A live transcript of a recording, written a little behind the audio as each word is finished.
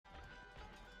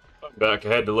Back, I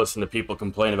had to listen to people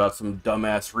complain about some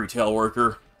dumbass retail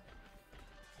worker.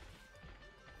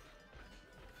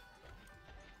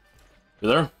 You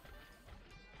there?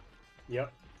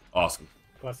 Yep. Awesome.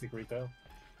 Classic retail.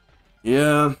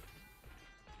 Yeah.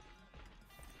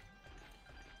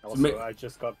 Also, I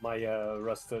just got my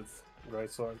rusted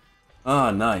greatsword.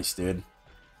 Ah, nice, dude.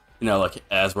 You know, like,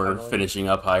 as we're finishing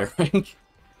up high rank.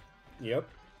 Yep.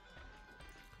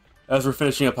 As we're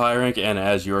finishing up high rank, and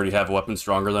as you already have a weapon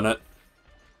stronger than it.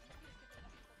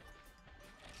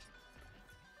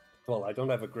 Well, I don't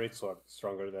have a greatsword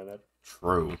stronger than it.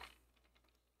 True.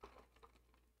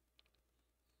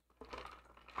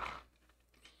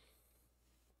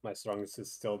 My strongest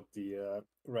is still the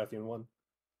Rathian one.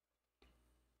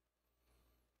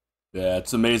 Yeah,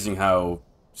 it's amazing how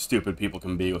stupid people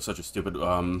can be with such a stupid,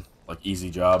 like, easy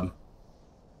job.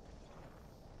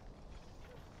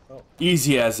 Oh.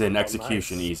 Easy as in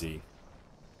execution nice. easy.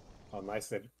 Oh, nice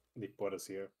that they put us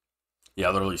here.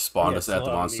 Yeah, literally spawned us at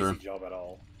the monster. It's not an easy job at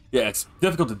all. Yeah, it's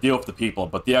difficult to deal with the people,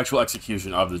 but the actual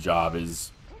execution of the job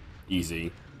is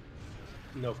easy.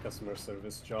 No customer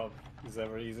service job is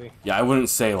ever easy. Yeah, I wouldn't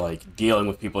say, like, dealing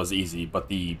with people is easy, but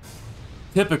the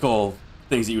typical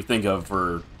things that you think of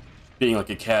for being, like,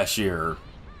 a cashier,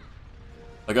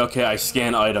 like, okay, I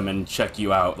scan item and check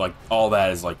you out, like, all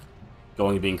that is, like,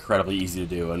 going to be incredibly easy to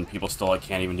do, and people still, like,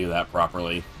 can't even do that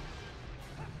properly.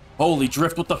 Holy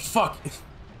drift, what the fuck?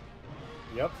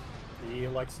 Yep, he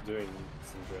likes doing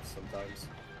some drifts sometimes.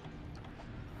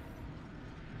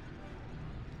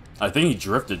 I think he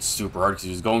drifted super hard because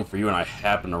he was going for you and I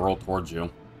happened to roll towards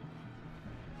you.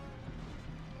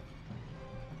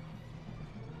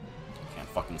 Can't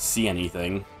fucking see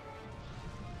anything.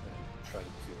 I'm trying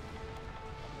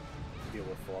to deal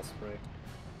with Fall Spray.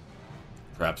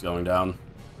 Trap's going down.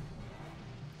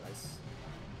 Nice.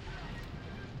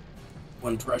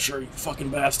 One pressure, you fucking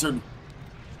bastard.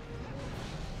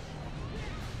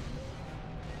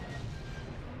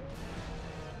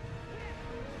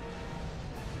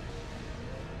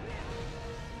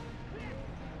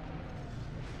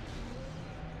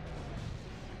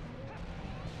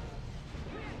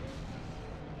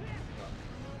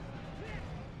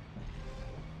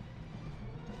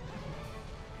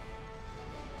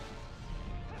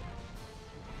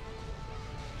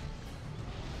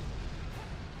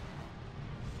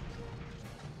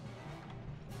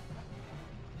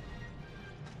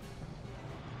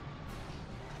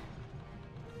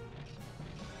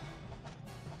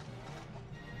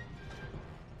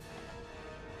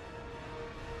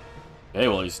 Okay,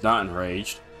 well, he's not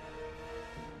enraged.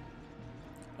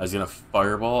 I was gonna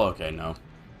fireball? Okay, no.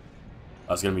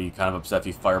 I was gonna be kind of upset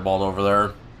if he fireballed over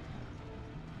there.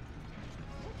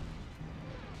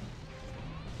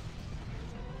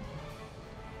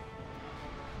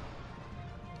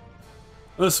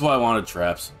 This is why I wanted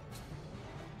traps.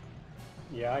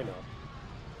 Yeah, I know.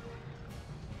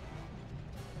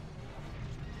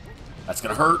 That's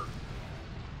gonna hurt.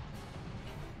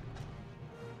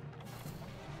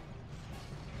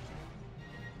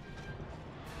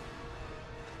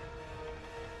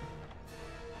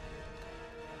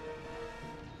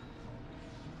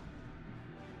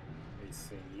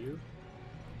 Facing you.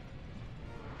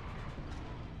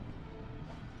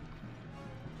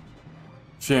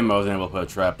 Shame I wasn't able to put a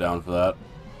trap down for that.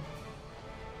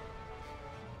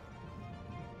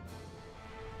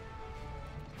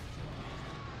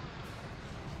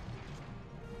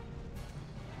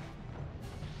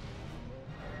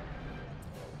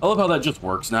 I love how that just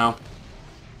works now.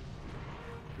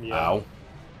 Yeah. Ow.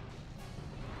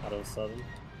 Out of sudden.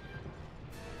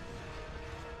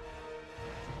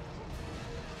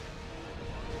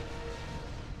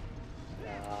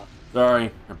 Ah,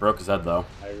 Sorry, I broke his head though.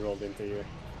 I rolled into you.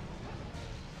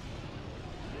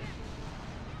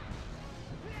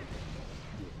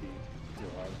 You'd be too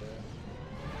hard there.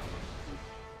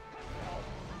 Ow.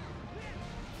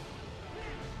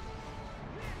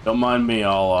 Don't mind me,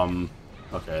 I'll,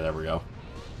 okay, there we go.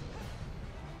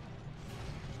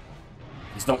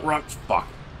 Just don't run. Fuck.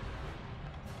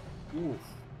 Oof.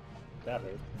 That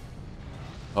hurt.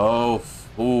 Oh,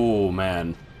 ooh,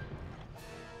 man.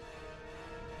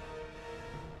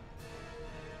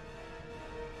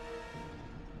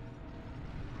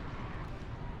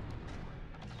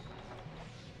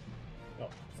 Oh,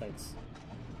 thanks.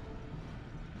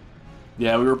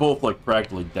 Yeah, we were both, like,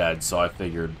 practically dead, so I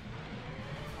figured.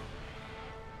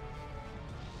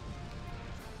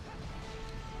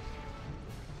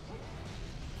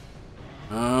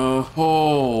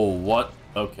 Oh, what?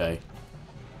 Okay.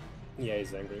 Yeah,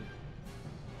 he's angry.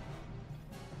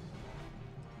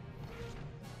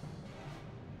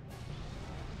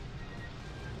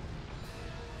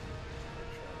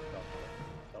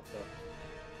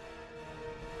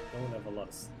 don't have a lot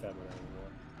of stamina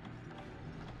anymore.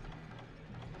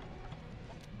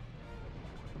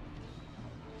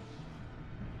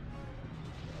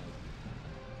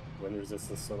 Wind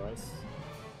resistance so nice.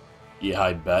 Yeah,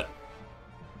 I bet.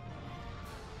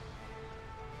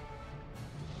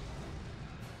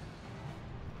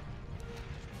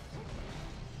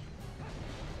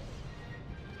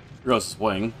 Here goes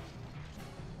swing.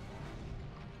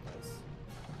 Nice.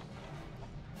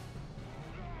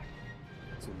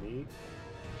 To me.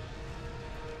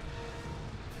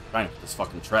 Trying to put this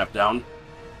fucking trap down.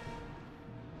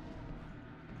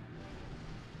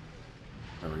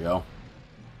 There we go.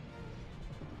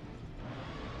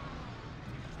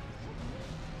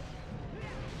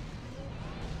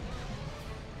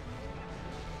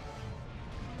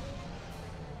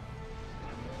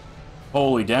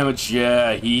 Holy damage,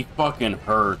 yeah, he fucking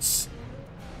hurts.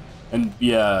 And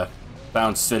yeah,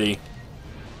 Bounce City.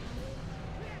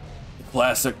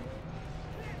 Classic.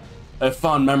 I have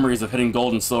fond memories of hitting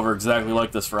gold and silver exactly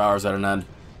like this for hours at an end.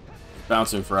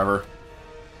 Bouncing forever.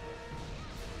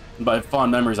 And by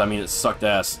fond memories, I mean it sucked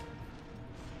ass.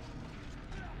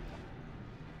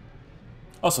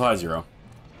 Also, hi, Zero.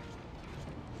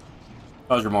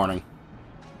 How's your morning?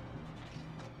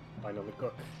 Finally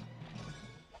cook.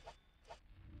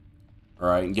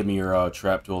 Alright, and give me your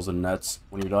trap tools and nets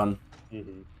when you're done.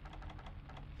 Mm-hmm.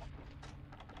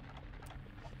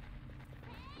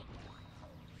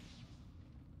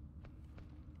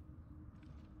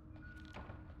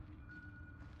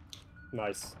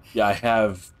 Nice. Yeah, I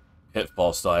have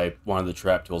Pitfall, so I wanted the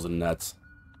trap tools and nets.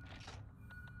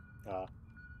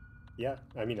 Yeah,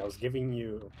 I mean, I was giving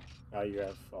you... you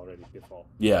have already Pitfall.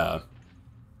 Yeah,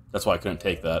 that's why I couldn't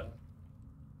take that.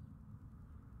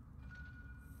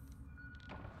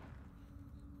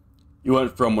 You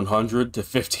went from 100 to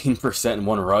 15% in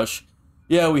one rush.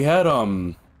 Yeah, we had,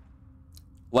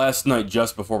 last night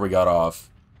just before we got off.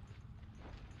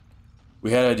 We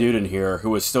had a dude in here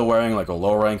who was still wearing, like, a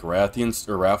low-rank Rathian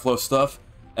or Rafflo stuff,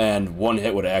 and one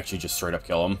hit would actually just straight up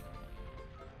kill him.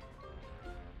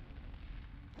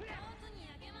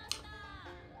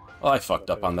 Well, I fucked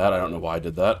up on that. I don't know why I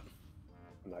did that.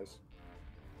 Nice.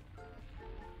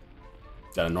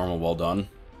 Got a normal well done.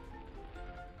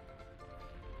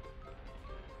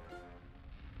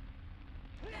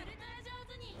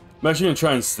 I'm actually gonna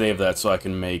try and save that so I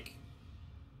can make...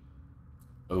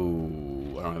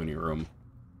 Oh, I don't have any room.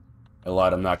 I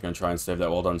lied, I'm not gonna try and save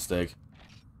that well done steak.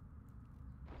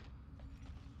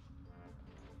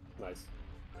 Nice.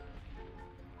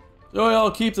 Oh yeah, I'll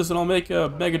keep this and I'll make a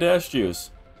Mega Dash juice.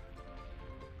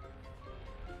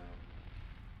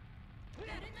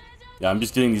 Yeah, I'm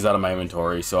just getting these out of my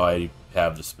inventory so I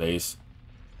have the space.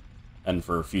 And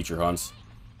for future hunts.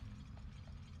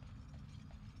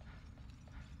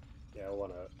 Yeah, I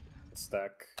want a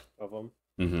stack of them.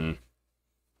 Mm-hmm.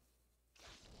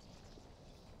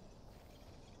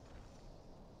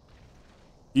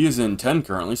 He is in 10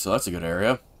 currently, so that's a good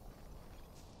area.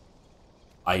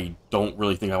 I don't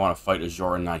really think I want to fight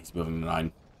Azure in 9. He's moving to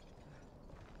 9.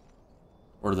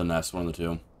 Or to the nest, one of the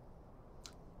two.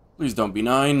 Please don't be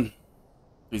 9.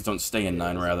 Please don't stay in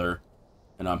 9, rather.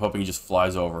 And I'm hoping he just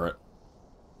flies over it.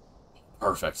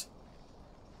 Perfect.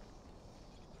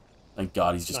 Thank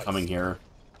God he's just Nice. coming here.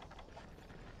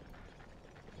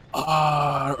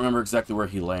 Ah, I don't remember exactly where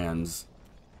he lands.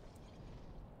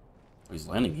 Oh, he's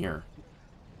landing here.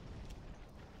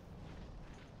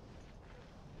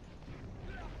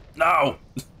 No!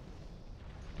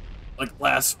 Like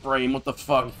last frame, what the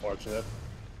fuck? Unfortunate.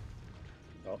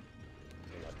 Oh,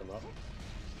 they knocked them up.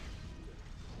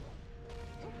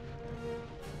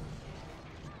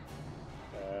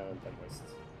 And then waste.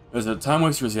 Is it a time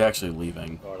waster or is he actually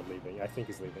leaving? Or leaving. I think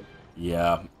he's leaving.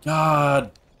 Yeah.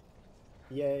 God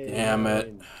Yay! damn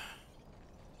it.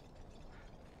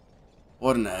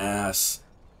 What an ass.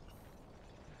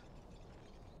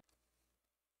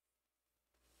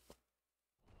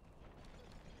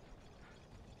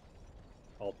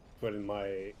 I'll put in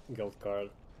my guild card.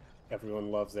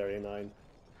 Everyone loves Area 9.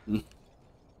 Mm.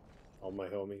 All my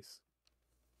homies.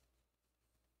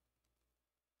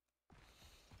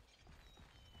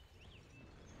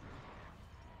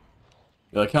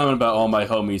 Yeah, the comment about all my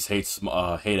homies hate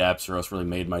Apsaros really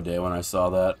made my day when I saw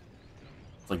that.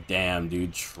 It's like, damn,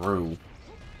 dude, true.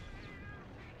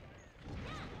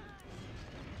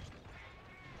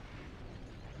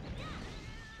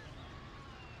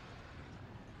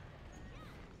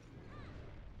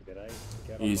 Did I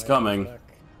get all He's my coming. items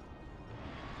back?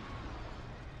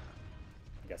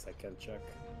 Guess I can check.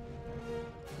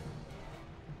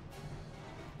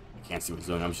 I can't see what he's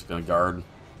doing. I'm just gonna guard.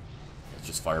 It's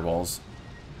just fireballs.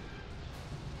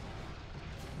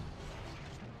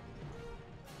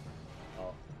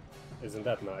 Isn't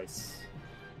that nice?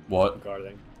 What?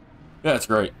 Guarding. Yeah, it's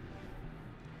great.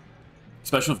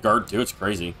 Especially with guard too, it's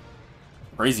crazy.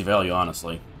 Crazy value,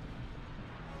 honestly.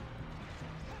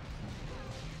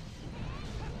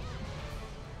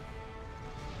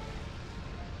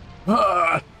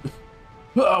 Ah!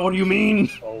 Ah, what do you mean?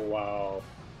 Oh wow.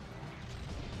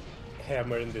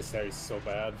 Hammer in this area is so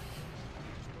bad.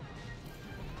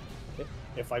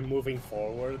 If I'm moving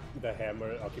forward, the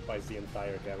hammer occupies the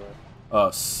entire camera.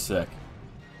 Oh, sick.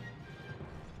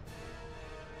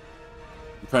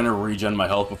 I'm trying to regen my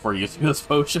health before you use this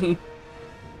potion.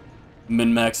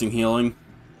 Min-maxing healing.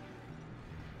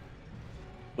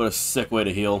 What a sick way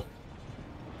to heal.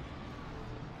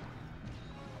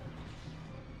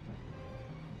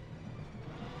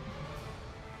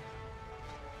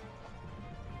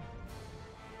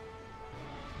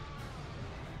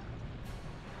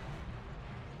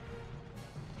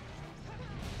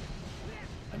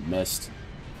 I missed.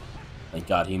 Thank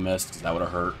God he missed, because that would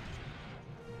have hurt.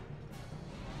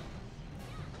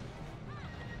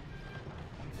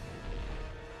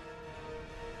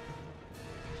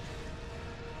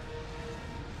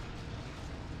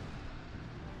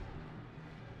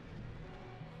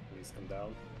 Please come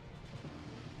down.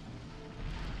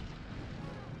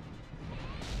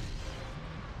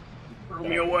 Throw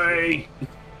me away!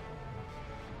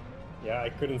 Yeah, I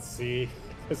couldn't see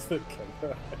because the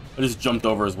camera. I just jumped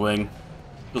over his wing.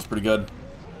 Feels pretty good.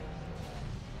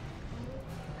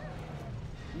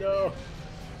 No!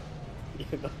 You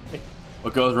know,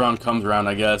 What goes around comes around,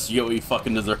 I guess. You get what you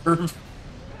fucking deserve.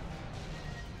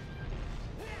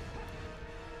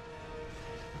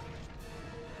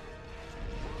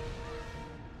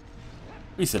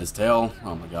 Reset his tail.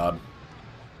 Oh my god.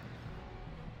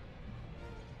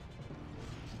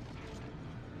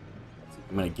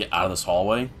 I'm gonna get out of this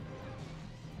hallway.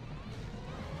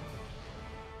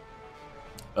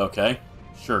 Okay.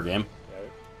 Sure, game. yeah,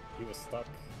 he was stuck.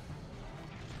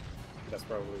 That's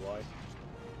probably why.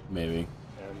 Maybe.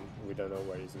 And we don't know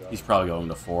where he's going. He's probably going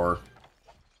to 4.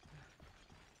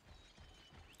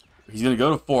 He's gonna go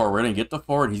to 4. We're gonna get to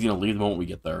 4, and he's gonna leave the moment we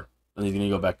get there. Then he's gonna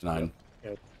go back to 9.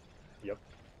 Yep.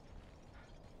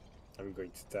 I'm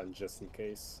going to 10 just in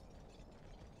case.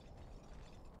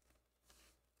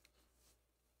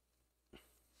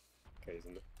 Okay,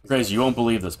 he's Crazy, you won't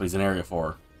believe this, but he's in Area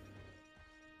 4.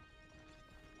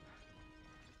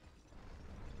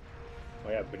 Oh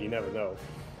yeah, but you never know.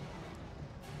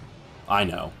 I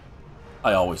know.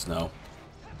 I always know.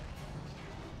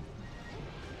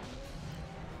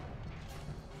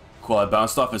 Cool, I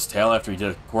bounced off his tail after he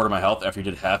did a quarter of my health, after he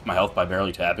did half my health by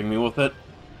barely tapping me with it.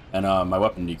 And my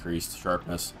weapon decreased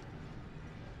sharpness.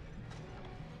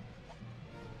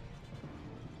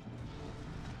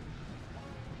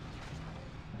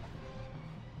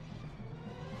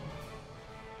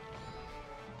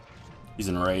 He's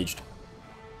enraged.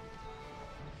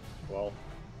 Well,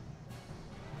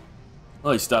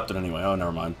 Well, he stopped it anyway. Oh,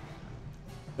 never mind.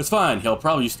 It's fine. He'll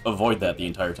probably just avoid that the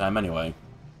entire time anyway.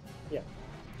 yeah.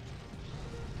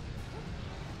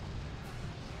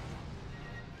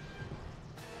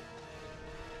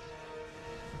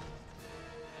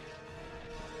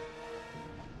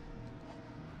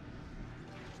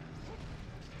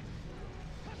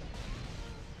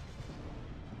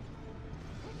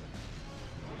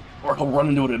 Or he'll run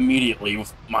into it immediately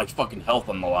with my fucking health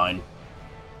on the line.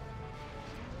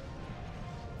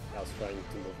 I was trying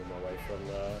to move him away from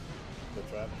the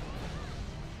trap.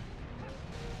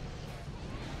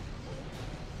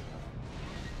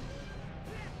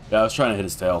 Yeah, I was trying to hit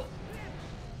his tail.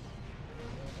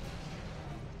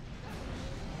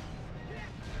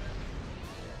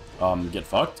 Get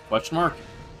fucked? Question mark?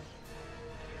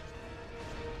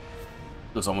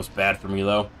 It was almost bad for me,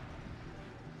 though.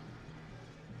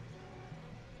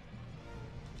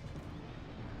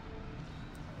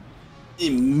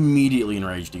 Immediately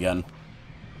enraged again.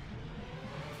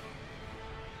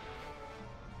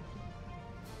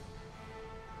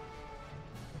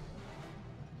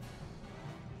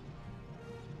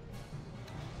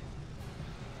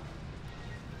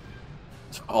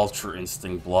 Ultra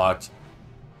Instinct blocked.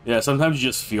 Yeah, sometimes you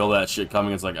just feel that shit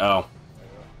coming. It's like, oh,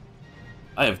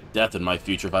 I have death in my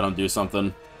future if I don't do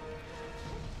something.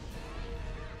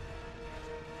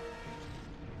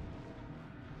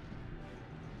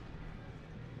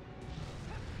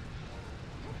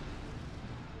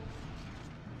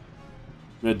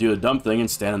 I'm gonna do a dumb thing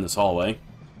and stand in this hallway.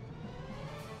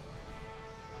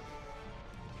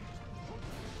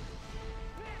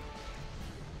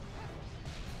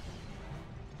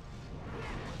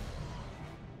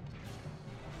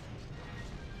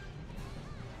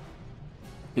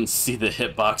 You can see the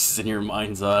hitboxes in your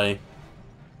mind's eye.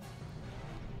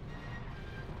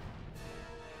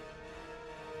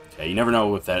 you never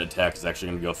know if that attack is actually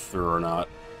going to go through or not.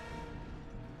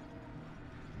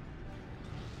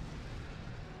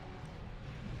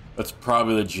 That's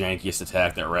probably the jankiest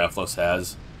attack that Rathalos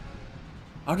has.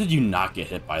 How did you not get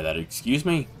hit by that? Excuse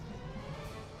me?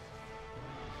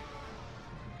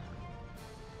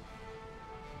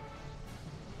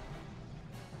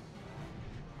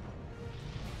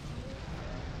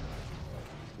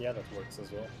 Yeah, that works as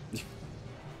well.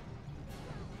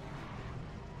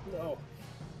 No.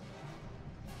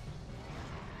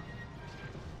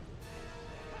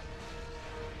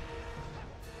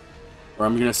 Or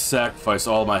I'm gonna sacrifice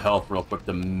all my health real quick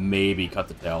to maybe cut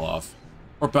the tail off.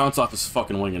 Or bounce off his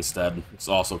fucking wing instead. It's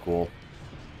also cool.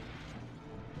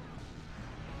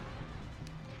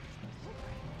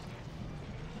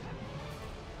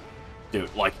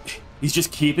 Dude, like, he's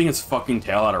just keeping his fucking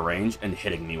tail out of range and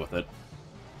hitting me with it.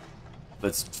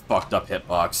 That's fucked up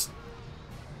hitbox.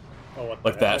 Oh, what the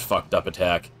Like hell? that fucked up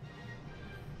attack.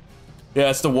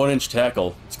 Yeah, it's the 1-inch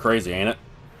tackle. It's crazy, ain't it?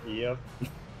 Yep.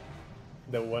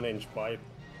 The 1-inch pipe.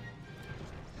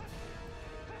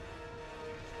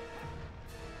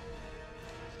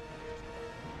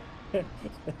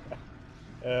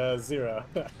 Zero.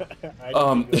 I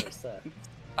don't think you're set.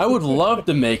 I would love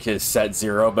to make his set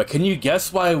 0, but can you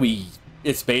guess why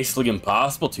it's basically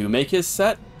impossible to make his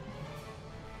set?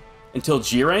 Until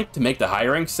G rank, to make the high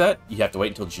rank set, you have to wait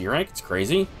until G rank. It's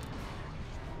crazy.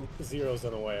 Zero's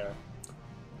unaware.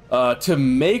 To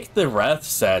make the Wrath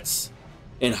sets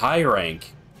in high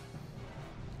rank,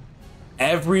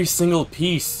 every single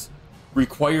piece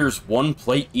requires 1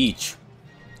 plate each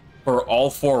for all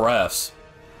 4 Wraths.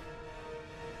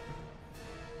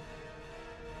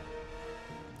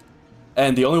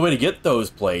 And the only way to get those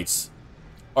plates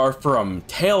are from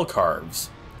tail carves.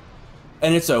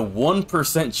 And it's a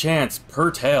 1% chance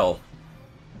per tail.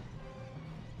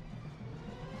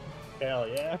 Hell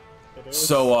yeah, it is.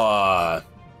 So,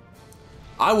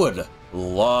 I would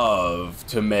love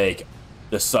to make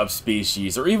the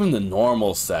subspecies, or even the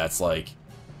normal sets, like,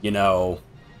 you know,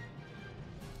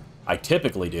 I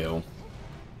typically do.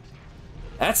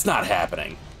 That's not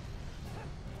happening.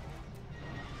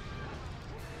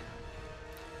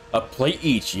 A plate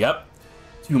each, yep.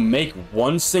 To make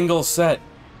 1 single set,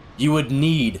 you would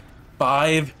need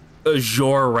 5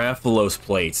 Azure Rathalos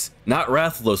plates. Not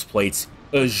Rathalos plates,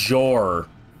 Azure.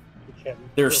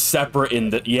 They're separate in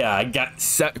the... Yeah, I got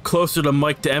closer to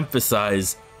Mike to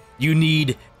emphasize. You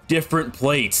need different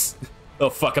plates. Oh,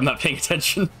 fuck, I'm not paying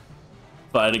attention.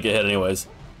 But I didn't get hit anyways.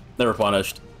 Never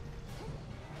punished.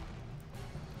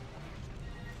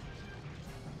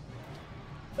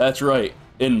 That's right.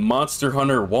 In Monster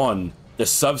Hunter 1, the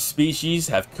subspecies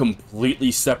have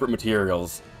completely separate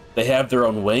materials. They have their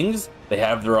own wings, they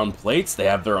have their own plates, they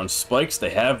have their own spikes, they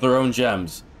have their own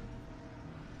gems.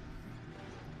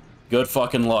 Good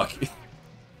fucking luck.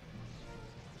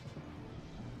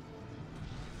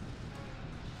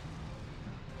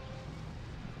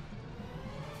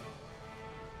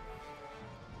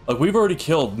 Like, we've already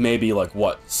killed maybe, like,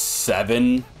 what,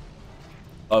 7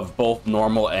 of both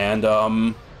normal and,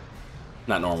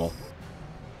 not normal.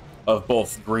 Of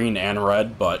both green and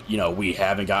red, but, you know, we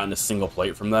haven't gotten a single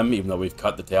plate from them, even though we've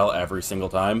cut the tail every single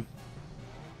time.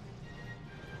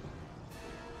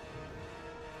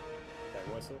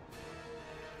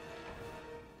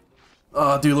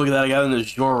 Oh, dude, look at that. I got an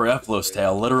Azure Rathalos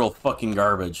tail. Literal fucking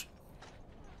garbage.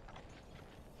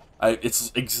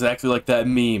 It's exactly like that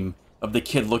meme of the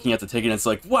kid looking at the ticket and it's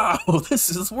like, wow,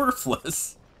 this is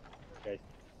worthless. Okay.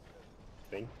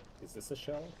 Is this a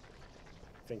shell?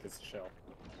 I think it's a shell.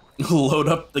 Load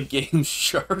up the Game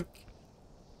Shark.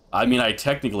 I mean, I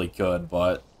technically could,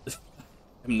 but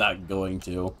I'm not going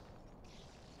to.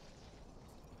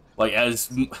 Like,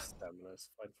 as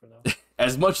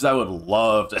much as I would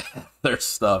love to have their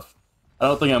stuff, I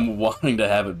don't think I'm wanting to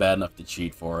have it bad enough to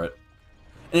cheat for it.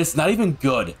 And it's not even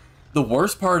good. The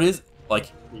worst part is,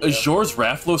 like, yep. Azure's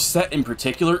Rathalos set in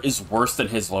particular is worse than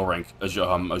his low rank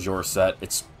Azure set.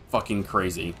 It's fucking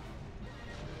crazy.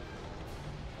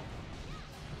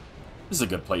 This is a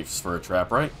good place for a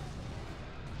trap, right?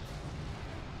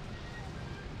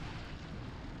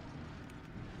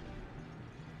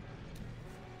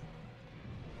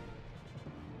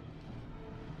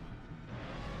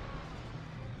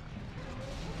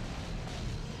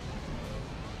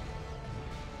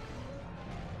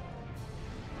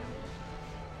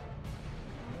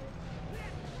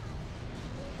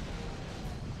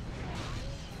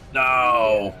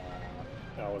 No!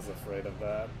 Yeah, I was afraid of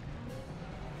that.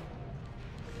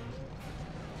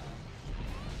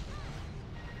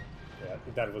 Yeah,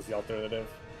 that was the alternative.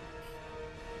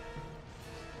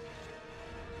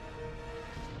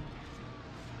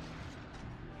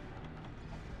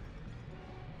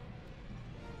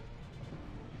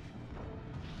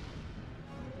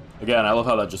 Again, I love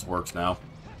how that just works now.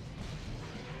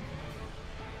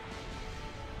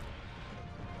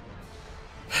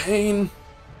 Pain.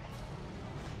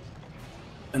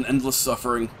 And endless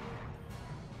suffering.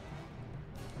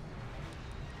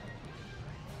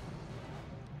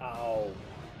 Ow.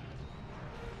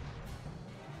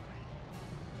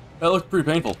 That looked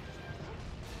pretty painful.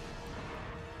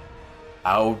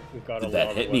 How Got a did that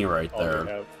lot hit me when right all there? you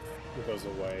have goes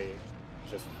away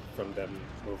just from them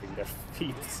moving their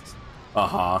feet.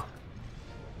 Uh-huh.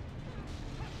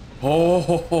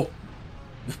 Oh.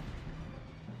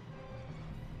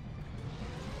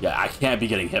 Yeah, I can't be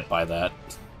getting hit by that.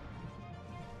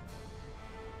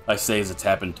 I say as it's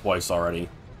happened twice already.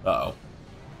 Uh-oh.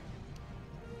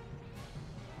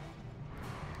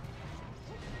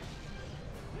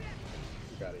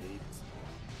 You gotta eat.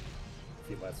 If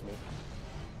he lets me.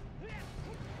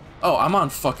 Oh, I'm on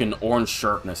fucking orange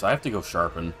sharpness. I have to go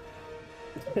sharpen.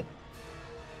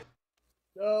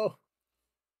 No!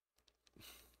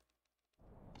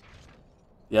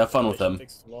 Yeah, have fun with Animation him.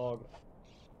 takes too long.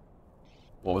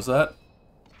 What was that?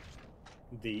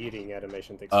 The eating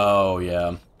animation takes too long. Oh,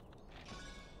 yeah.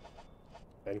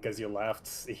 And because you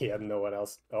laughed, he had no one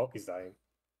else. Oh, he's dying.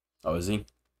 Oh, is he?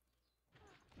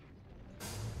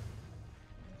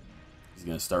 He's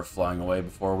gonna start flying away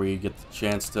before we get the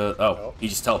chance to... Oh, Oh. he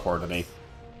just teleported me.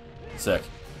 Sick.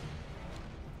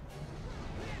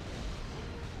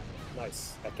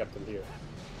 Nice. I kept him here.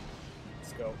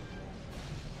 Let's go.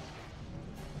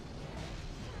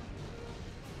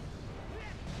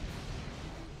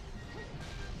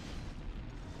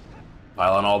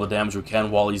 Pile on all the damage we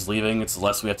can while he's leaving. It's the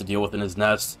less we have to deal with in his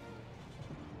nest.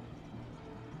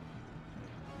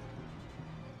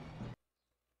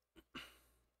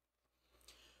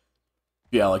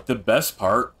 Yeah, like, the best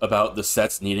part about the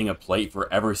sets needing a plate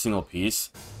for every single piece,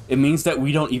 it means that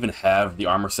we don't even have the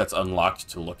armor sets unlocked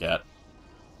to look at.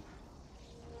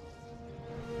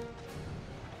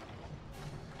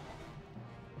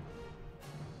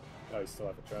 Oh, you still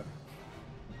have a trap.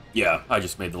 Yeah, I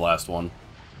just made the last one.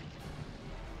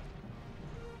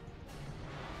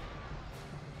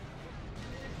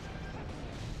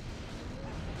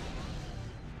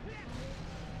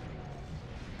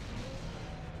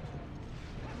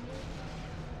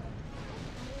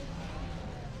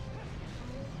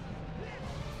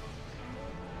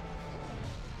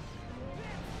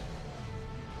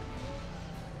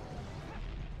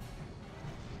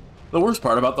 The worst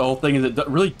part about the whole thing is it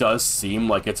really does seem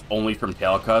like it's only from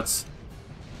tail cuts.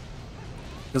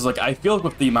 Because, like, I feel like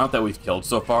with the amount that we've killed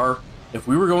so far, if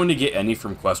we were going to get any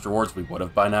from quest rewards, we would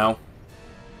have by now.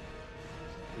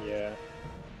 Yeah.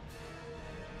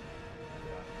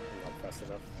 I'm not fast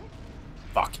enough.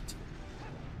 Fuck it.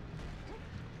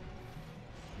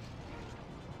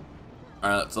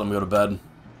 Alright, let's let me go to bed.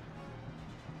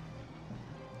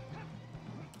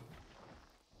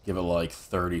 Give it like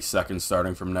 30 seconds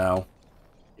starting from now.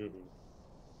 Mm-hmm.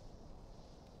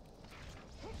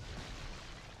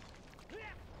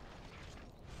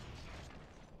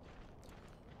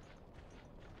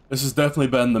 This has definitely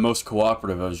been the most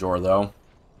cooperative Azure, though.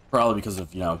 Probably because of,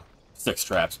 6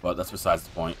 traps, but that's besides the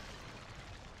point.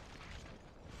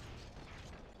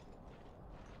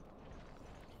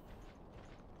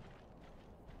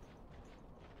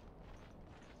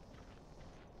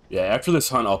 Yeah, after this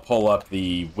hunt, I'll pull up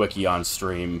the wiki on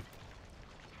stream,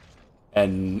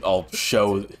 and I'll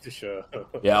show... Sure.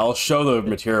 Yeah, I'll show the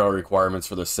material requirements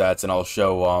for the sets, and I'll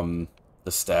show,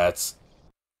 the stats.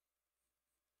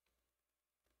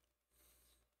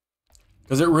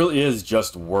 Because it really is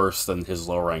just worse than his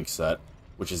low-rank set,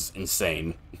 which is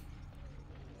insane.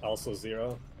 Also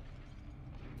 0.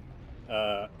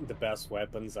 The best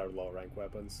weapons are low rank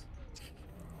weapons.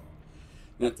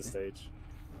 At the stage.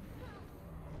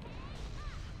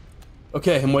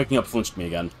 Okay, him waking up flinched me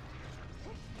again.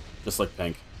 Just like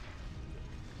Pink.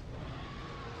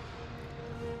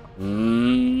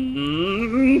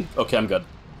 Okay, I'm good.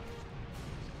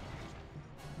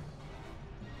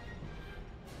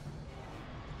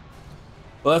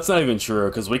 Well, that's not even true,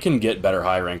 because we can get better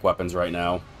high-rank weapons right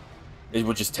now. It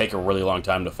would just take a really long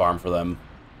time to farm for them.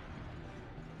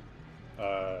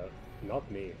 Not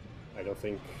me. I don't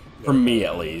think... For me,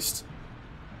 at least.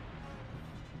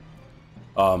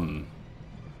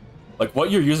 Like,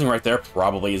 what you're using right there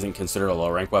probably isn't considered a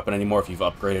low-rank weapon anymore if you've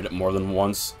upgraded it more than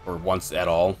once, or once at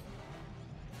all.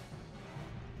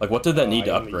 Like, what did that need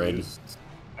to upgrade?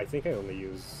 I think I only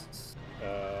used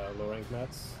low-rank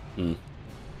mats. Hmm.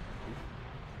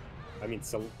 I mean,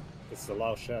 it's the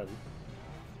Lao Shen.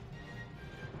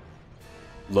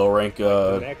 Low-rank,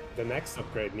 The next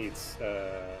upgrade needs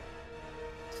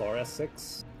Flores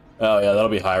 6. Oh, yeah, that'll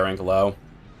be high-rank low.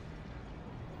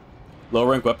 low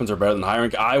rank weapons are better than high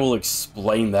rank. I will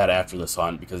explain that after this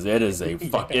hunt because it is a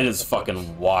it is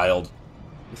fucking wild.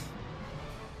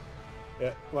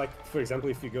 Yeah, like for example,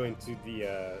 if you go into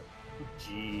the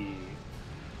G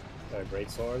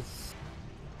great swords,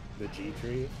 the G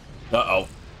tree. Uh-oh.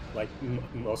 Like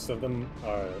most of them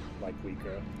are like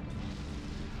weaker.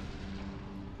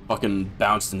 Fucking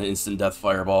bounced into instant death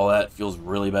fireball. That feels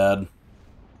really bad.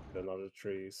 Than other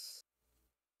trees.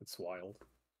 It's wild.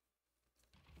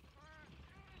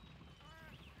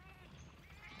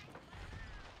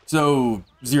 So,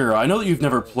 Zero, I know that you've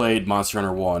never played Monster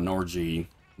Hunter 1 or G.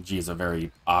 G is a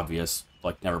very obvious,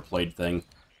 like, never played thing.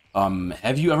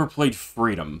 Have you ever played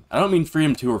Freedom? I don't mean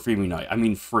Freedom 2 or Freedom Unite. I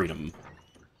mean Freedom.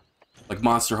 Like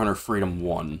Monster Hunter Freedom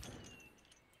 1.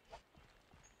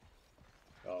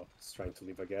 Oh, he's trying to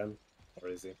leave again? Or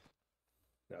is he?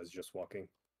 No, he's just walking.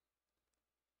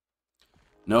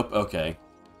 Nope, okay.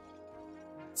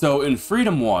 So, in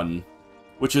Freedom 1,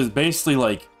 which is basically,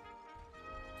 like,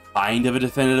 kind of a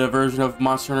definitive version of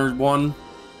Monster Hunter 1,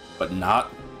 but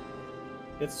not.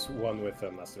 It's one with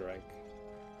a master rank.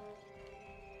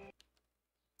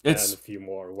 It's and a few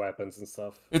more weapons and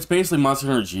stuff. It's basically Monster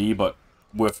Hunter G, but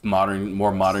with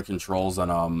more modern controls,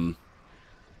 and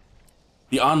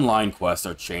the online quests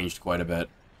are changed quite a bit.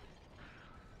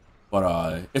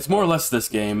 But it's more or less this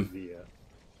game.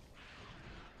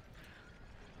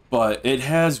 But it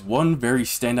has one very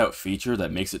standout feature that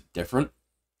makes it different.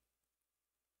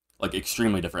 Like,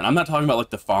 extremely different. I'm not talking about,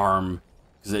 like, the farm,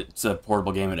 because it's a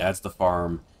portable game, it adds the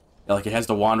farm. Like, it has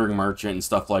the Wandering Merchant and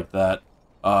stuff like that.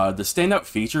 The standout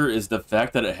feature is the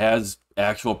fact that it has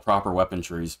actual proper weapon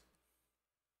trees.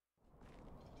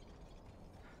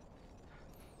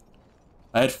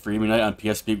 I had Freedom Unite on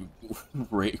PSP,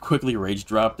 quickly rage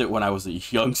dropped it when I was a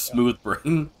young, smooth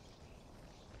brain.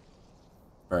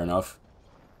 Fair enough.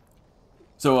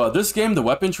 So, this game, the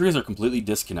weapon trees are completely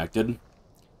disconnected.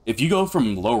 If you go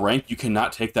from low rank, you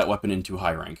cannot take that weapon into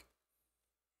high rank.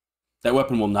 That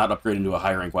weapon will not upgrade into a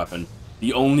high rank weapon.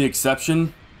 The only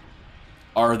exception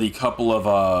are the couple of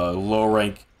low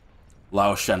rank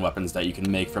Lao Shen weapons that you can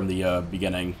make from the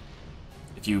beginning.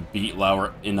 If you beat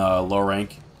Lao in low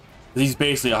rank. He's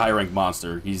basically a high rank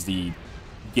monster. He's the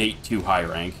gate to high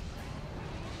rank.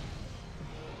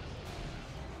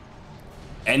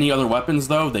 Any other weapons,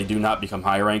 though, they do not become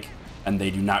high rank, and they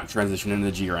do not transition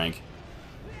into G rank.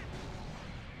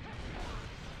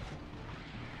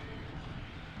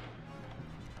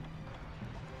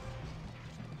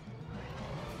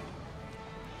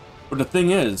 But the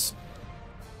thing is,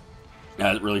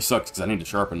 yeah, it really sucks because I need to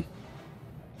sharpen.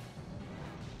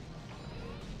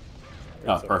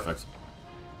 Oh, perfect.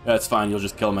 Yeah, it's fine. You'll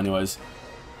just kill him anyways.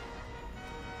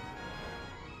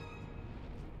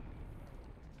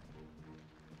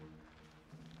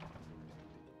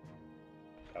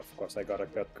 Of course, I got a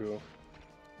Katku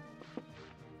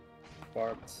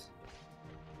parts.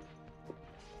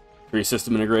 Free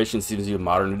system integration seems to be a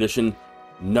modern edition.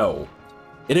 No.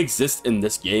 It exists in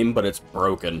this game, but it's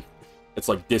broken. It's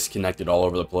like disconnected all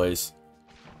over the place.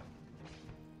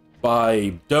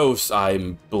 By DOS, I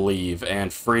believe,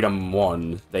 and Freedom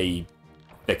 1, they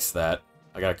fixed that.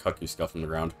 I got a Cuckoo Scuff from the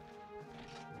ground.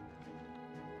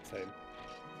 Same.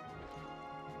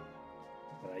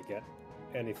 When I get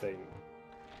anything,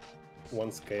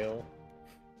 one scale.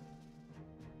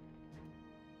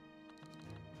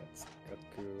 That's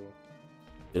Katku.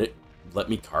 Did it let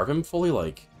me carve him fully?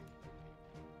 Like,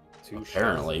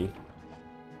 apparently. Shells.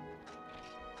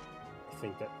 I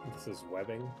think that this is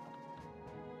webbing.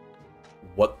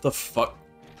 What the fuck?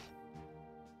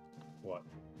 What?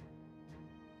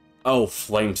 Oh,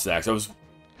 flame stacks. I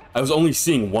was only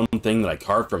seeing one thing that I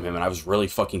carved from him, and I was really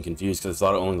fucking confused because I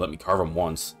thought it only let me carve him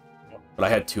once. But I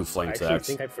had 2 flame stacks. I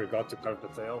actually think I forgot to carve the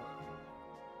tail.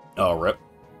 Oh, rip.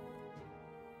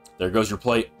 There goes your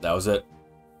plate. That was it.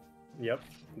 Yep,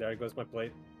 there goes my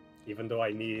plate. Even though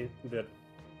I needed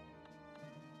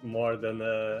more than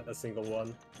a single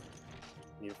one.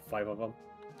 Need 5 of them.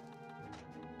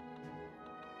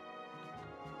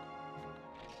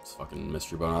 It's fucking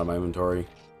mystery bone out of my inventory.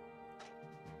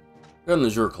 Got an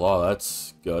Azure Claw,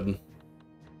 that's good. Get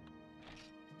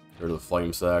rid of the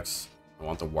flame sacks. I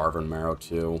want the Wyvern Marrow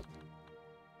too.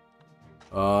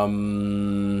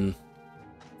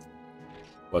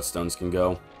 What stones can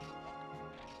go?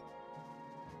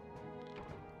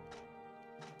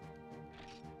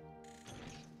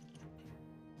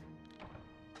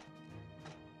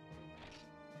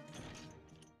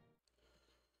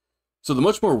 So the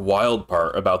much more wild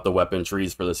part about the weapon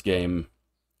trees for this game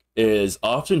is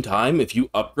oftentimes if you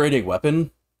upgrade a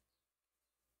weapon,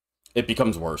 it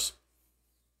becomes worse.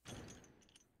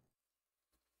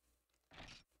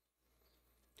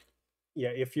 Yeah,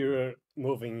 if you're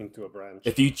moving into a branch.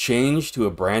 If you change to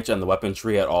a branch on the weapon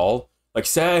tree at all, like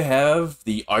say I have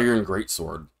the Iron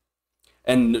Greatsword,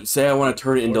 and say I want to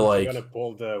turn it into You're like gonna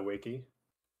pull the wiki.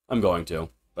 I'm going to,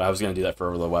 but I was gonna do that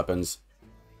for the weapons.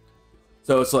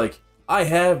 So it's like I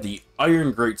have the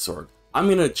Iron Greatsword. I'm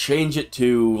gonna change it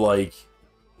to like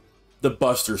the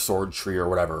Buster Sword tree or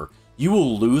whatever. You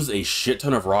will lose a shit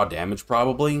ton of raw damage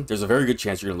probably. There's a very good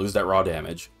chance you're gonna lose that raw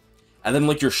damage, and then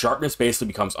like your sharpness basically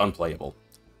becomes unplayable.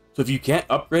 So if you can't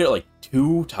upgrade it like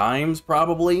 2 times,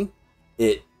 probably,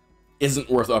 it isn't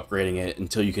worth upgrading it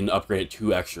until you can upgrade it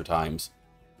 2 extra times.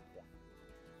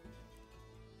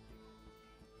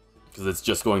 Because it's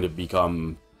just going to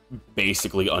become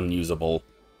basically unusable.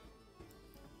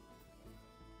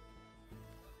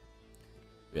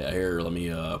 Yeah, here, let me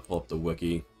pull up the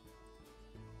wiki.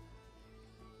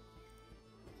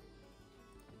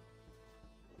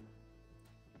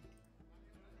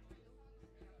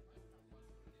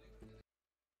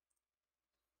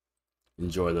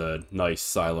 Enjoy the nice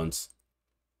silence.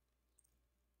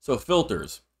 So,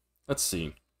 filters. Let's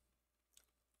see.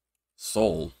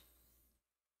 Soul.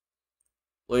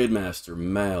 Blade Master,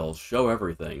 Male, show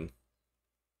everything.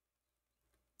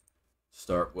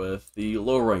 Start with the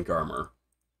low rank armor.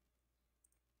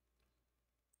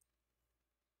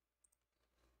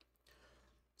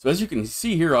 So as you can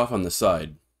see here off on the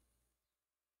side,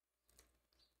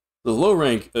 the low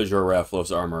rank Azure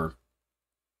Rathlos armor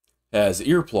has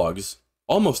earplugs,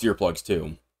 almost earplugs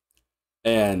too,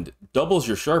 and doubles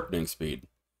your sharpening speed.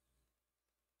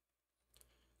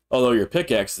 Although your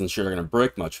pickaxe and shit are going to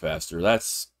break much faster,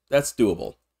 that's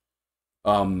doable.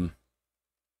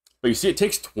 But you see it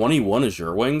takes 21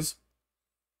 Azure Wings,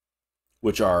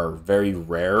 which are very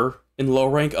rare in low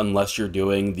rank unless you're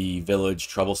doing the Village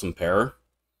Troublesome Pair.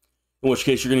 In which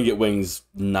case, you're going to get wings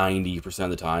 90%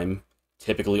 of the time.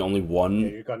 Typically only one,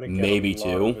 You're gonna get maybe a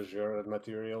lot 2. of Azure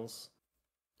materials.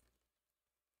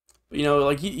 But, you know,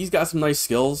 like, he's got some nice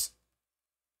skills.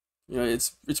 You know,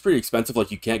 it's pretty expensive. Like,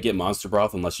 you can't get Monster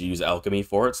Broth unless you use Alchemy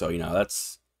for it. So, you know,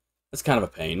 that's kind of a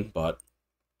pain. But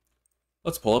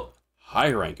let's pull up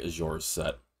high rank Azure's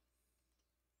set.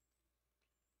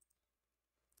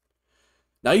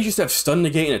 Now you just have stun,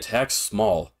 negate, and attack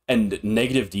small, and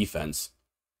negative defense.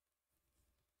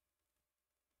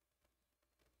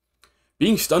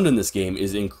 Being stunned in this game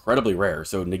is incredibly rare,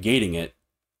 so negating it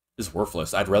is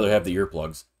worthless. I'd rather have the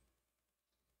earplugs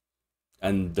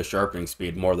and the sharpening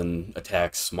speed more than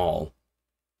attack small.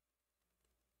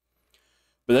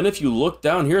 But then if you look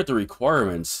down here at the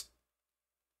requirements,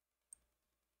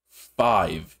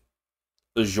 5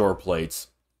 Azure plates.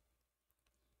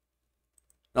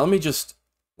 Now let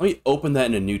me open that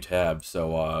in a new tab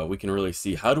so we can really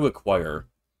see how to acquire.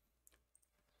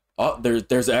 Oh,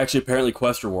 there's actually apparently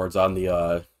quest rewards on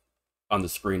the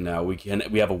screen now. We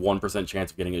have a 1%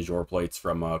 chance of getting Azure plates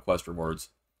from quest rewards.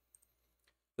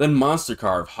 Then Monster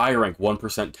Carve, high rank,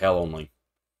 1% tail only.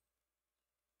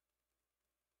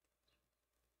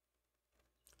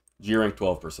 G rank,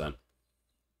 12%.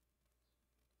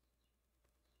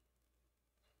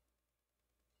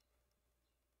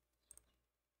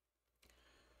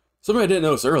 Something I didn't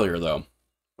notice earlier though,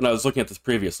 when I was looking at this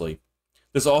previously.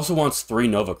 This also wants 3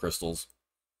 Nova Crystals.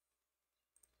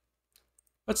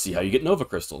 Let's see how you get Nova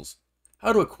Crystals.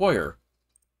 How to acquire.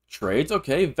 Trades,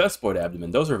 okay. Vespoid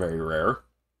Abdomen, those are very rare.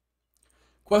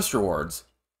 Quest rewards.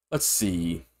 Let's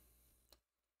see.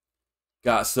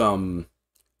 Got some...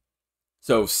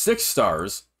 So, 6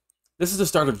 stars. This is the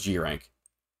start of G rank.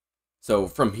 So,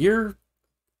 from here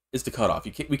is the cutoff.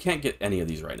 We can't get any of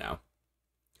these right now.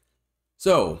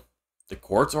 So, the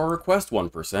Quartz Ore Request,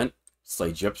 1%.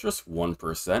 Slay Gypsrus,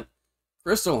 1%.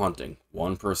 Crystal Hunting,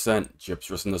 1%.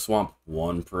 Gypsrus in the Swamp,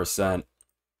 1%.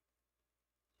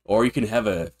 Or you can have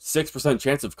a 6%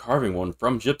 chance of carving one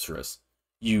from Gypsrus.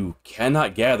 You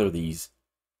cannot gather these,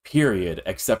 period,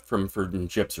 except for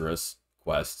Gypsrus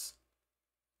quests.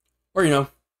 Or, you know,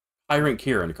 high rank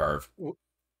Kieran carve.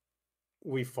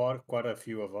 We fought quite a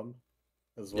few of them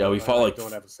as well. Yeah, we fought I like...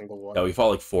 don't have a single one. Yeah, we fought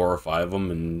like 4 or 5 of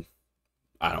them, and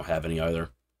I don't have any either.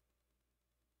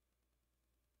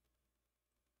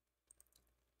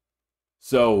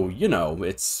 So, you know,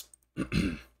 it's...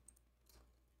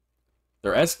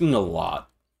 They're asking a lot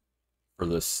for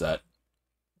this set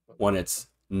when it's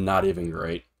not even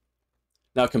great.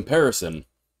 Now, comparison.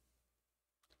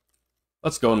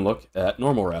 Let's go and look at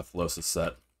normal Rathalos'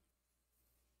 set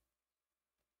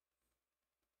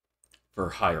for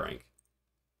high rank.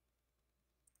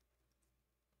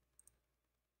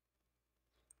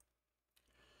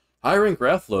 High rank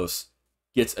Rathalos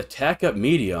gets attack up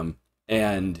medium,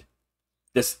 and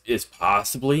this is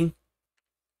possibly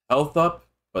health up,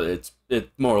 but it's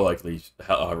more likely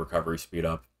recovery speed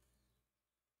up.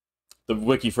 The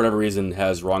wiki, for whatever reason,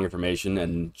 has wrong information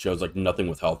and shows like nothing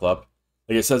with health up.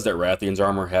 Like it says that Rathian's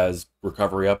armor has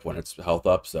recovery up when it's health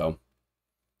up, so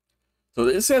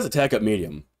this has attack up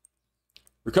medium,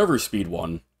 recovery speed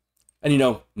 1,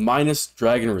 and minus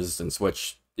dragon resistance,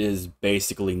 which is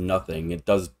basically nothing. It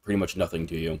does pretty much nothing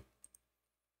to you.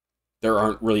 There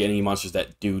aren't really any monsters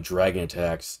that do dragon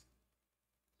attacks,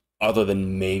 other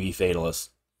than maybe Fatalist.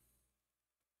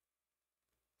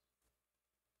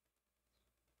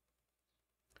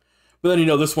 But then,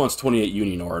 this one's 28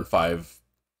 Uninor and 5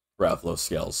 Rathalos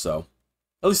scales, so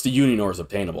at least the Uninor is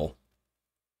obtainable.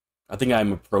 I think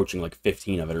I'm approaching like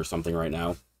 15 of it or something right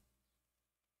now.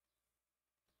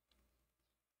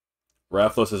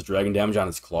 Rathalos has dragon damage on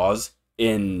its claws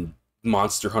in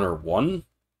Monster Hunter 1?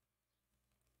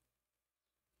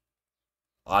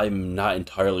 I'm not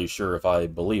entirely sure if I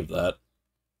believe that.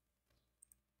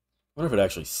 I wonder if it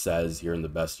actually says here in the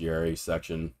bestiary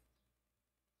section.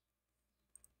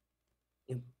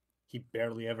 He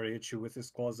barely ever hits you with his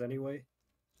claws anyway.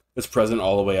 It's present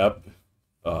all the way up,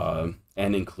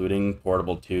 and including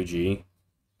portable 2G.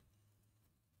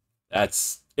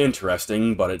 That's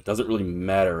interesting, but it doesn't really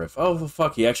matter if... Oh,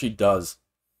 fuck, he actually does.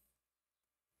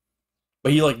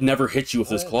 But he, like, never hits you with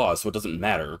his claws, so it doesn't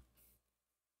matter.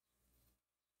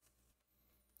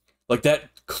 Like, the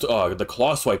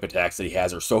claw swipe attacks that he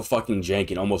has are so fucking janky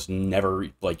and almost never,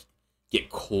 like, get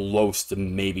close to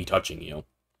maybe touching you.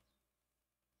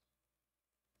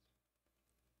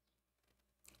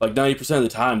 Like, 90% of the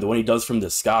time, the one he does from the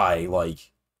sky,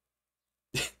 like...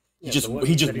 he just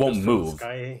won't move.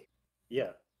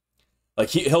 Yeah. Like,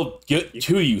 he'll get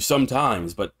to you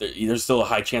sometimes, but there's still a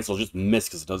high chance he'll just miss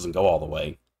because it doesn't go all the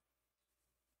way.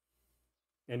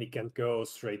 And he can't go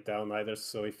straight down either,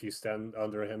 so if you stand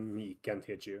under him, he can't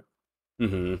hit you.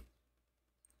 Mm-hmm.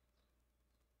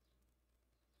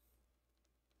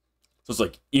 So it's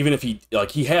like, even if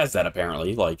he has that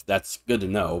apparently, like, that's good to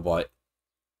know, but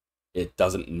it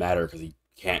doesn't matter because he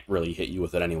can't really hit you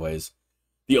with it anyways.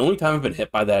 The only time I've been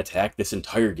hit by that attack this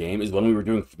entire game is when we were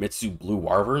doing Famitsu Blue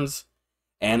Wyverns,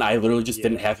 and I literally just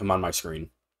didn't have him on my screen.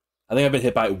 I think I've been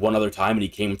hit by it one other time, and he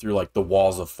came through, like, the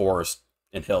walls of Forest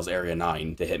in Hills Area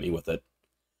 9 to hit me with it,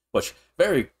 which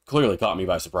very clearly caught me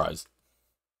by surprise.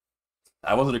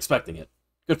 I wasn't expecting it.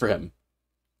 Good for him.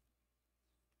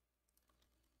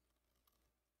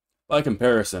 By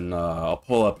comparison, I'll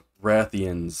pull up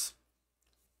Rathian's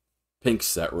pink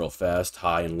set real fast,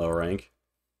 high and low rank.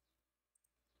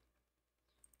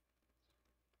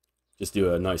 Just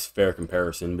do a nice fair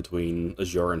comparison between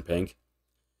Azure and Pink.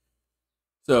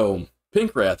 So,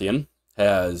 Pink Rathian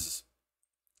has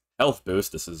health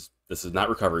boost. This is not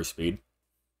recovery speed.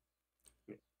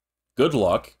 Good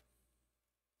luck.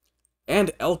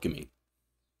 And alchemy.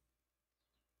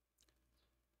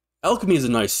 Alchemy is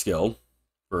a nice skill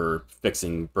for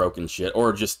fixing broken shit,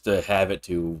 or just to have it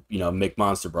to, make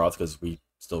monster broth, because we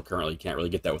still currently can't really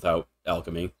get that without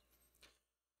alchemy.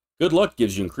 Good luck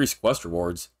gives you increased quest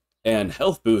rewards, and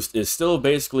health boost is still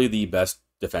basically the best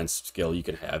defense skill you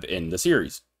can have in the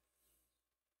series.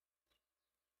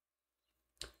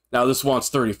 Now, this wants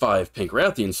 35 Pink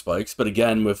Rathian spikes, but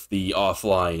again, with the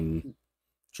offline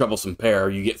Troublesome Pair,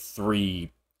 you get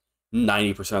 90%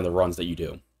 of the runs that you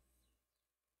do.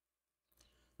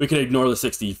 We can ignore the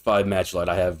 65 match light.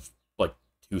 I have, like,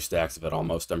 2 stacks of it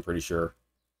almost, I'm pretty sure.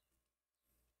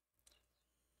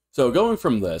 So, going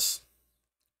from this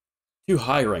to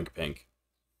high rank Pink,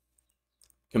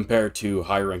 compared to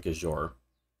high rank Azure,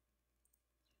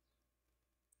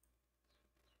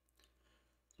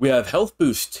 we have Health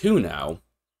Boost 2 now,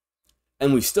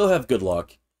 and we still have Good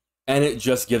Luck, and it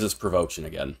just gives us Provocation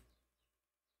again.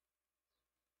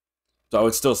 So I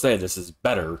would still say this is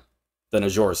better than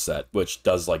Azure's set, which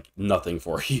does, like, nothing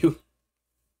for you.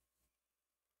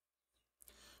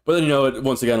 But then, it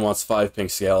once again wants 5 Pink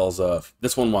Scales.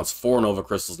 This one wants 4 Nova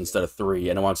Crystals instead of 3,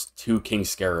 and it wants 2 King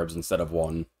Scarabs instead of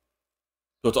 1.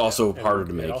 So it's also harder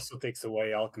to make. It also takes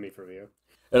away alchemy from you.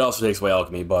 It also takes away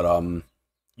alchemy, but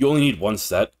you only need 1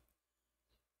 set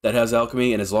that has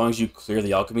alchemy, and as long as you clear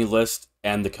the alchemy list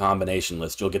and the combination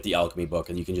list, you'll get the alchemy book,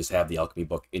 and you can just have the alchemy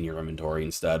book in your inventory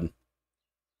instead.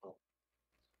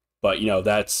 But,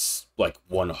 that's like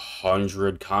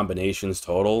 100 combinations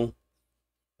total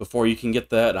before you can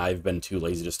get that, and I've been too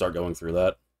lazy to start going through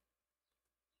that.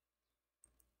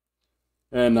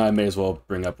 And I may as well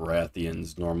bring up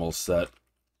Rathian's normal set,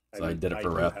 so I did it for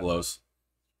Rathalos.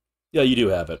 Yeah, you do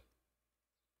have it.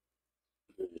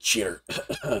 Cheater.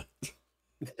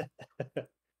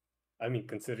 I mean,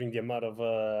 considering the amount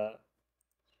of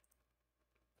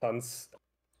tons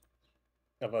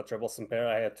of a troublesome pair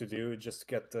I had to do just to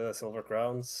get the silver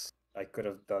crowns. I could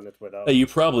have done it without. Hey, you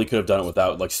probably could have done it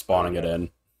without, like, spawning it yeah. in.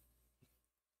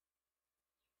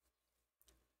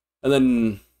 And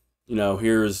then, you know,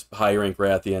 here's high rank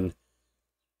Rathian.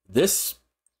 This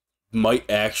might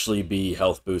actually be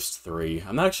Health Boost 3.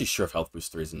 I'm not actually sure if Health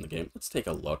Boost 3 is in the game. Let's take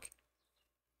a look.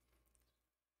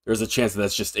 There's a chance that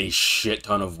that's just a shit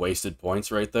ton of wasted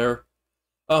points right there.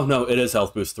 Oh, no, it is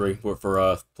Health Boost 3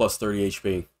 for plus 30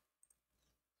 HP.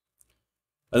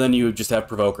 And then you just have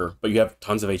Provoker, but you have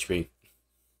tons of HP.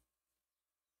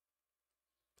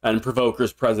 And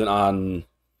Provoker's present on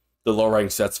the low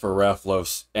rank sets for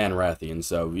Rathalos and Rathian,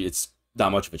 so it's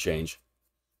not much of a change.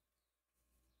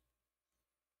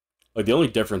 Like, the only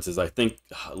difference is I think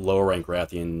lower rank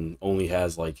Rathian only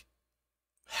has, like,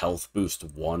 Health Boost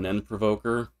 1 and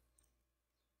Provoker.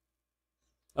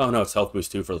 Oh, no, it's Health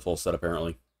Boost 2 for the full set,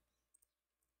 apparently.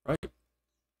 Right?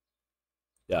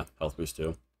 Yeah, Health Boost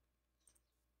 2.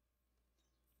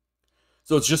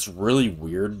 So it's just really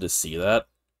weird to see that.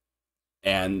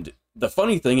 And the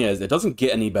funny thing is, it doesn't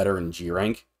get any better in G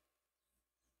rank.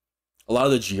 A lot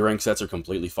of the G rank sets are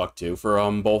completely fucked too for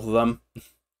both of them.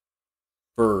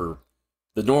 For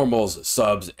the normals,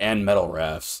 subs, and metal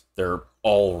rafts, they're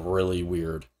all really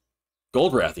weird.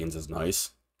 Gold Rathians is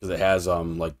nice because it has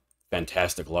like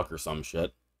fantastic luck or some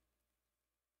shit.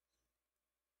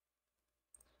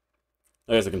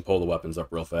 I guess I can pull the weapons up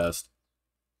real fast.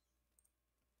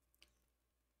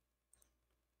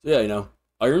 So yeah, you know,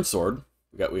 Iron Sword.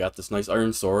 We got this nice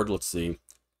Iron Sword. Let's see.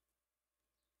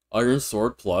 Iron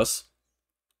Sword plus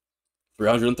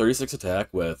 336 attack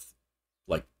with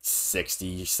like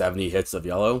 60, 70 hits of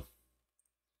yellow.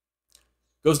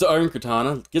 Goes to Iron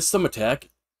Katana, gets some attack,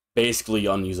 basically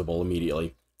unusable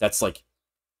immediately. That's like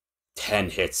 10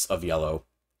 hits of yellow,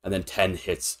 and then 10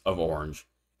 hits of orange,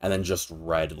 and then just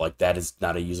red. Like, that is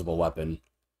not a usable weapon.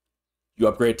 You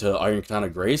upgrade to Iron Katana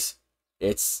Grace,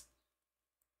 it's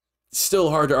still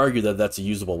hard to argue that that's a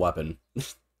usable weapon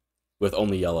with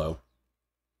only yellow.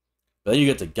 But then you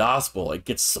get to Gospel, it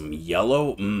gets some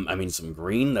yellow, some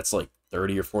green, that's like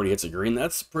 30 or 40 hits of green,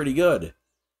 that's pretty good.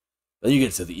 Then you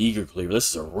get to the Eager Cleaver, this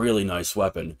is a really nice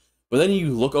weapon. But then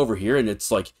you look over here and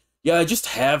it's like, yeah, I just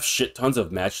have shit tons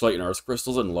of Matchlight and Earth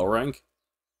Crystals in low rank.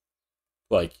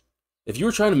 Like, if you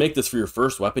were trying to make this for your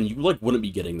first weapon, you like wouldn't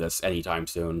be getting this anytime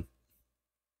soon.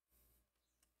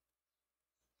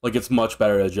 Like, it's much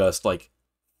better to just, like,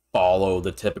 follow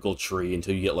the typical tree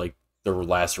until you get, like, the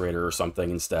Lacerator or something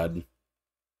instead.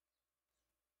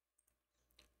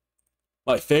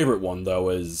 My favorite one, though,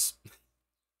 is...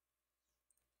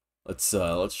 Let's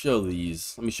show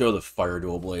these. Let me show the Fire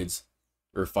Dual Blades.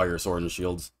 Or Fire Sword and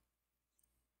Shields.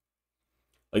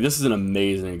 Like, this is an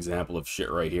amazing example of shit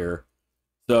right here.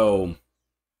 So,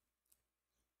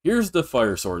 here's the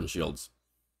Fire Sword and Shields.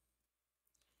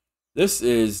 This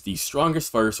is the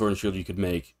strongest Fire Sword and Shield you could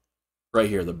make. Right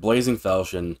here, the Blazing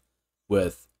Falchion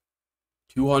with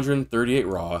 238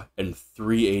 raw and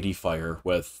 380 fire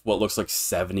with what looks like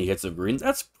 70 hits of green.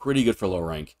 That's pretty good for low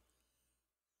rank.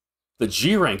 The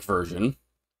G rank version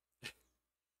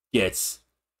gets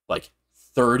like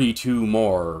 32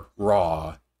 more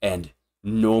raw and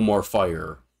no more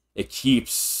fire. It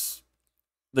keeps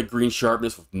the green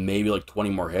sharpness with maybe like 20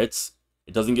 more hits.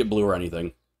 It doesn't get blue or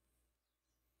anything.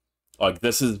 Like,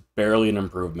 this is barely an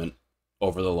improvement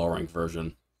over the low rank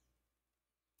version.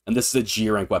 And this is a G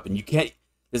rank weapon. You can't...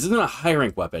 This isn't a high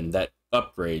rank weapon that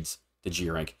upgrades to G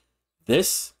rank.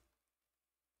 This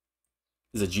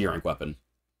is a G rank weapon.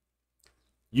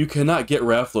 You cannot get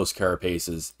Rathalos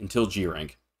Carapaces until G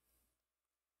rank.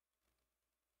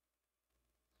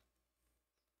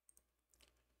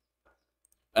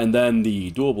 And then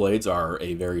the dual blades are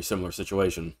a very similar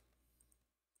situation.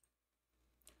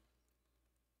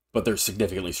 But they're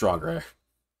significantly stronger.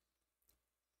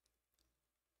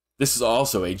 This is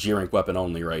also a G rank weapon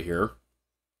only right here.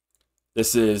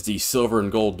 This is the silver and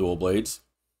gold dual blades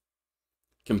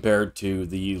compared to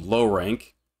the low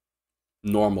rank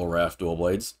normal Raft dual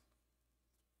blades.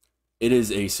 It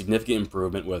is a significant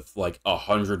improvement with like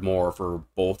 100 more for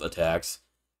both attacks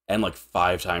and like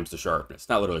 5 times the sharpness.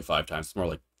 Not literally 5 times, it's more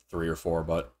like 3 or 4,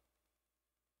 but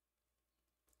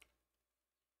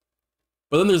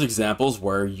then there's examples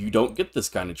where you don't get this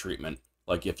kind of treatment.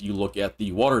 Like if you look at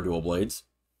the water dual blades,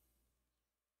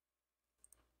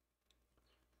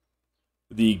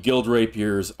 the Guild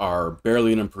Rapiers are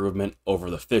barely an improvement over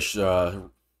the fish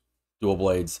dual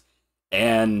blades,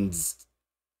 and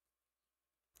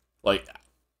like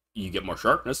you get more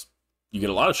sharpness. You get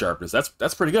a lot of sharpness.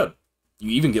 That's pretty good.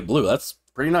 You even get blue. That's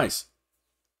pretty nice.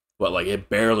 But like it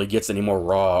barely gets any more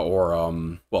raw or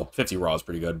well, 50 raw is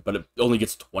pretty good, but it only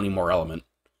gets 20 more element.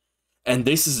 And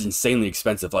this is insanely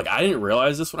expensive. Like, I didn't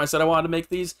realize this when I said I wanted to make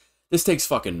these. This takes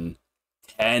fucking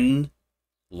 10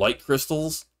 light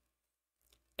crystals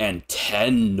and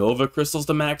 10 Nova crystals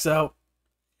to max out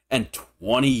and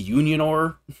 20 Union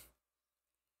ore.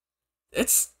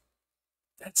 That's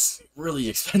really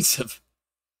expensive.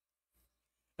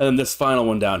 And then this final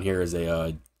one down here is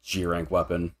a G rank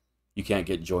weapon. You can't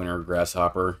get Joiner or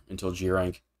Grasshopper until G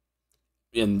rank.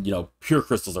 And, you know, pure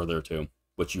crystals are there too,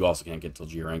 which you also can't get until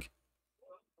G rank.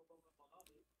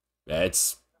 Yeah,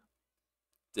 it's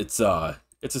a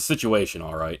situation,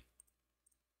 all right.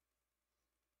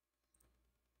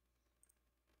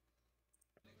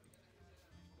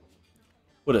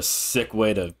 What a sick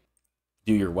way to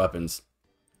do your weapons.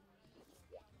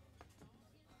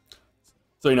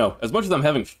 So, you know, as much as I'm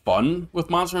having fun with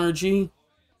Monster Hunter G,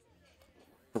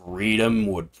 Freedom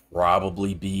would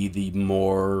probably be the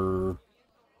more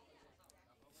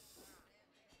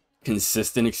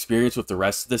consistent experience with the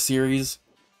rest of the series,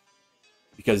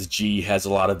 because G has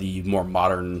a lot of the more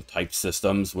modern type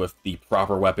systems with the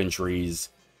proper weapon trees,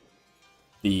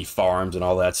 the farms, and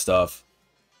all that stuff.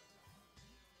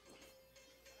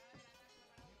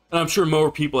 And I'm sure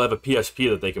more people have a PSP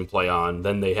that they can play on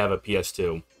than they have a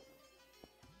PS2.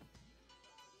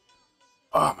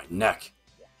 Oh, my neck.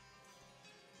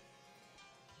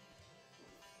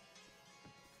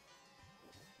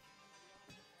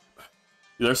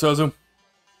 You there, Sozu?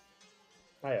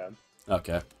 I am.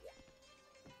 Okay.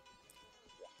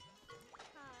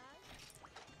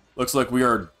 Looks like we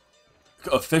are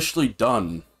officially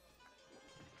done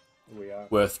We are.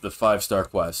 with the 5-star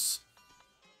quests.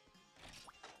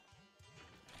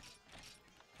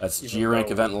 That's Even G rank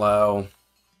though- event allow.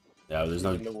 Yeah, there's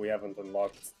no. Even though we haven't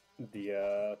unlocked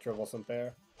the troublesome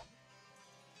pair.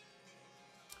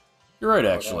 You're right, Or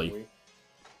have actually. we?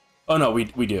 Oh no, we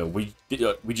do. We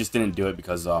just didn't do it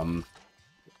because It was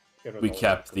we all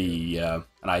kept for you. the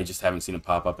and I just haven't seen it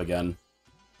pop up again.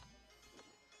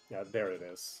 Yeah, there it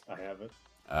is. I have it.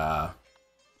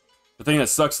 The thing that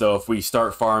sucks though, if we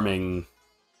start farming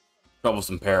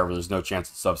troublesome pair where there's no chance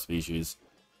of subspecies.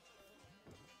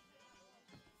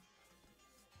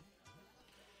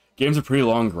 Game's a pretty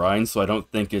long grind, so I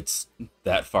don't think it's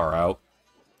that far out.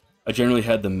 I generally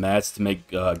had the mats to make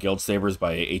Guild Sabers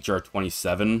by HR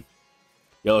 27.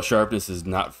 Yellow Sharpness is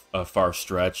not a far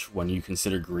stretch when you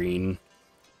consider green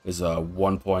is a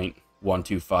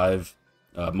 1.125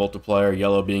 multiplier,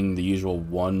 yellow being the usual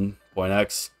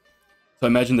 1.x. So I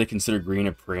imagine they consider green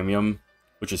a premium,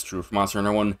 which is true for Monster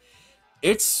Hunter 1.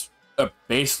 It's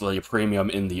basically a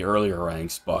premium in the earlier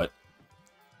ranks, but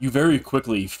you very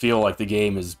quickly feel like the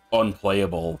game is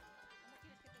unplayable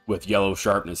with yellow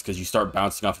sharpness because you start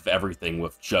bouncing off of everything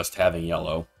with just having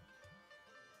yellow.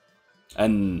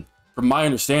 And from my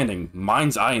understanding,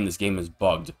 Mind's Eye in this game is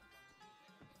bugged.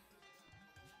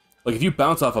 Like, if you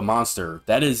bounce off a monster,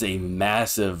 that is a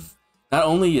massive... Not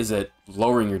only is it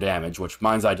lowering your damage, which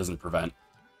Mind's Eye doesn't prevent,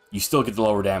 you still get the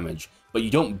lower damage, but you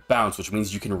don't bounce, which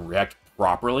means you can react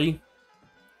properly.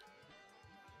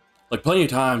 Like, plenty of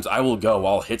times, I will go,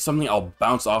 I'll hit something, I'll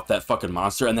bounce off that fucking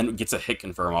monster, and then it gets a hit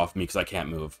confirm off me because I can't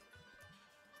move.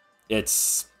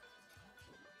 It's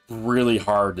really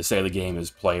hard to say the game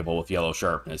is playable with yellow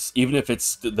sharpness, even if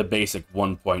it's the basic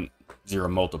 1.0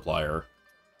 multiplier.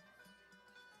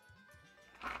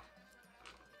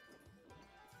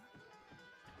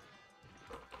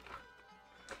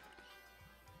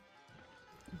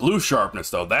 Blue sharpness,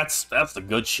 though, that's the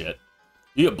good shit.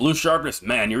 You get blue sharpness,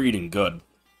 man, you're eating good.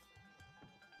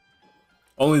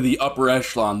 Only the upper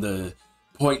echelon, the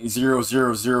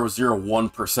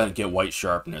 0.00001% get white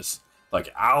sharpness.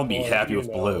 Like, I'll be happy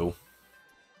with blue.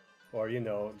 Or, you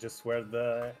know, just wear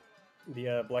the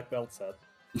black belt set.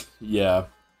 Yeah.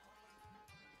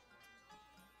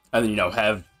 And then, you know,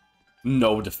 have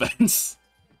no defense.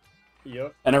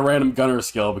 Yep. And a random gunner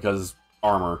skill because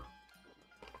armor.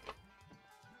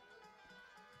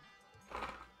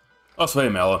 Oh, so hey,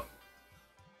 Mela.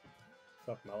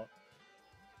 Fuck Mela.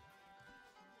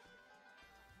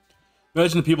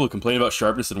 Imagine the people who complain about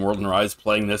sharpness in World and Rise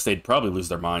playing this, they'd probably lose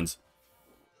their minds.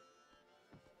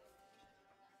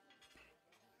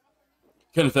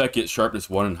 Can in fact get sharpness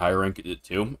 1 and higher rank it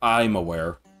too? I'm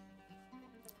aware.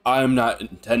 I'm not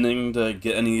intending to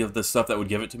get any of the stuff that would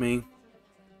give it to me.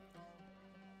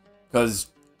 Because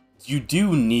you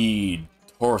do need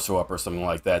torso up or something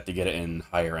like that to get it in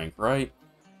higher rank, right?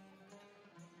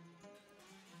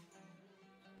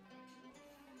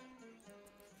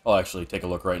 I'll actually take a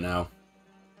look right now.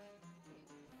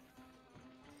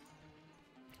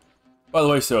 By the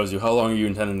way, Sozu, how long are you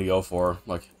intending to go for?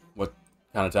 Like, what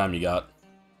kind of time you got?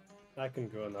 I can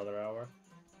go another hour.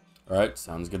 Alright,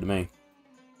 sounds good to me.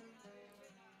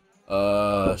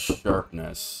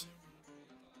 Sharpness.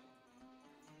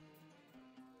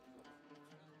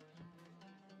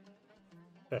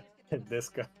 This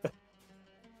guy.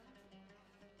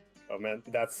 Oh man,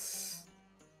 that's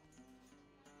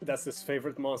his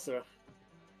favorite monster.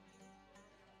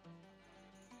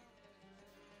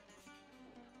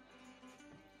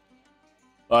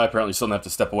 I apparently still have to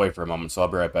step away for a moment, so I'll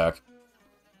be right back.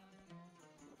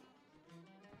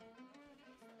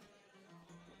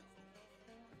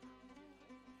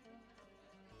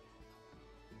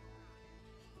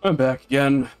 I'm back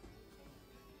again.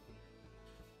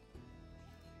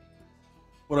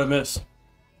 What'd I miss?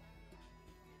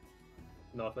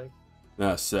 Nothing.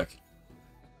 Ah, sick.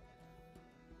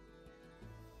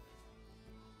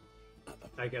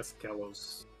 I guess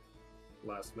Kello's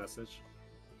last message.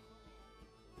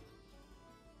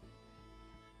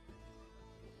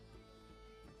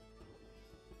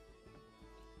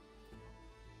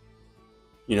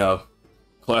 You know,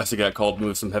 Classic got called to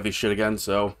move some heavy shit again,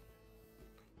 so...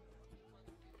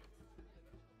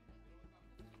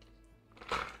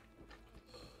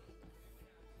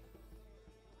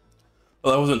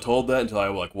 Well, I wasn't told that until I,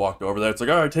 like, walked over there. It's like,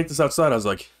 alright, take this outside. I was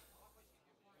like...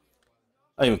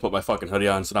 I didn't even put my fucking hoodie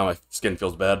on, so now my skin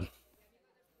feels bad.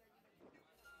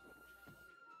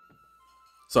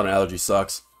 Sun allergy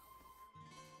sucks.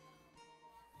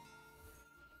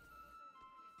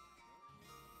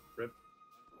 Rip.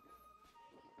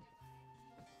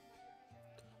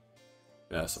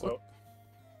 Yeah, so... So,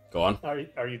 Go on.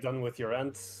 are you done with your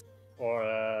rents,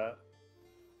 or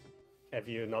have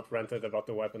you not ranted about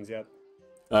the weapons yet?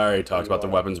 I already talked about the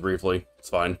weapons briefly. It's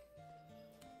fine.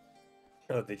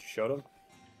 Did you show them?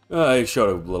 I showed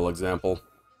a little example.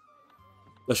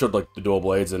 I showed, like, the dual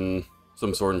blades and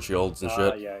some sword and shields and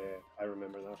shit. Yeah, I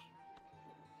remember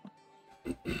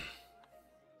that.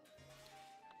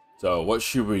 So, what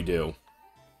should we do?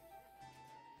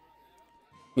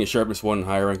 Yeah, sharpness 1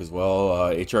 higher rank as well.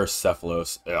 HR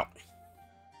Cephalos. Yeah.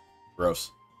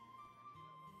 Gross.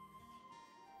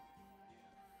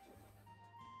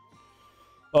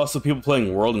 Also, people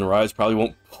playing World and Rise probably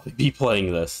won't be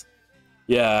playing this.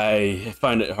 Yeah, I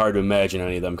find it hard to imagine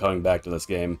any of them coming back to this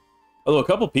game. Although a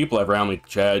couple people I've randomly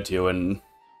chatted to and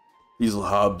these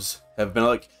hubs have been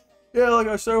like, yeah, like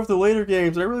I started with the later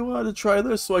games and I really wanted to try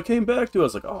this, so I came back to it. I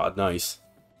was like, oh, nice.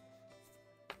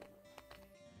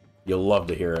 You'll love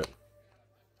to hear it.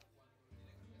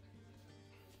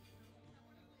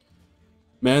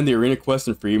 Man, the arena quest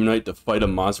in Freedom Night to fight a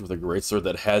monster with a greatsword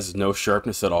that has no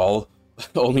sharpness at all.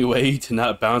 The only way to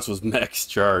not bounce was max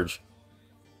charge.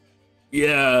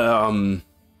 Yeah,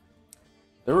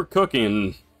 they were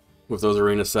cooking with those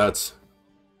arena sets.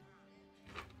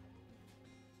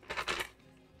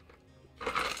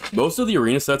 Most of the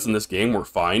arena sets in this game were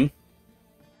fine.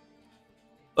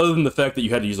 Other than the fact that you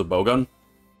had to use a bowgun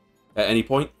at any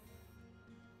point.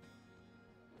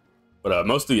 But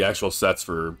most of the actual sets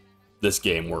for this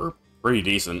game were pretty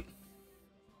decent.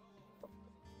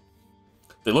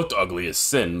 They looked ugly as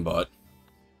sin, but...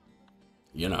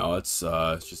 You know, it's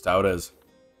just how it is.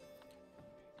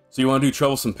 So you want to do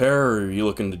Troublesome Pair, or are you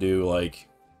looking to do, like,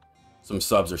 some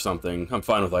subs or something? I'm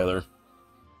fine with either.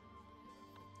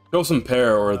 Troublesome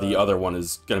Pair or the other one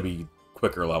is going to be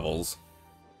quicker levels.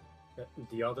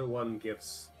 The other one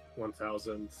gives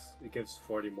 1,000. It gives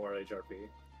 40 more HRP.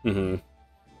 Mm-hmm.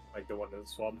 Like the one in the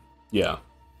swamp. Yeah.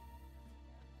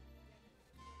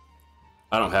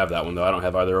 I don't have that one, though. I don't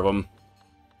have either of them.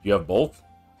 Do you have both?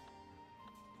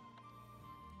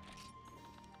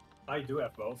 I do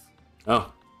have both.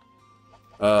 Oh.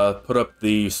 Put up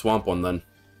the swamp one, then.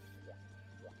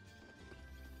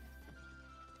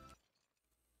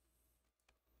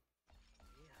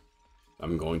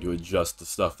 I'm going to adjust the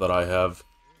stuff that I have.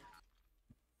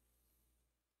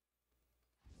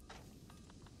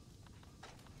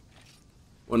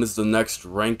 When is the next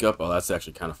rank up? Oh, that's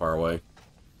actually kind of far away.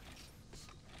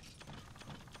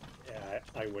 Yeah,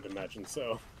 I would imagine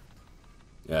so.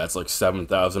 Yeah, it's like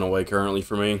 7,000 away currently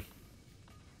for me.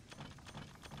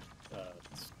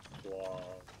 12.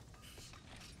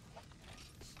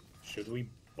 Should we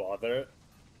bother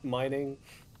mining?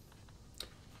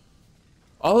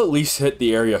 I'll at least hit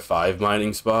the Area 5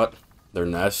 mining spot, their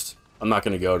nest. I'm not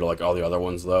going to go to like all the other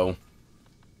ones, though.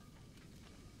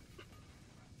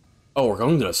 Oh, we're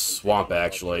going to the swamp,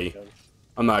 actually.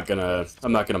 I'm not gonna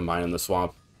mine in the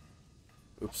swamp.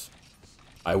 Oops.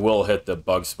 I will hit the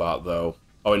bug spot, though.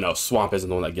 Oh, wait, no, swamp isn't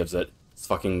the one that gives it. It's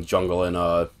fucking jungle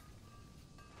and,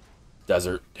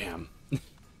 desert. Damn.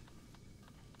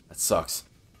 That sucks.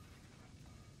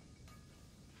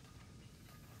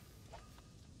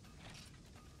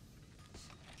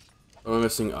 What am I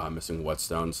missing? Oh, I'm missing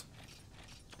whetstones.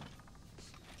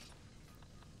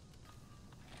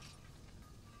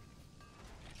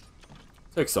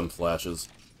 fix some flashes.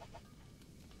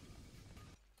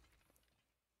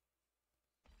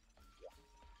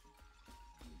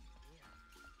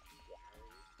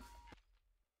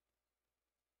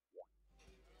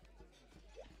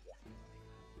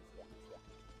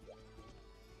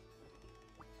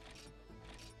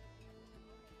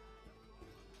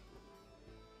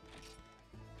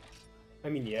 I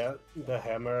mean, yeah, the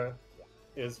hammer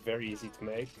is very easy to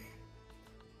make.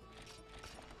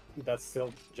 That's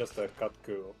still just a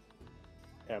Kutku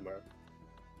hammer.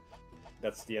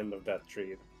 That's the end of that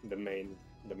tree, the main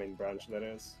branch that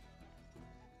is.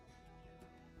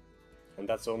 And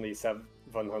that's only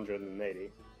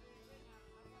 780.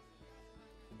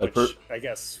 Which, I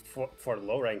guess, for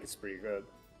low rank is pretty good.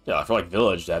 Yeah, for like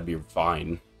village, that'd be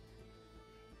fine.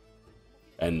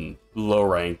 And low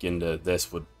rank into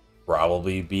this would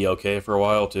probably be okay for a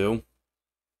while, too.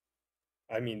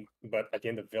 I mean, but at the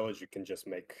end of village, you can just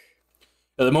make...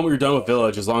 At the moment you're done with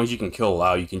village, as long as you can kill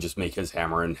Lao, you can just make his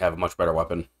hammer and have a much better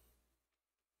weapon.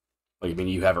 Like, I mean,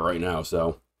 you have it right now,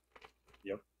 so...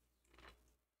 Yep.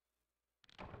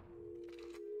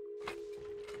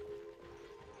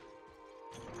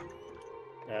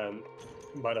 And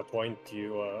by the point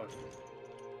you...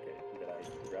 Okay, did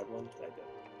I grab one? I did.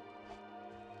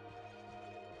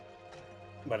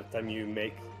 By the time you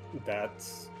make that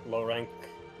low rank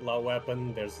Lao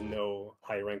weapon, there's no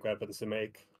high rank weapons to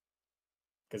make.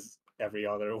 Because every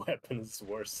other weapon is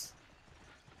worse.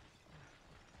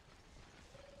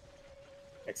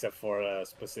 Except for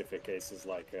specific cases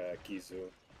like Kizu,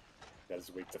 that's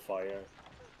weak to fire.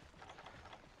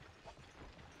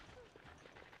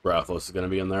 Rathalos is going to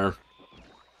be in there.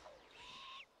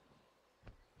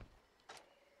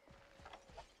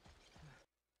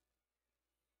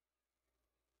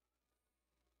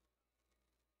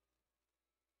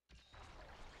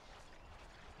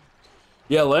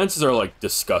 Yeah, lances are, like,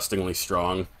 disgustingly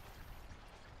strong.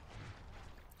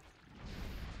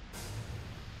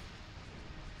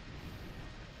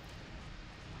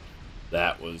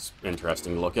 That was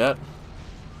interesting to look at.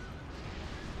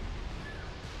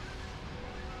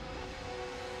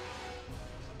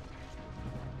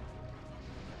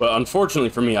 But unfortunately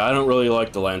for me, I don't really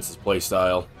like the lance's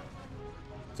playstyle.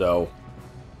 So...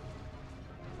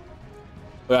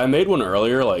 But I made one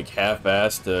earlier, like,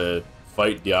 half-assed to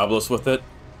fight Diablos with it,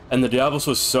 and the Diablos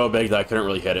was so big that I couldn't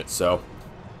really hit it, so...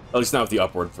 At least not with the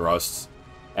upward thrusts.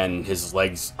 And his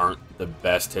legs aren't the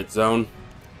best hit zone.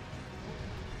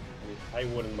 I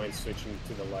wouldn't mind switching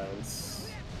to the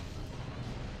lance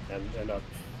and end up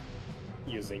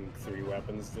using 3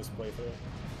 weapons this playthrough.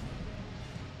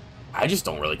 I just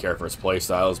don't really care for his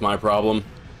playstyle, is my problem.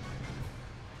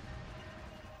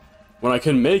 When I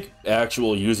can make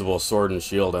actual usable sword and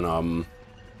shield and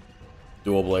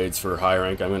dual blades for high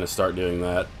rank, I'm going to start doing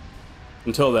that.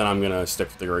 Until then, I'm going to stick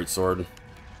with the great sword.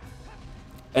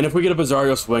 And if we get a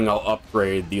Bizarro swing, I'll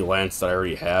upgrade the lance that I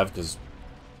already have, because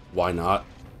why not?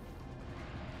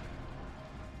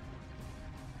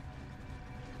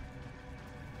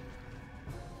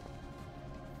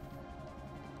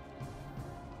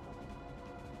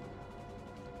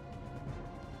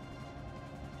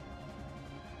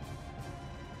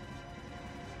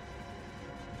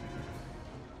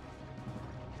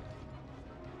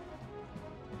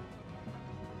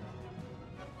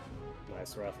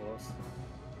 Nice, Rathalos.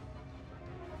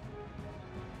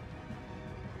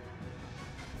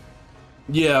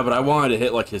 Yeah, but I wanted to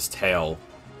hit, like, his tail.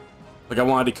 Like, I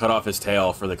wanted to cut off his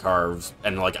tail for the carves,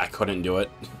 and, like, I couldn't do it.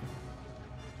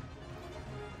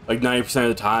 Like, 90% of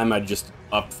the time, I'd just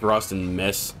up thrust and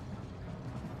miss.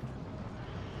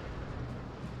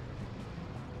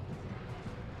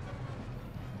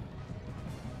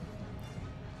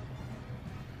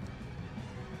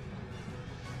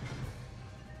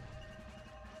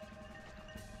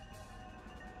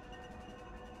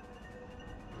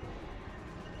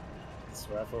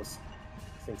 Rathalos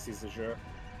thinks he's a sure.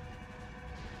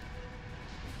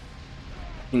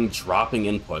 Dropping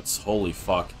inputs, holy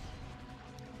fuck.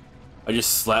 I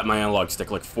just slapped my analog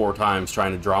stick like 4 times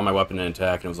trying to draw my weapon and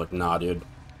attack, and it was like, nah, dude.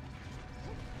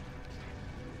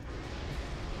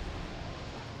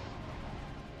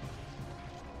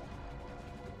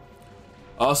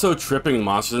 Also, tripping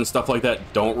monsters and stuff like that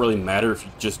don't really matter if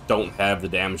you just don't have the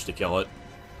damage to kill it.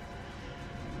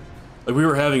 Like, we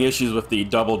were having issues with the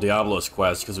double Diablos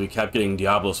quest because we kept getting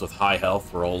Diablos with high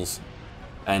health rolls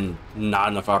and not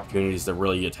enough opportunities to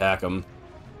really attack them.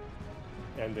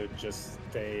 And to just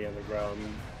stay on the ground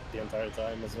the entire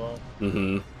time as well.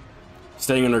 Mm-hmm.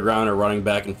 Staying underground or running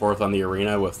back and forth on the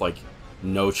arena with, like,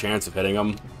 no chance of hitting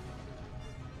them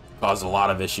caused a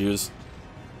lot of issues.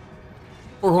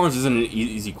 Four Horns isn't an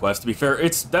easy quest. To be fair,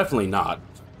 it's definitely not.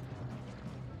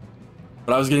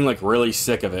 But I was getting, like, really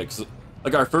sick of it. 'Cause,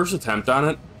 like, our first attempt on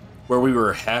it, where we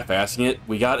were half-assing it,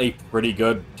 we got a pretty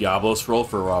good Diablos roll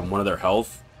for one of their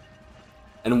health.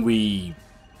 And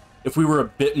if we were a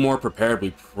bit more prepared, we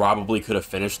probably could have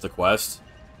finished the quest.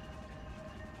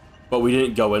 But we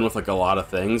didn't go in with, like, a lot of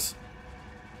things.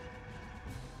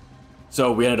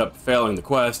 So we ended up failing the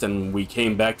quest, and we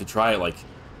came back to try it, like,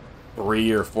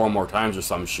 3 or 4 more times or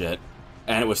some shit.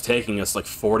 And it was taking us, like,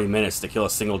 40 minutes to kill a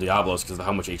single Diablos because of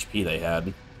how much HP they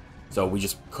had. So we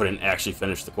just couldn't actually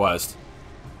finish the quest.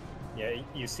 Yeah,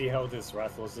 you see how this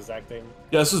Rathalos is acting?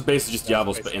 Yeah, this was basically just That's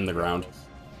Diablos, but basically in the ground. Rathalos.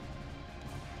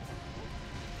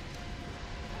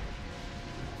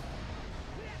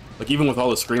 Like, even with all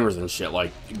the screamers and shit,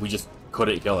 like, we just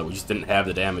couldn't kill it. We just didn't have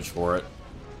the damage for it.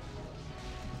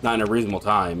 Not in a reasonable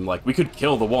time. Like, we could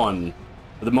kill the one,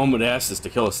 but the moment it asked us to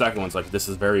kill the second one, it's like, this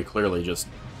is very clearly just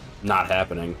not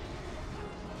happening.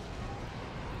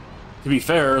 To be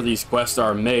fair, these quests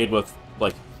are made with,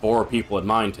 like, 4 people in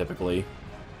mind, typically.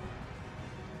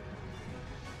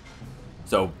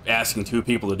 So, asking 2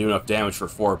 people to do enough damage for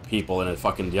 4 people in a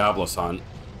fucking Diablos hunt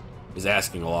is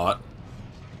asking a lot.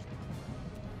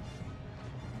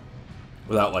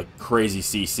 Without, like, crazy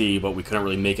CC, but we couldn't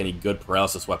really make any good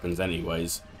paralysis weapons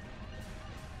anyways.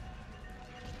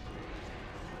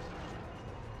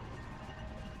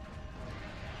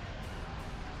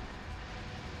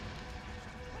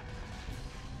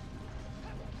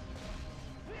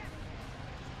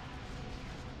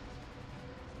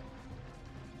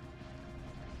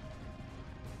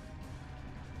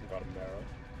 Got him there.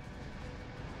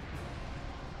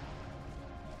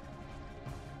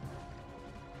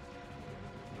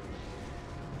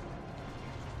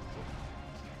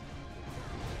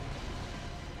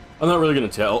 I'm not really gonna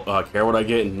care what I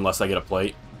get unless I get a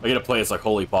plate. If I get a plate, it's like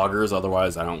holy poggers.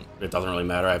 Otherwise, it doesn't really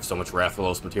matter. I have so much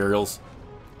Rathalos materials.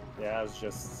 Yeah, I was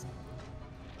just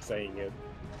saying it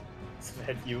so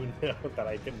that you know that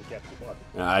I didn't get one.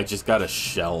 I just got a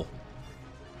shell.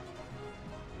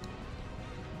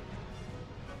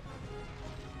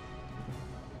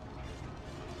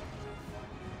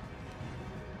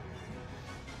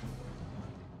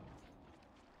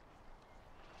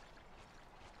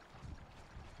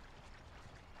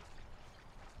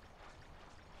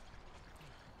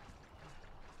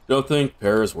 Don't think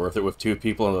pair is worth it with 2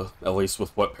 people, at least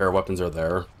with what pair weapons are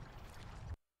there.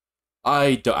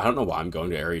 I don't know why I'm going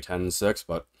to Area 10 and 6,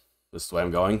 but this is the way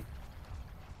I'm going.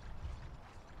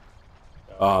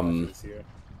 Here.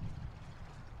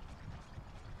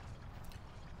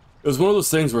 It was one of those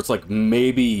things where it's like,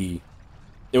 maybe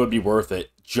it would be worth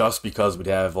it just because we'd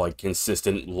have, like,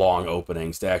 consistent long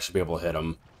openings to actually be able to hit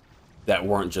him. That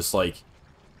weren't just, like,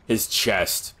 his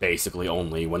chest, basically,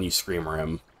 only when you screamer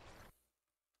him.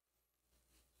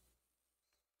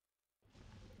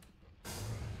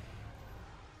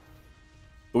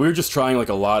 But we were just trying, like,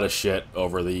 a lot of shit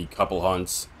over the couple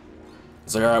hunts.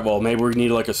 It's like, alright, well, maybe we need,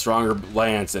 like, a stronger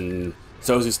lance, and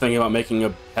Sozu's thinking about making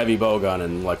a heavy bowgun,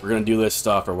 and, like, we're gonna do this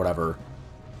stuff, or whatever.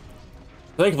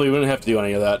 Thankfully, we didn't have to do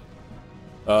any of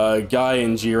that. Guy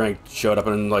in G-Rank showed up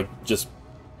and, like, just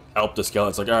helped us kill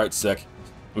it. It's like, alright, sick.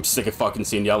 I'm sick of fucking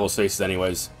seeing Diablo's faces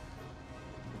anyways.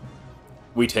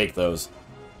 We take those.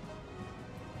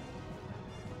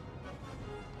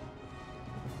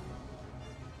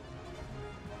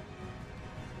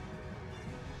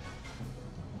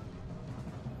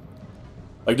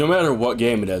 Like, no matter what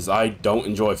game it is, I don't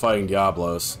enjoy fighting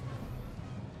Diablos.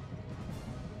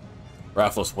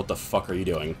 Rathalos, what the fuck are you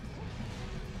doing?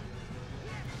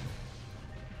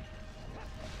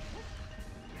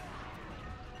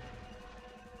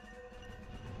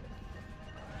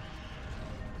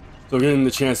 So getting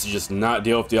the chance to just not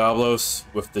deal with Diablos,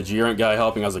 with the G-Rank guy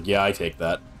helping, I was like, yeah, I take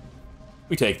that.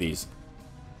 We take these.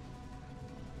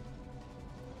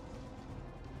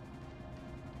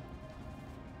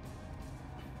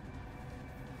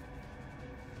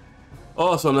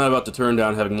 Also, I'm not about to turn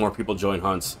down having more people join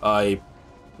hunts. I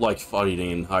like fighting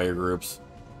in higher groups.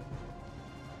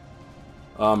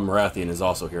 Rathian is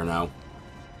also here now.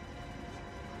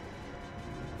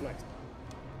 Nice.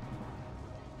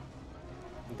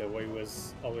 The way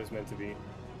was always meant to be.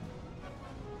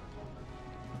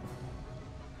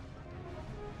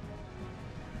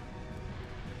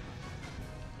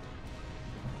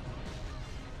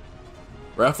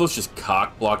 Rathalos just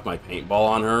cock-blocked my paintball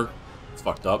on her. It's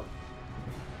fucked up.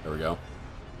 There we go.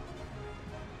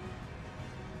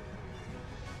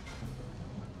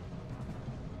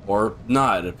 Or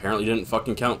not, it apparently didn't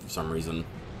fucking count for some reason.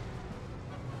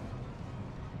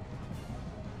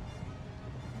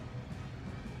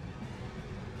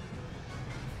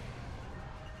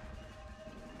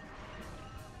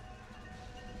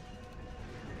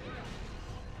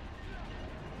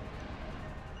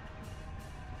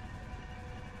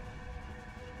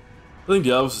 think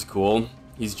Diablos is cool.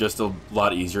 He's just a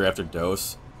lot easier after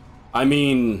Dose. I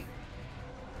mean,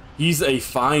 he's a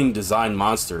fine design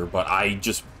monster, but I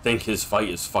just think his fight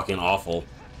is fucking awful.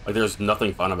 Like, there's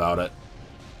nothing fun about it.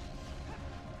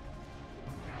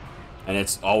 And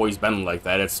it's always been like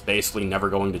that. It's basically never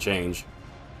going to change.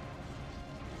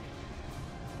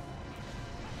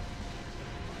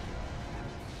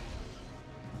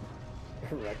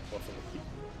 Wreck both of them.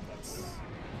 That's...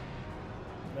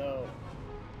 No.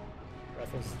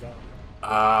 Rathos down.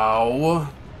 Ow.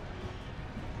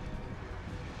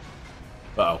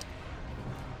 Uh-oh.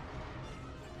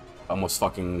 Almost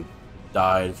fucking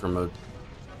died from a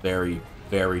very,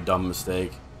 very dumb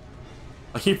mistake.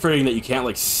 I keep forgetting that you can't,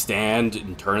 like, stand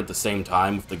and turn at the same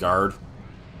time with the guard.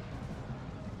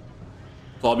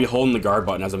 So I'll be holding the guard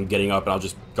button as I'm getting up, and I'll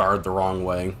just guard the wrong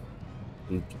way.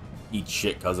 And eat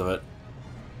shit because of it.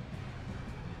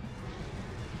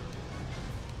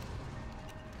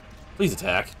 Please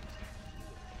attack.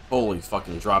 Holy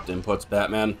fucking dropped inputs,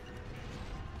 Batman.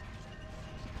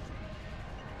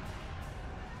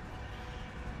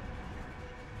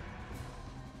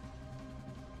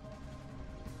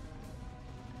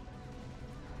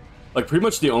 Like, pretty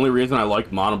much the only reason I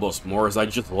like Monobolas more is I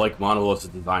just like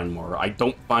Monobolas' design more. I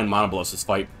don't find Monobolas'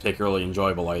 fight particularly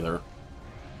enjoyable either.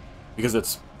 Because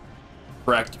it's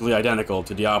practically identical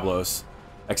to Diablos,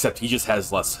 except he just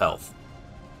has less health.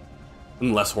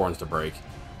 And less horns to break.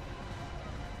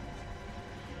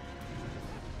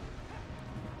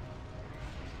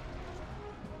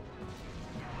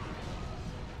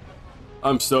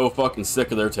 I'm so fucking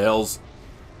sick of their tails.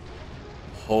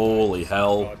 Holy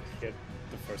hell. Got hit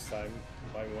the first time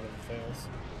by one of the tails.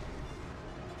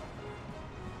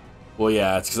 Well,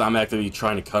 yeah, it's because I'm actively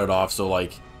trying to cut it off, so,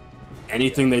 like,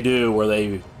 anything they do where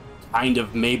they kind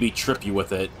of maybe trip you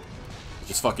with it, is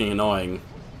just fucking annoying.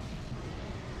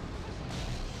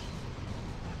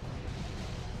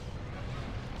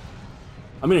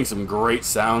 I'm getting some great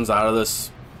sounds out of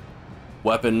this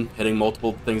weapon, hitting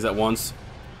multiple things at once.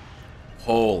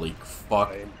 Holy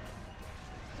fuck.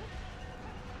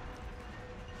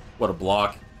 What a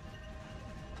block.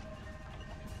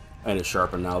 I need to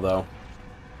sharpen now, though.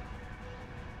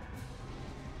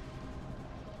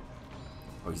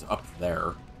 Oh, he's up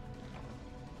there.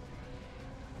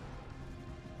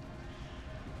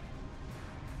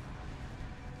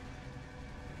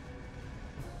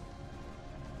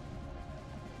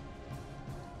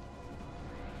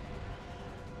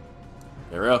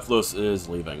 Rathalos is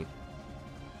leaving.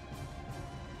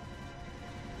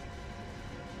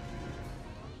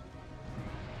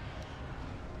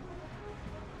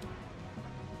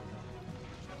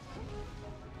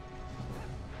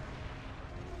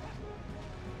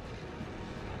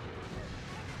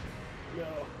 No.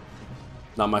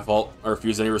 Not my fault. I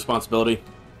refuse any responsibility.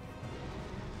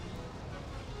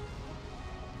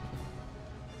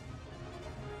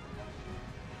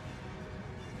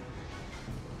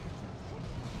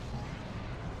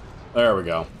 There we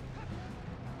go.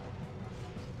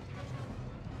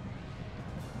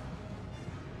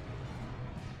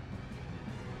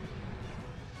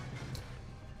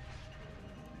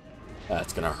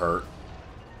 That's gonna hurt.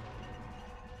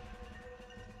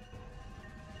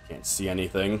 Can't see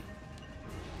anything.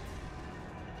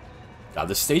 God,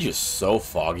 this stage is so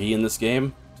foggy in this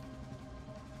game.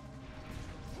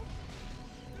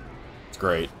 It's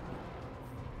great.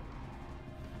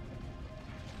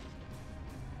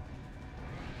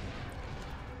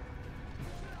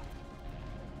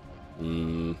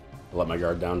 I let my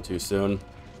guard down too soon.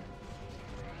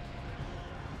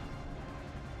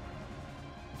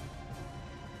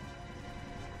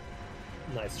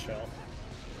 Nice shell.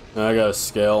 I got a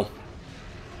scale.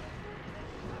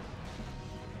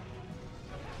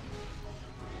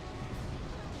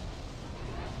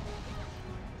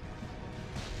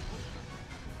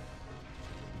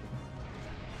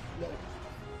 No.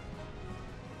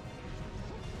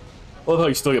 I love how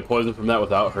you still get poisoned from that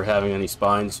without her having any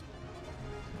spines.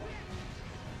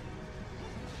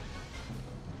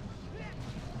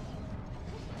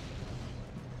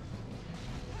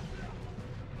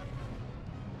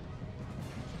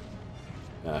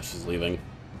 Ah, she's leaving.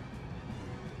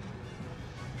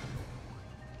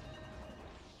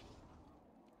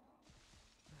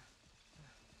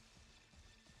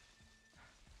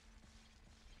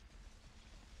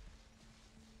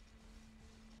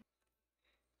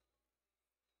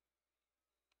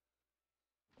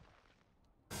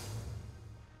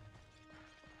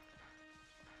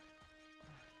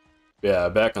 Yeah,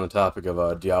 back on the topic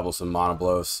of Diablos and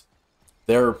Monobolas.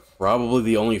 They're probably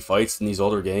the only fights in these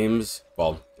older games,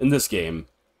 well, in this game,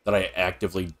 that I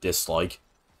actively dislike.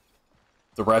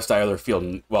 The rest I either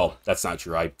feel... Well, that's not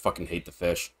true. I fucking hate the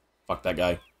fish. Fuck that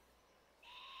guy.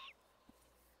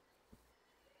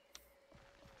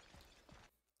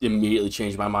 Immediately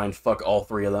changed my mind. Fuck all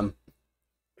three of them.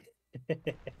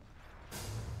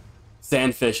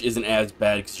 Sandfish isn't as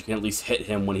bad because you can at least hit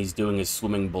him when he's doing his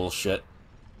swimming bullshit.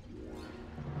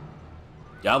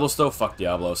 Diablos, though? Fuck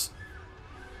Diablos.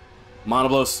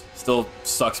 Monoblos still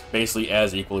sucks basically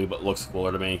as equally, but looks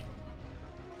cooler to me.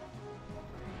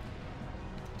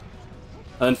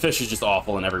 And then Fish is just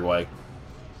awful in every way.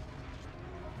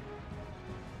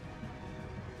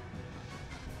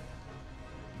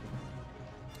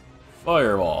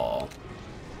 Fireball.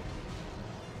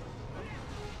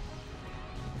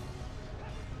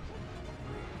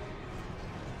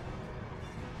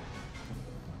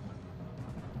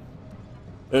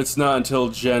 It's not until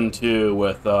Gen 2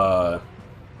 with, like,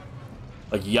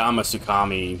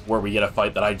 Yamasukami where we get a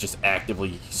fight that I just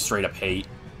actively straight up hate.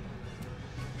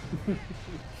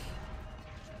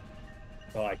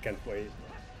 Oh, I can't wait.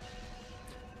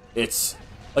 It's,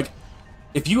 like,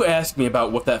 if you ask me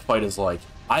about what that fight is like,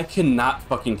 I cannot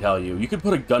fucking tell you. You could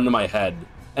put a gun to my head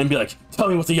and be like, tell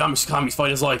me what the Yamasukami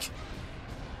fight is like.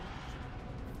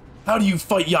 How do you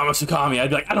fight Yamasukami? I'd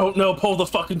be like, I don't know, pull the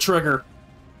fucking trigger.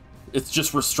 It's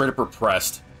just straight up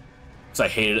repressed. Because I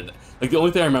hated it. Like, the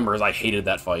only thing I remember is I hated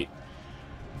that fight.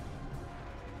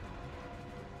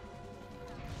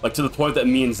 Like, to the point that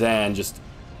me and Zan just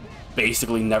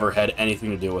basically never had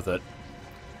anything to do with it.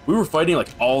 We were fighting, like,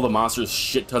 all the monsters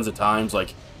shit tons of times.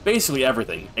 Like, basically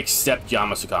everything, except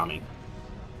Yamasukami.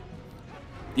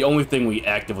 The only thing we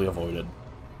actively avoided.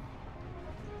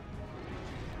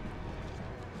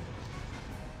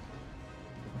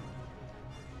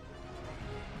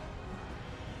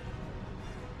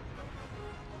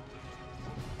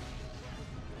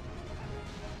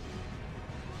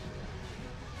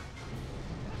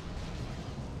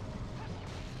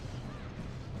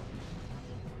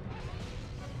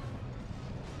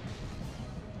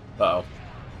 Uh-oh.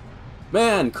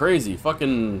 Man, crazy.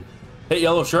 Fucking hit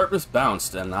yellow sharpness,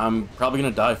 bounced, and I'm probably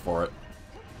gonna die for it.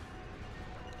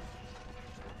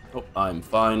 Oh, I'm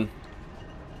fine.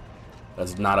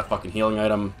 That's not a fucking healing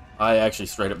item. I actually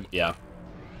straight up... Yeah.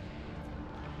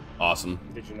 Awesome.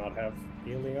 Did you not have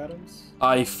healing items?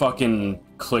 I fucking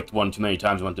clicked one too many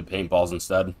times and went to paintballs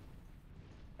instead.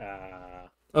 And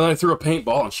then I threw a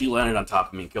paintball and she landed on top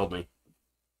of me and killed me.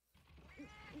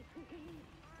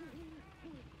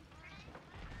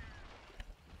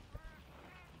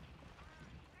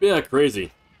 Yeah,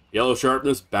 crazy. Yellow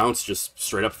sharpness, bounce, just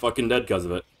straight up fucking dead because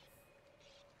of it.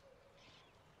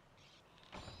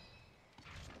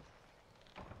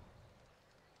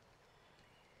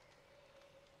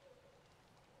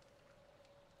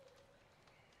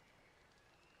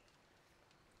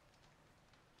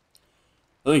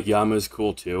 I think Yama is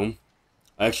cool too.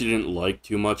 I actually didn't like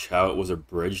too much how it was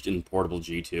abridged in Portable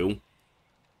G2.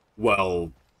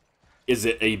 Well, is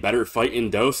it a better fight in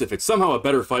DOS? If it's somehow a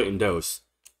better fight in DOS,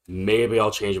 maybe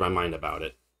I'll change my mind about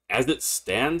it. As it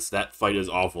stands, that fight is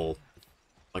awful.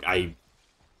 Like, I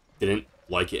didn't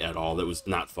like it at all. That was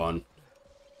not fun.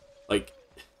 Like,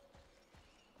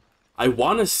 I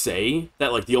want to say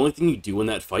that, like, the only thing you do in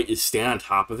that fight is stand on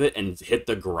top of it and hit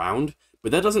the ground,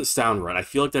 but that doesn't sound right. I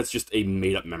feel like that's just a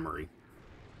made-up memory.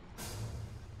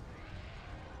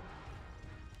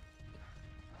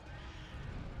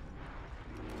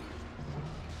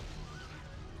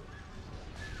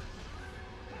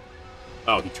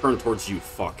 Oh, he turned towards you,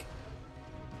 fuck.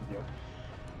 Yep.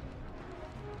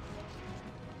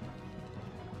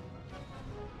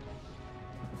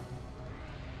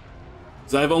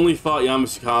 Because I've only fought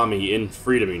Yamasukami in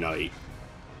Freedom Unite.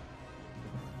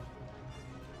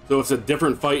 So if it's a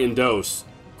different fight in DOS,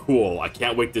 cool. I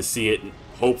can't wait to see it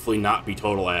hopefully not be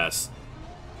total ass.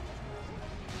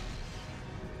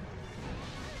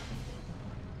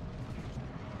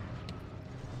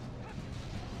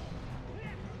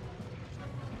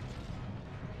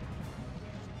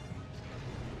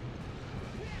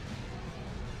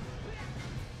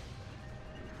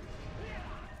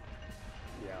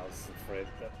 Yeah, I was afraid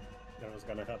that was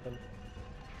gonna happen.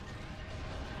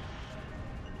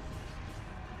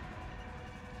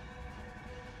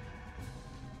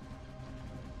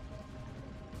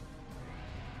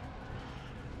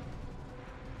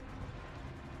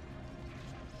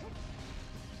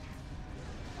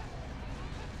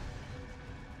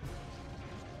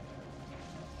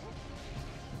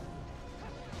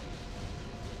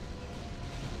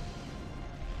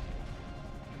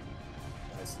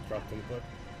 Nice dropped input.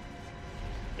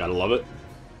 Gotta love it.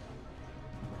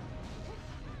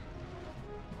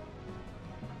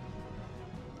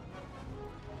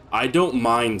 I don't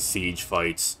mind siege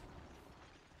fights.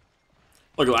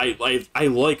 Like, I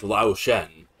like Lao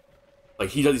Shen. Like,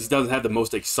 he doesn't have the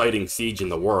most exciting siege in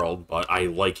the world, but I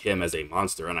like him as a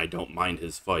monster, and I don't mind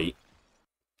his fight.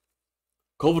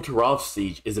 Kolvatarov's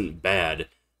siege isn't bad,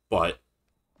 but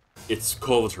it's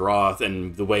Kolvatarov,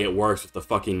 and the way it works with the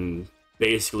fucking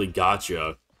basically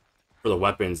gotcha for the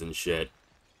weapons and shit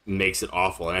makes it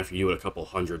awful, and after you do it a couple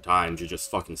hundred times, you're just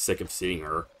fucking sick of seeing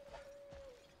her.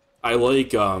 I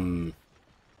like, what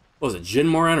was it, Jin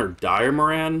Moran or Dire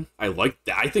Moran? I like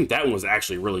that. I think that one was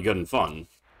actually really good and fun.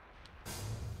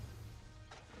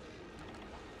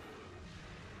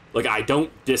 Like, I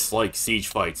don't dislike siege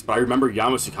fights, but I remember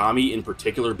Yamasukami in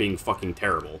particular being fucking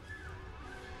terrible.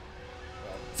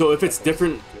 So if it's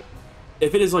different,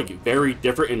 if it is, like, very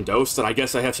different in dose, then I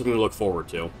guess I have something to look forward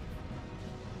to.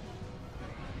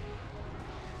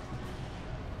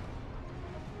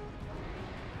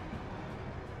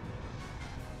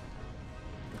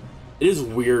 It is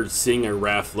weird seeing a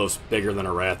Rathalos bigger than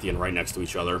a Rathian right next to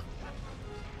each other.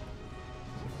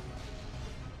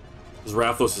 Because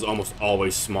Rathalos is almost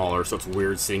always smaller, so it's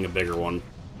weird seeing a bigger one.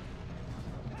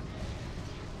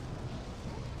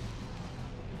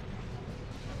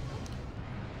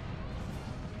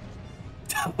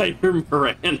 Dire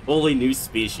Moran, wholly new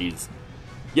species.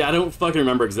 Yeah, I don't fucking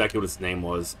remember exactly what its name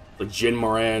was. Like Jin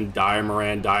Moran, Dire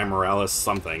Moralis,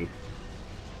 something.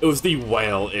 It was the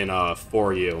whale in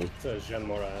 4U. It's Jin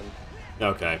Moran.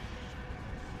 Okay.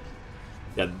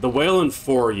 Yeah, the whale in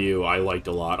 4U I liked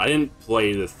a lot. I didn't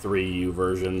play the 3U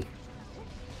version.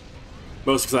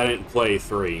 Most because I didn't play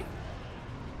 3.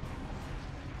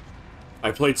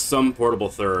 I played some Portable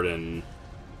Third, and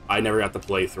I never got to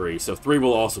play 3, so 3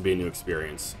 will also be a new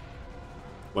experience.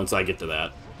 Once I get to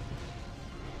that.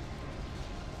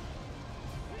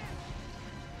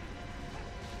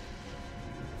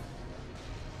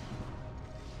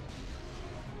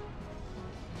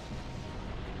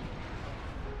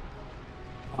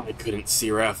 I couldn't see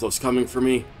Rathalos coming for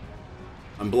me.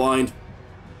 I'm blind.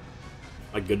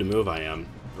 How good to move I am.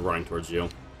 They're running towards you.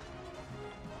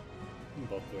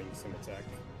 Both doing some attack.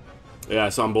 Yeah, I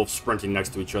saw them both sprinting next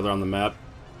to each other on the map.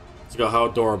 Let's go, how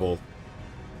adorable.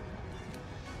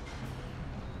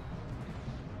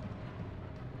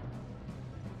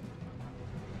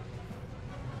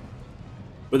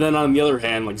 But then on the other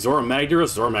hand, like Zora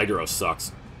Magdaros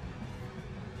sucks.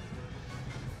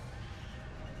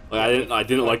 Like I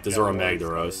didn't like the Zora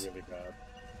Magdaros. Really bad.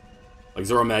 Like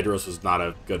Zora Magdaros was not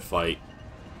a good fight.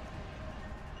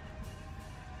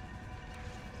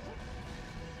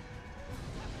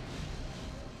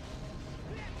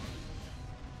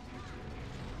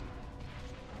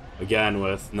 Again,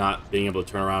 with not being able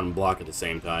to turn around and block at the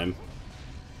same time.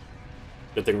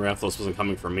 Good thing Rathalos wasn't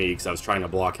coming for me, because I was trying to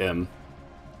block him.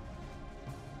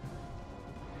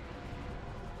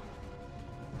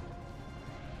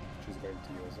 She's going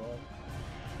to you as well.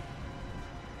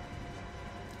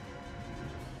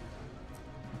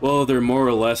 Well, they're more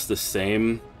or less the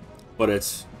same, but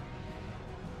it's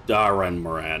Darren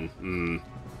Moran.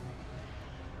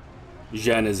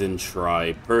 Jen is in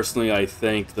Tri. Personally, I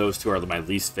think those two are my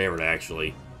least favorite,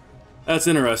 actually. That's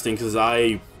interesting, because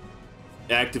I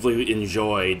actively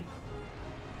enjoyed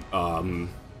the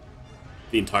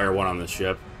entire one on this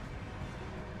ship.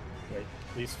 Wait,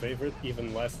 least favorite?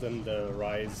 Even less than the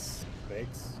Rise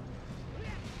Snakes?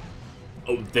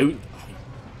 Oh,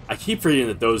 I keep forgetting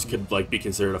that those could, like, be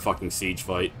considered a fucking siege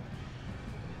fight.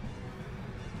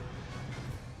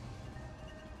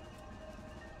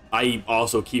 I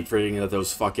also keep forgetting that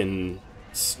those fucking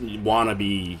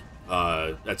wannabe,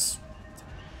 that's...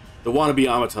 The wannabe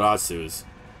Amataratsus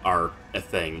are a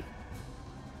thing.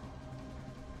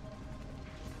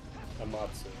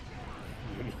 Amatsu.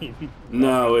 You mean?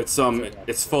 No, it's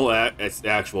its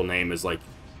actual name is, like,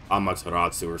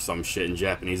 Amaterasu or some shit in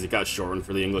Japanese. It got shortened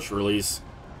for the English release.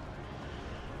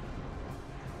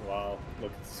 Wow,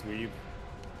 look at the sweep.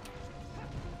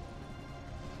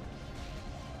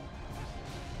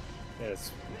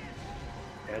 Yes.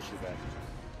 Yeah, she's that.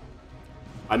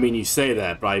 I mean, you say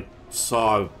that, but I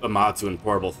saw Amatsu in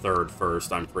Portable Third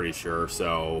first, I'm pretty sure,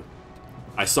 so...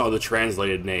 I saw the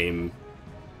translated name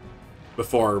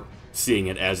before seeing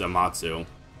it as Amatsu.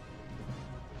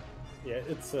 Yeah,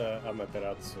 it's a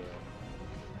Amaterasu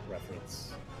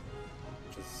reference,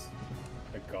 which is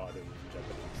a god in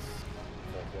Japanese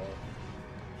folklore.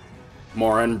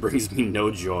 Moran brings me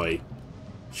no joy.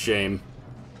 Shame.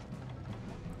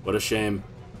 What a shame.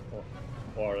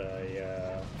 Or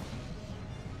a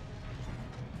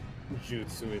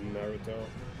jutsu in Naruto.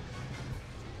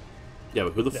 Yeah,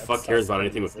 but who the That fuck cares sucks about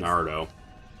anything with when Naruto?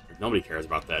 Nobody cares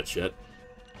about that shit.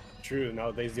 True,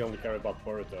 nowadays they only care about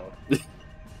Boruto.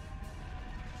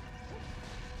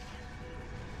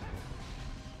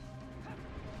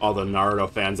 All the Naruto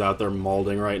fans out there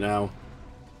molding right now.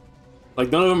 Like,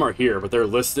 none of them are here, but they're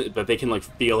listed, but they can, like,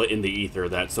 feel it in the ether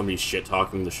that somebody's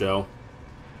shit-talking the show.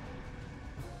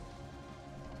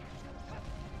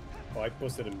 Oh, I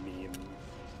posted a meme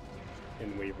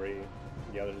in Weebly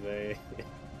the other day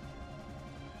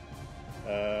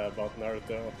about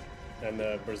Naruto and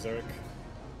Berserk.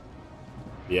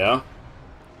 Yeah?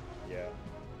 Yeah,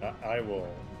 I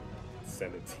will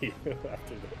send it to you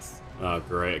after this. Oh,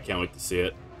 great. I can't wait to see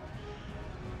it.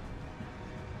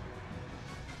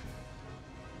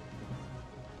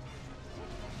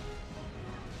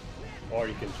 Or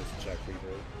you can just check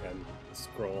Weebly and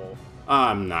scroll.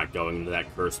 I'm not going to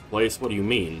that cursed place. What do you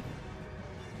mean?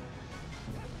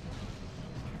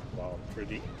 Well,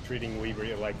 treating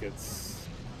Weebly like it's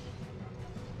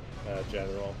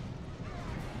general.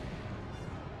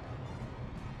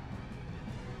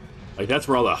 Like, that's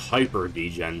where all the hyper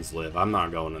degens live. I'm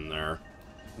not going in there.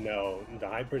 No, the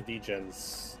hyper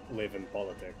degens live in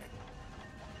Politic.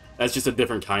 That's just a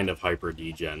different kind of hyper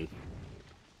degen.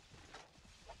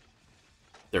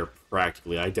 They're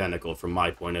practically identical from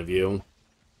my point of view.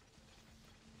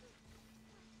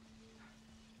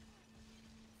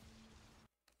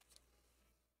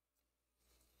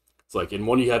 It's like, in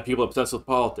one you have people obsessed with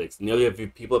politics, and the other you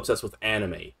have people obsessed with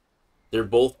anime. They're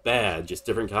both bad, just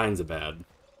different kinds of bad.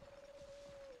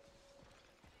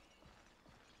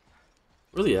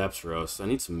 Where's the Apsaros? I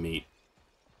need some meat.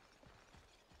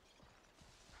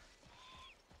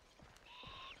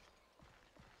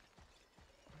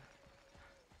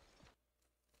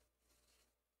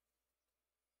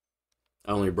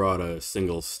 I only brought a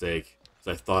single steak,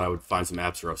 because I thought I would find some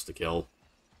Apsaros to kill.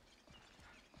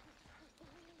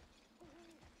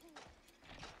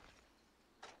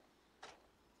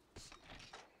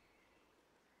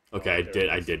 Okay,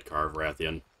 I did carve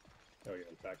Rathian. Oh, yeah,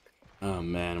 back. Oh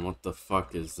man, what the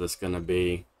fuck is this gonna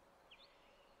be?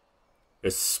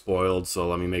 It's spoiled, so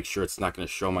let me make sure it's not gonna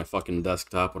show my fucking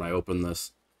desktop when I open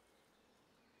this.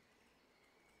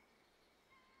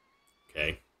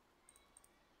 Okay.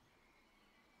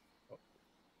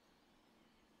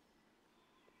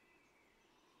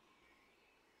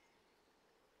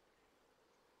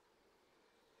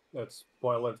 Let's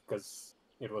spoil it because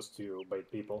it was to bait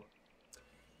people.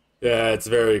 Yeah, it's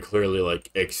very clearly,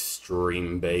 like,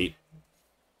 extreme bait.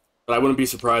 But I wouldn't be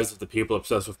surprised if the people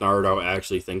obsessed with Naruto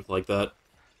actually think like that.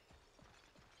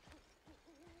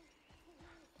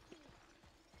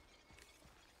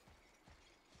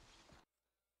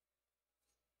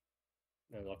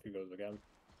 And off he goes again.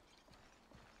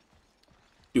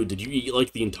 Dude, did you eat,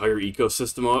 like, the entire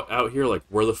ecosystem out here? Like,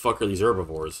 where the fuck are these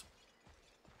herbivores?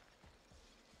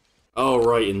 Oh,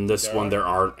 right, in this one there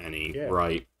aren't any. Yeah.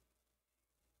 Right.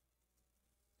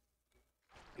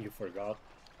 You forgot.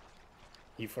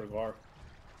 He forgot.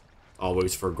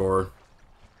 Always for gore.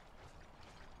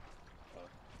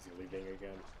 Is he leaving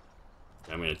again?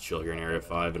 I'm gonna chill here in Area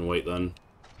 5 and wait then.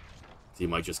 He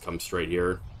might just come straight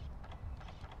here.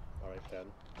 Alright then.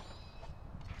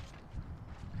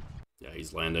 Yeah,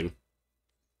 he's landing.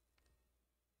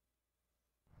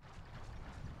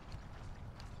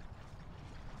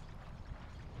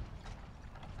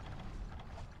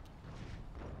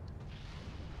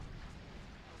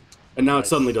 And now it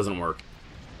suddenly doesn't work.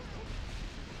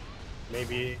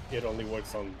 Maybe it only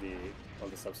works on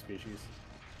the subspecies.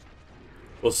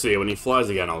 We'll see. When he flies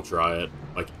again, I'll try it.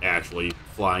 Like, actually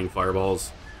flying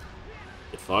fireballs.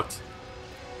 Get fucked.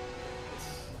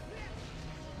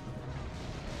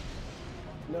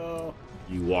 No.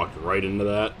 You walked right into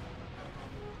that.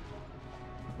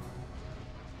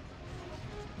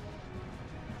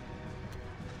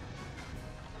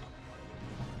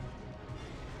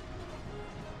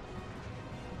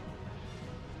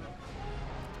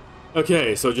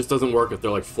 Okay, so it just doesn't work if they're,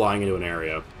 like, flying into an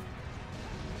area.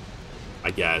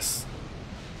 I guess.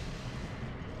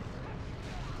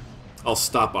 I'll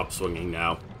stop upswinging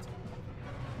now.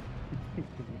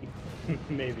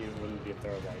 Maybe it wouldn't be a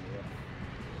terrible idea.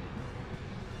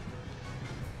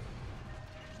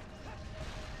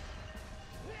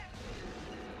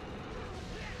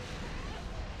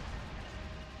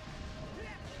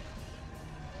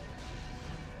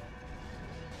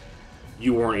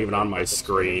 You weren't even on my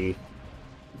screen.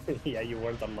 Yeah, you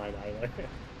weren't on mine either.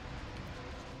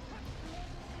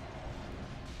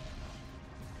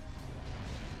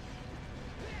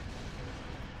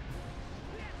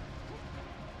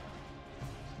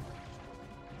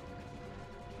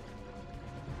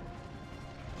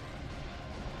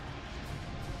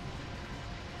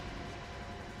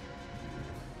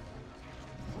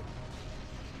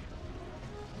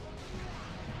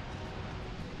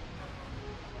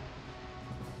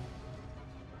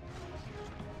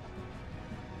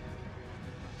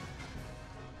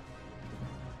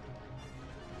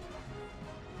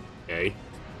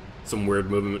 Some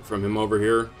weird movement from him over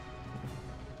here.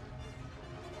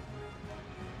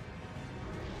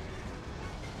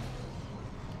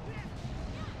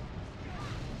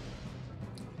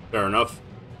 Fair enough.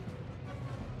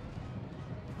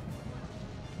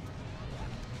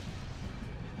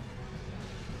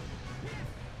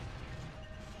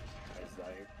 Nice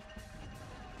dying.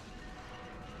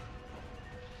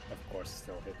 Of course,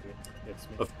 still hits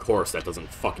me. Of course, that doesn't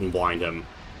fucking blind him.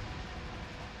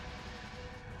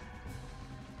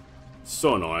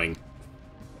 So annoying.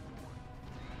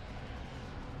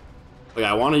 Like,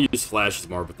 I want to use flashes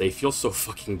more, but they feel so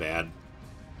fucking bad.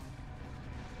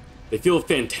 They feel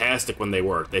fantastic when they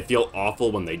work. They feel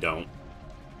awful when they don't.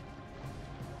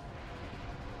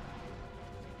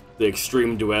 The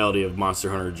extreme duality of Monster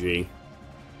Hunter G.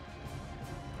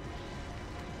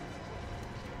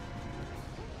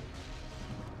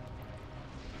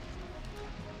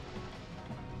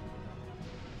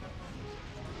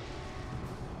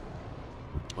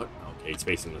 What? Okay, it's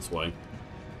facing this way.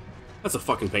 That's a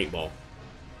fucking paintball.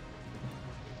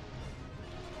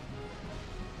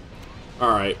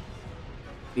 Alright.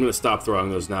 I'm gonna stop throwing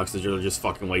those now because they're just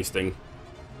fucking wasting.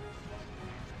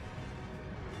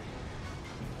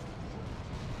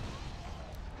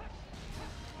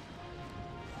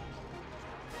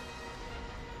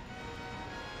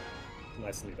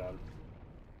 Nicely done.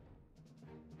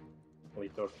 Only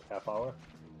took half hour.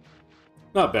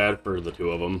 Not bad for the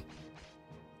two of them.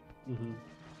 Mm-hmm.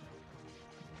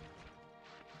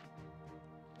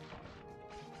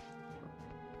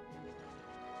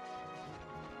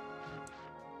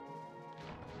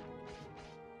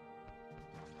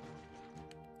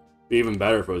 Be even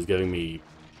better if it was giving me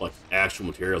like actual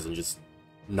materials and just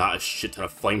not a shit ton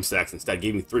of flame sacks. Instead, it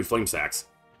gave me 3 flame sacks.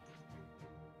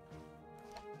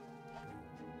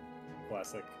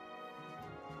 Classic.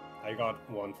 I got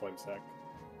 1 flame sack.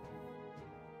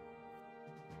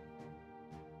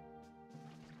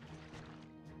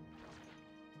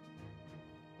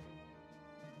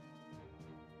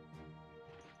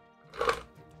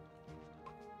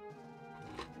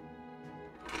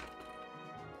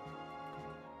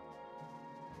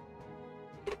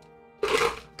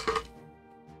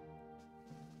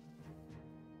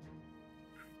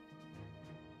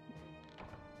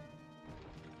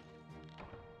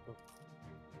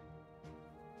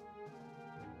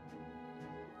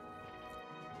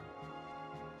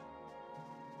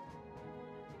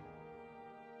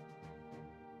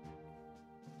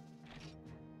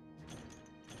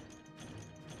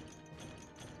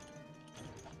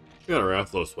 We got a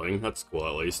Rathlow swing. That's cool,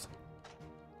 at least.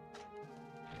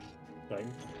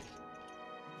 Thing.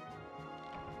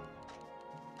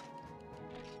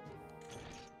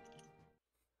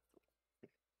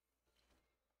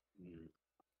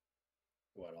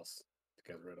 What else to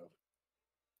get rid of?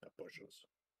 Potions.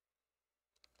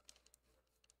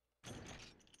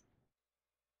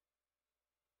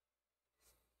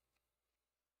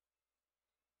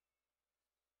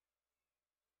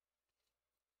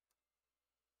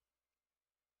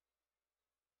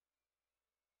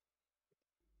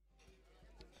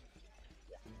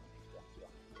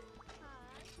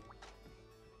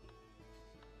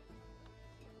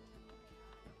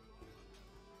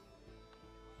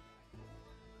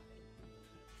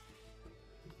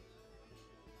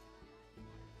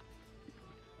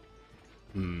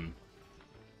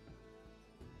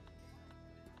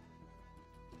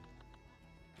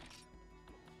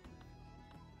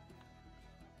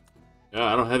 Yeah,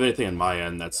 I don't have anything on my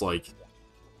end that's, like,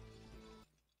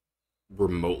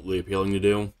 remotely appealing to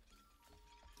do.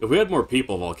 If we had more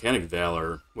people, Volcanic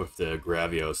Valor with the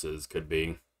Gravioses could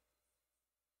be.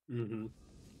 Mm-hmm.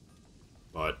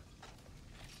 But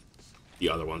the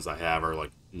other ones I have are,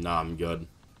 like, nah, I'm good.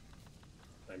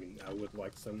 I mean, I would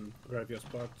like some Gravios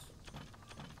parts.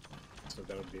 So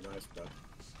that would be nice, but...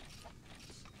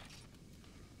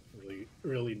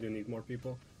 Really do need more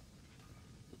people.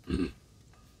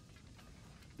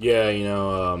 Yeah, you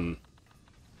know,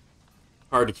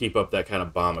 hard to keep up that kind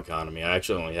of bomb economy. I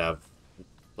actually only have,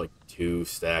 like, 2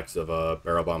 stacks of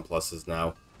Barrel Bomb Pluses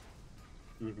now.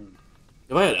 Mm-hmm.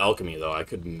 If I had Alchemy, though, I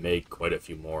could make quite a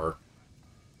few more.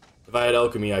 If I had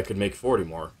Alchemy, I could make 40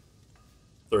 more.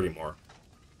 30 more.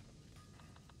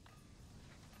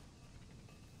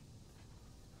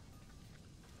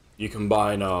 You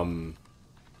combine,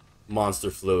 Monster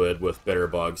Fluid with Bitter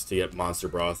Bugs to get Monster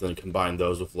Broth, and combine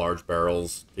those with large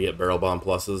barrels to get Barrel Bomb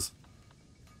Pluses.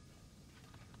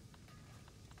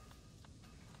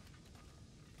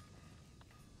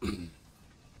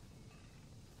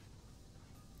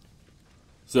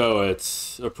 So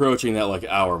it's approaching that, like,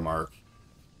 hour mark.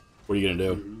 What are you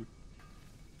gonna do? Mm-hmm.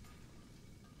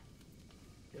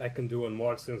 I can do one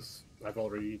more since I've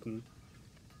already eaten.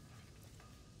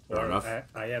 Fair Or enough.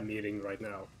 I am eating right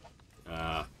now.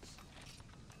 Uh,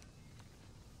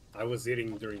 I was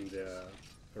eating during the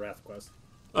Wrath quest.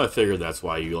 I figured that's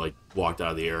why you, like, walked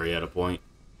out of the area at a point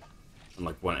and,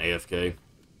 like, went AFK.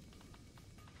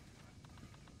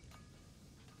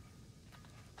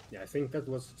 Yeah, I think that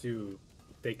was to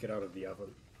take it out of the oven.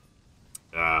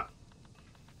 Ah.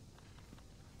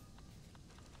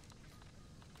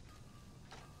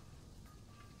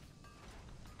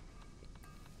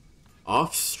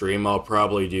 Off stream, I'll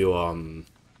probably do,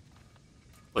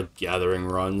 like, gathering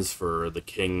runs for the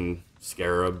King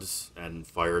Scarabs and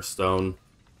Firestone.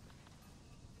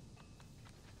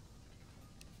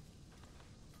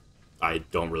 I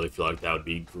don't really feel like that would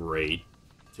be great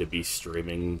to be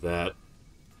streaming that.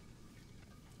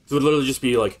 So it would literally just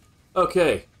be like,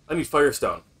 okay, I need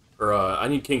Firestone. Or, I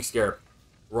need King Scarab.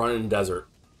 Run in desert.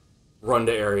 Run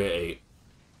to Area 8.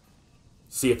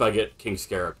 See if I get King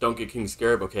Scarab. Don't get King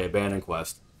Scarab? Okay, abandon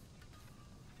quest.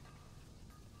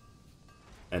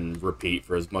 And repeat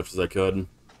for as much as I could. And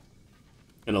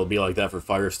it'll be like that for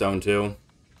Firestone, too.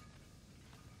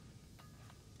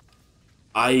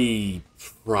 I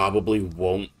probably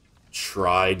won't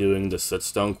try doing the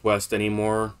Sootstone quest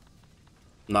anymore.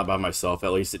 Not by myself,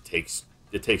 at least. It takes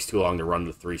too long to run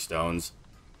the 3 stones.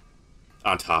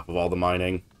 On top of all the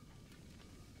mining.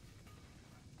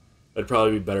 It'd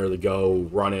probably be better to go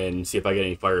run in, see if I get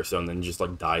any Firestone, than just,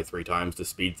 like, die 3 times to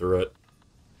speed through it.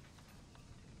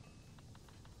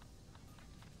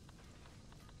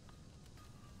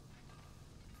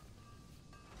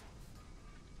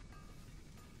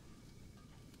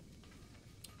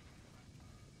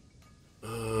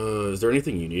 Is there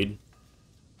anything you need?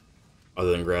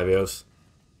 Other than Gravios?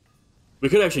 We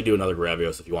could actually do another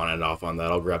Gravios if you want to end off on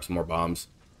that. I'll grab some more bombs.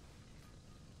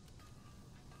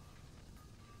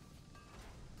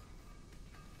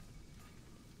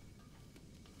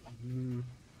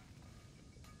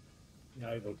 Yeah,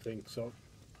 I don't think so.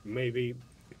 Maybe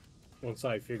once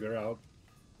I figure out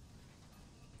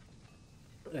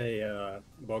a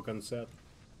Bogan set,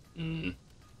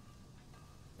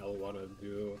 I'll want to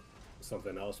do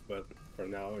something else, but for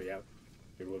now, yeah,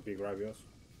 it will be Gravios.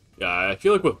 Yeah, I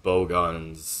feel like with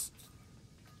bowguns,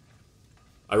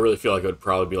 I really feel like it would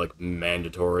probably be, like,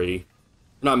 mandatory.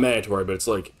 Not mandatory, but it's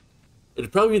like,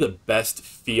 it'd probably be the best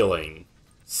feeling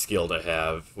skill to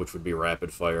have, which would be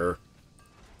rapid fire.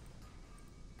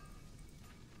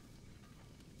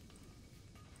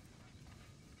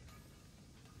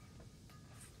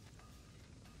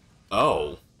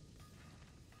 Oh.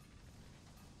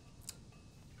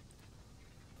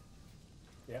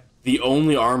 Yeah. The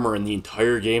only armor in the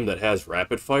entire game that has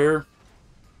rapid fire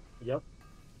Yep.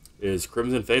 is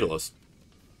Crimson Fatalist.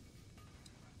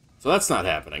 So that's not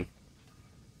happening.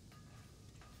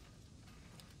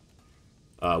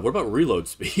 What about reload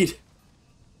speed?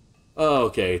 Oh,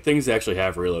 okay, things actually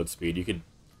have reload speed. You could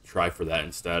try for that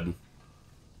instead. I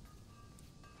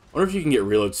wonder if you can get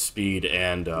reload speed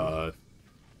and,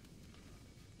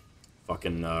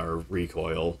 fucking,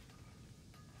 recoil.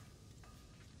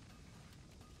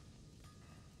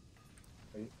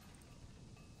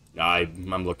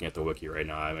 I'm looking at the wiki right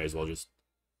now. I may as well just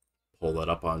pull that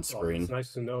up on screen. Well, it's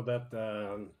nice to know that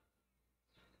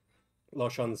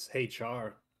Loshan's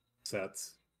HR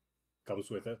sets comes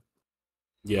with it.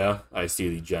 Yeah, I see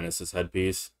the Genesis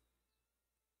headpiece.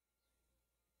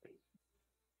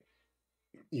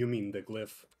 You mean the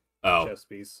glyph Oh, chest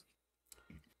piece?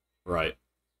 right.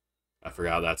 I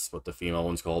forgot that's what the female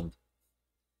one's called.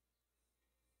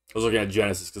 I was looking at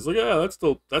Genesis because, like, yeah, that's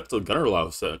the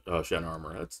Gunnerlau set, Shen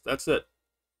armor. That's it.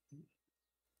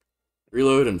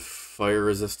 Reload and fire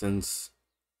resistance.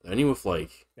 Any with,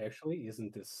 like, Actually,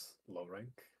 isn't this low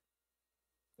rank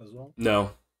as well?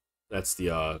 no, that's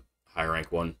the high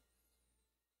rank one.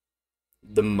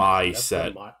 The Mai That's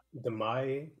set. The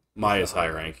Mai. Mai the is high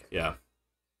rank. Yeah,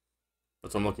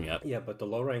 that's what I'm looking at. Yeah, but the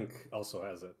low rank also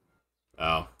has it.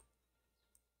 Oh.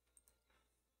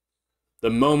 The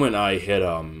moment I hit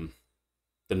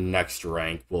the next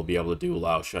rank, we'll be able to do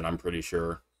Lao Shen, I'm pretty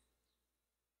sure.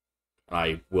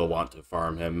 I will want to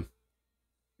farm him.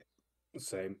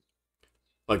 Same.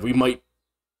 Like, it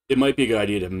might be a good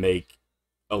idea to make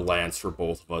a lance for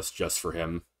both of us just for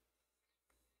him.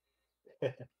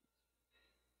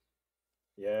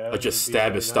 Yeah. Like, just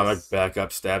stab his stomach back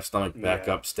up, stab stomach back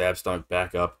up, stab stomach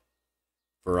back up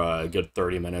for a good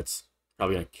 30 minutes.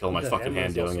 Probably gonna kill my fucking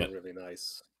hand doing it. Really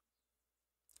nice.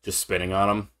 Just spinning on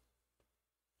him.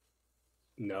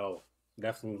 No,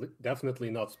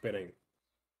 definitely not spinning.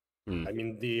 Hmm. I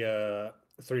mean the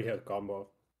 3-hit combo,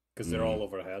 because they're all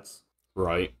overheads.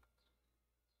 Right.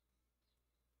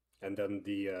 And then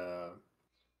the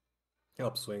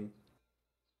upswing.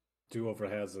 2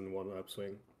 overheads and 1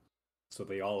 upswing. So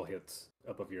they all hit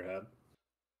above your head.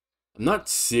 I'm not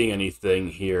seeing anything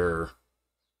here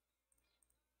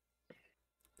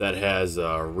that has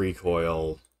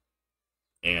recoil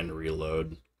and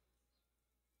reload.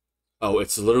 Oh,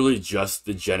 it's literally just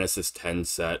the Genesis 10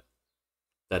 set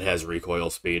that has recoil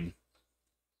speed.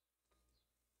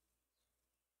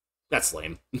 That's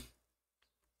lame.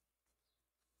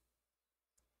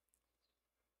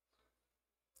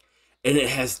 And it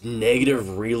has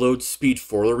negative reload speed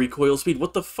for the recoil speed?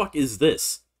 What the fuck is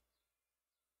this?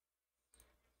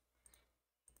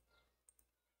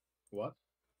 What?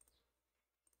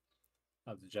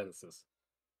 Oh, the Genesis.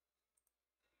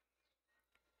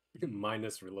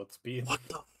 Minus reload speed. What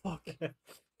the fuck?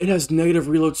 It has negative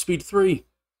reload speed 3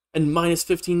 and minus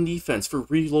 15 defense for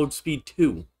reload speed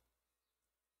 2.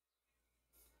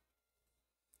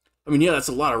 I mean, yeah, that's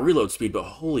a lot of reload speed, but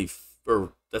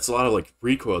that's a lot of, like,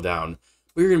 recoil down.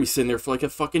 But you're gonna be sitting there for, like, a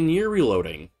fucking year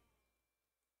reloading.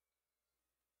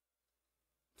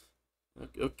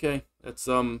 Okay, that's,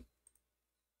 you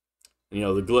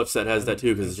know, the Glyph set has that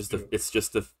too, because it's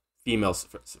just the female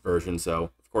version,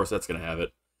 so, of course, that's gonna have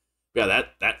it. Yeah,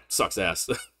 that sucks ass.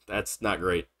 That's not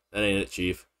great. That ain't it,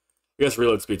 Chief. I guess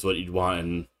reload speed's what you'd want,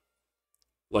 and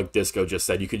like Disco just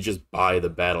said, you could just buy the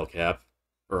battle cap.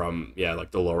 Or, yeah,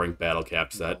 like the low rank battle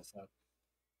cap set.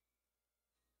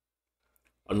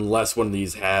 Unless one of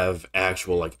these have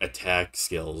actual, like, attack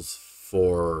skills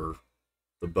for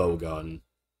the bowgun.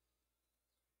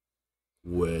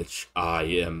 Which I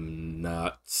am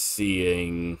not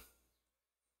seeing.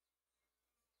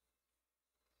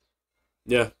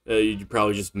 Yeah, you'd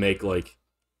probably just make, like,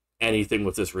 anything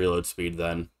with this reload speed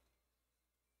then.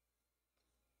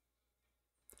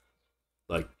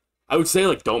 Like, I would say,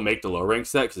 like, don't make the low rank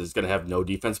set, because it's going to have no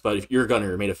defense, but if you're a gunner,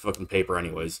 you're made of fucking paper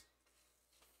anyways.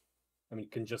 I mean, you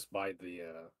can just buy the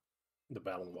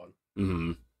battle one.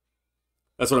 Mm-hmm.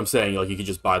 That's what I'm saying, like, you could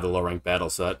just buy the low rank battle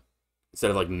set, instead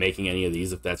of, like, making any of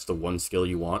these if that's the one skill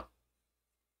you want.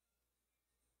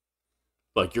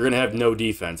 Like, you're going to have no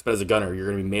defense, but as a gunner, you're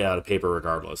going to be made out of paper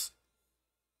regardless.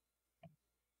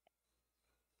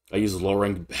 I use a low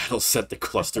rank battle set to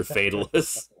cluster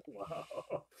Fatalist.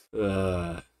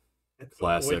 Wow.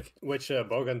 Classic. Which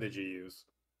bowgun did you use?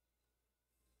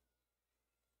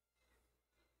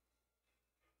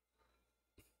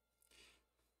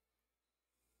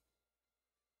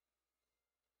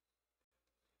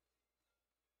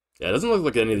 Yeah, it doesn't look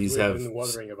like any of these have. We've been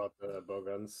wondering about the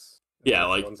bowguns. Yeah,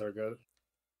 like, ones are good.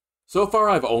 So far,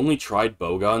 I've only tried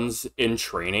bowguns in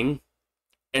training,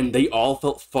 and they all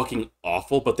felt fucking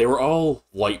awful, but they were all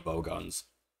light bowguns.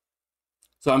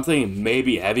 So I'm thinking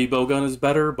maybe heavy bowgun is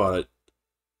better, but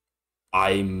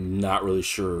I'm not really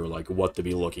sure, like, what to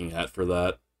be looking at for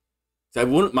that. So I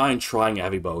wouldn't mind trying a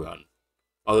heavy bowgun,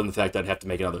 other than the fact that I'd have to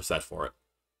make another set for it.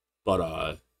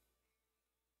 But,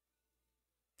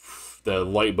 the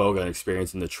light bowgun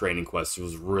experience in the training quest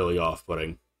was really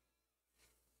off-putting.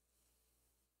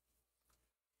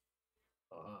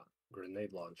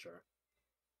 Grenade launcher.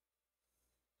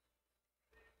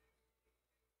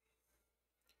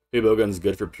 Heavy bowgun's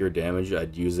good for pure damage.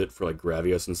 I'd use it for, like,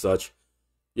 Gravios and such.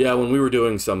 Yeah, when we were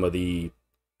doing some of the,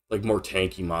 like, more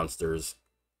tanky monsters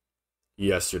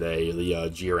yesterday, the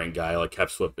G-rank guy, like,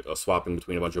 kept swapping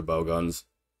between a bunch of bowguns.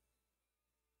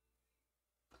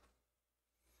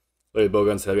 Like,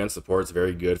 bowgun's heavy on support. It's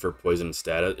very good for poison and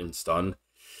stat and stun.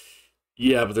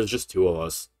 Yeah, but there's just 2 of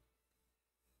us.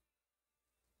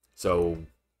 So,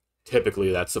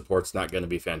 typically, that support's not going to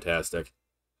be fantastic.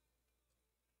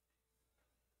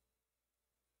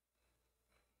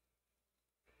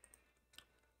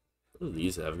 What do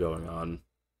these have going on?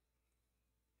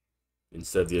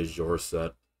 Instead of the Azure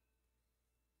set.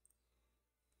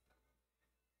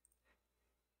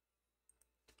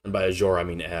 And by Azure, I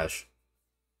mean Ash.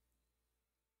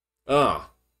 Ah,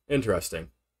 interesting.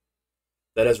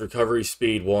 That has recovery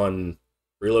speed 1,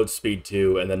 reload speed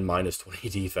 2, and then minus 20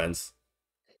 defense.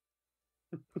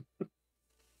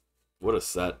 What a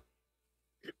set.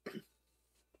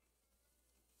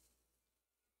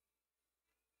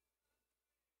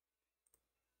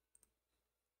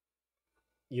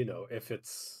 You know, if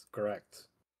it's correct.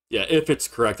 Yeah, if it's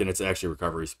correct and it's actually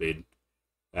recovery speed.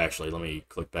 Actually, let me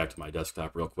click back to my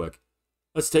desktop real quick.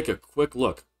 Let's take a quick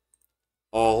look.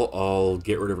 I'll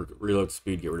get rid of reload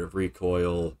speed, get rid of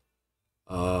recoil.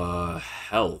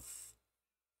 Health.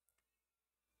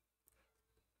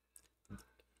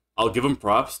 I'll give them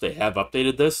props. They have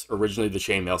updated this. Originally, the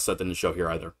chainmail set didn't show here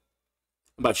either.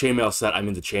 By chainmail set, I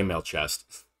mean the chainmail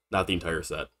chest, not the entire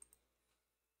set.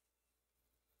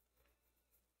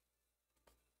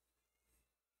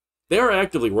 They are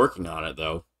actively working on it,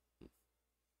 though.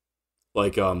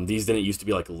 Like, these didn't used to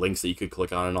be, like, links that you could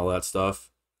click on and all that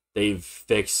stuff. They've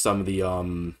fixed some of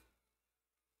the,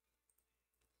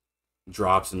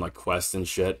 drops and, like, quests and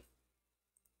shit.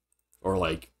 Or,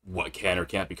 like, what can or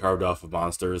can't be carved off of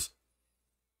monsters.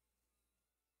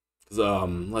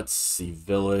 Let's see,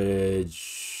 Village...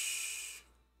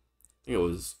 I think it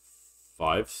was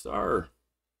 5-star.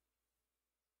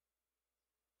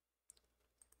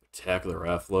 Attack of the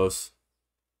Rathlos.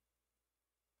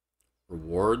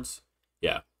 Rewards?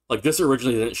 Yeah. Like, this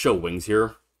originally didn't show wings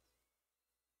here.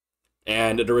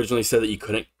 And it originally said that you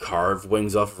couldn't carve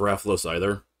wings off of Rathlos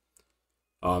either.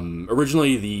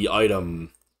 Originally the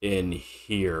item in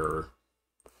here...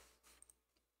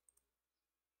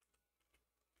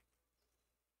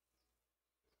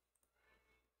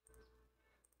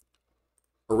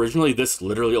 Originally, this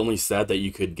literally only said that you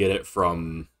could get it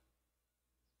from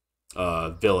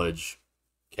Village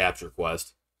Capture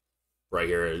Quest. Right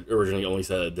here. It originally only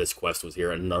said that this quest was here,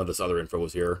 and none of this other info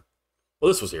was here. Well,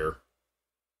 this was here.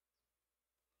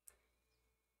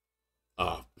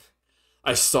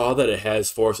 I saw that it has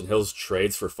Forest and Hills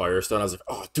trades for Firestone. I was like,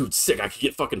 oh, dude, sick. I could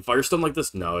get fucking Firestone like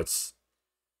this? No, it's...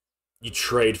 You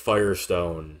trade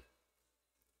Firestone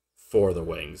for the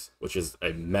wings, which is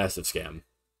a massive scam.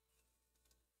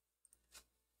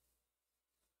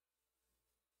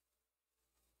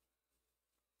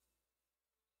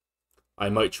 I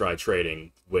might try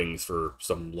trading wings for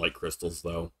some light crystals,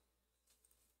 though.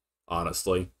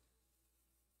 Honestly.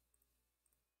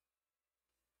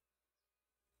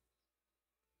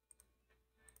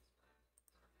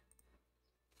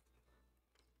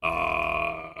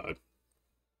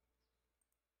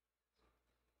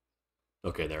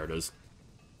 Okay, there it is.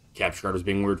 Capture card was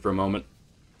being weird for a moment.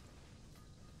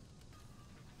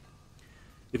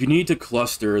 If you need to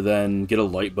cluster, then get a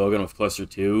light bowgun with cluster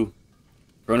 2.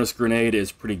 Cronus Grenade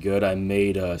is pretty good. I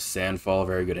made Sandfall,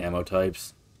 very good ammo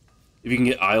types. If you can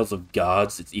get Isles of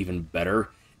Gods, it's even better.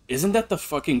 Isn't that the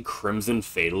fucking Crimson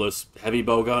Fatalist heavy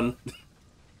bowgun?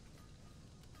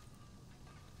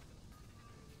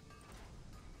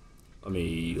 Let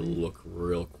me look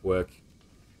real quick.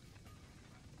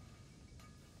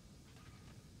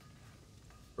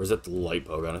 Or is that the light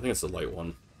bowgun? I think it's the light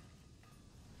one.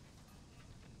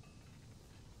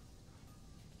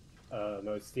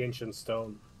 No, it's the Ancient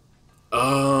Stone.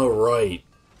 Oh, right.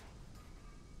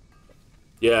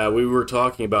 Yeah, we were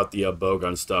talking about the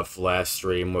bowgun stuff last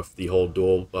stream with the whole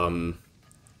dual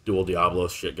Diablo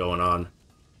shit going on.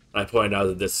 I pointed out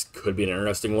that this could be an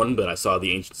interesting one, but I saw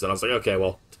the Ancient Stone. I was like, okay,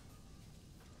 well...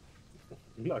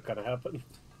 Not gonna happen.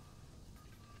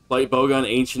 Light bowgun,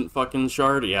 Ancient fucking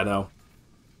shard? Yeah, no.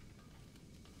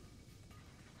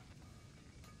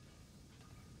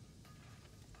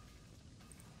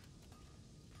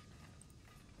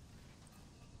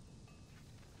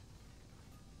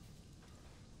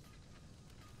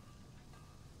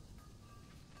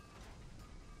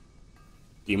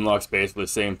 Demonlock's basically the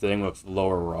same thing with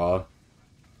lower raw,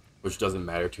 which doesn't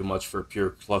matter too much for pure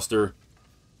cluster.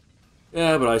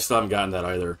 Yeah, but I still haven't gotten that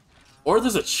either. Or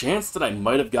there's a chance that I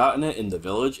might have gotten it in the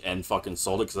village and fucking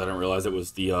sold it because I didn't realize it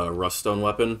was the Ruststone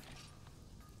weapon.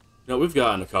 You know, we've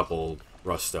gotten a couple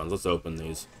Ruststones. Let's open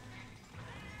these.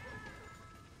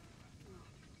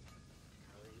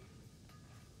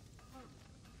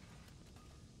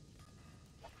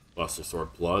 Buster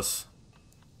Sword Plus.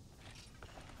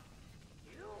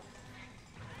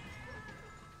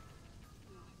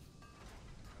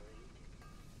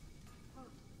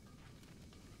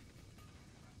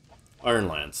 Iron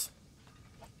Lance.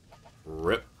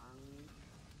 Rip.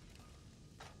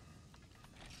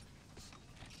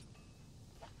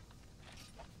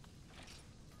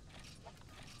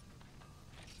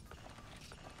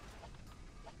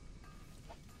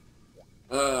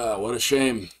 What a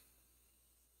shame.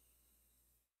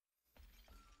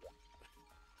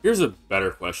 Here's a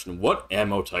better question. What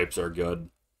ammo types are good?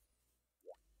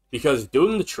 Because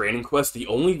doing the training quest, the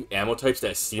only ammo types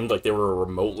that seemed like they were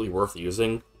remotely worth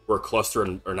using were cluster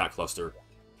and, or not cluster,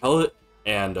 pellet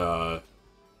and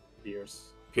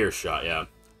Pierce shot, yeah.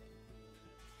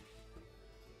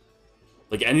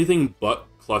 Like anything but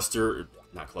cluster,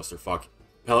 not cluster, fuck,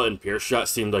 pellet and Pierce shot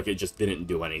seemed like it just didn't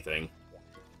do anything.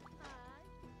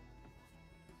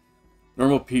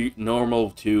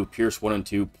 Normal 2, Pierce 1 and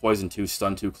 2, Poison 2,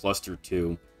 Stun 2, Cluster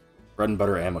 2. Bread and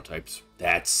butter ammo types.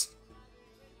 That's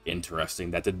interesting.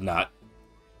 That did not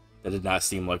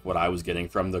seem like what I was getting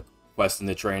from the quest and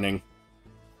the training.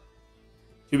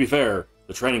 To be fair,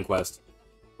 the training quests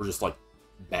were just, like,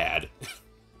 bad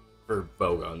for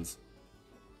bowguns.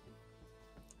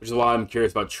 Which is why I'm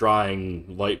curious about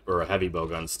trying light or a heavy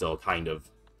bowgun still, kind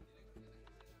of.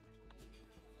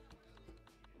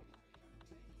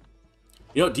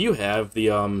 You know, do you have the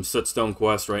Sootstone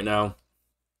quest right now?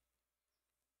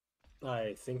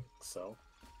 I think so.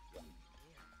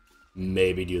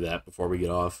 Maybe do that before we get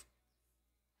off.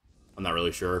 I'm not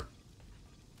really sure.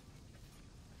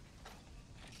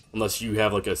 Unless you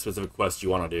have like a specific quest you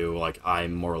want to do, like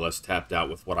I'm more or less tapped out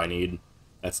with what I need.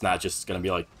 That's not just gonna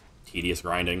be like tedious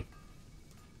grinding.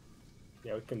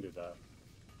 Yeah, we can do that.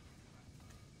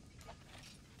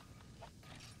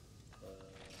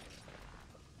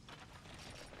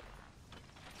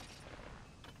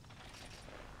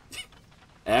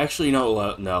 Actually, no,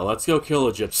 let's go kill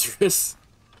a Gypsarus.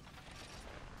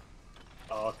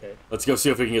 Oh, okay. Let's go see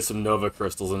if we can get some Nova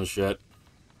crystals and shit.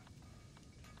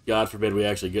 God forbid we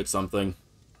actually get something.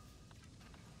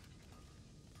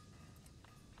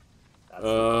 That's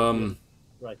the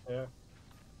right there.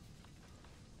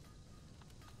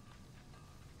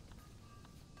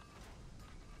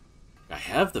 I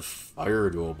have the fire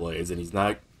dual blades, and he's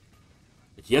not.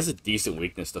 He has a decent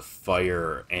weakness to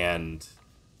fire and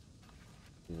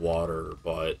water,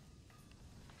 but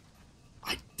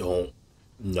I don't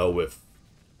know if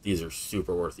these are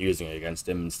super worth using against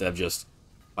him instead of just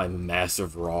my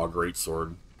massive raw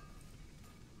greatsword.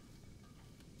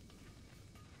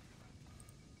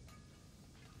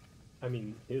 I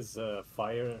mean, his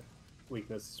fire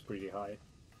weakness is pretty high.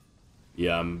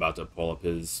 Yeah, I'm about to pull up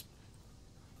his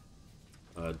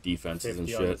defenses and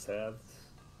 50 on shit. his head.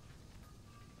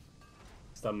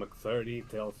 Stomach 30,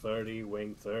 tail 30,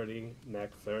 wing 30, neck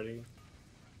 30.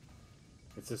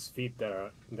 It's his feet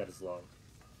that is long.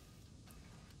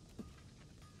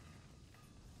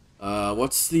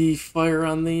 What's the fire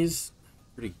on these?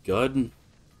 Pretty good.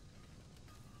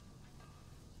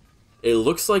 It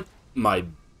looks like my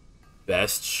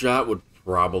best shot would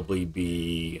probably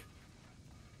be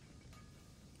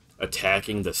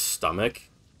attacking the stomach.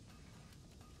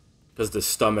 Because the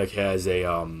stomach has a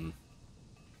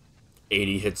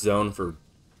 80 hit zone for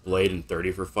blade and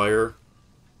 30 for fire.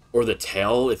 Or the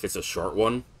tail if it's a short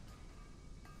one.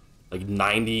 Like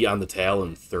 90 on the tail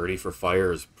and 30 for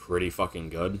fire is pretty fucking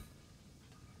good.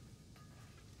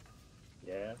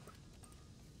 Yeah.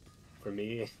 For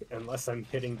me, unless I'm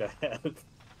hitting the head,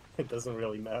 it doesn't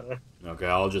really matter. Okay,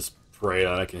 I'll just pray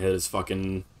that I can hit his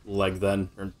fucking leg then,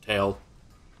 or tail.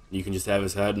 You can just have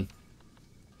his head.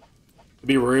 It'd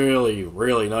be really,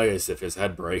 really nice if his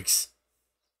head breaks.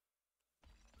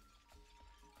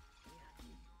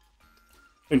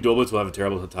 I think Duelblitz will have a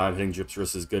terrible time hitting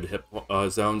Gypsarus' good hit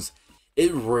zones.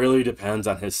 It really depends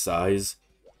on his size.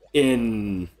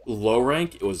 In low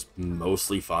rank, it was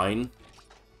mostly fine.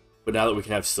 But now that we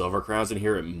can have Silver Crowns in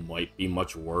here, it might be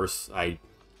much worse. I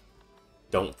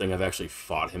don't think I've actually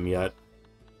fought him yet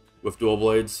with dual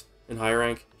blades in high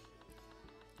rank.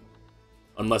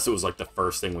 Unless it was like the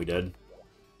first thing we did.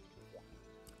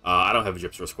 I don't have a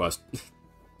Gypsarus quest.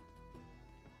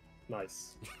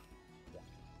 Nice.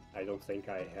 I don't think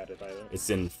I had it either. It's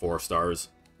in 4 stars.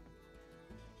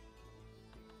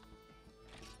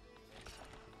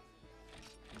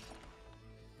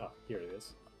 Ah, here it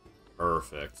is.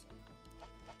 Perfect.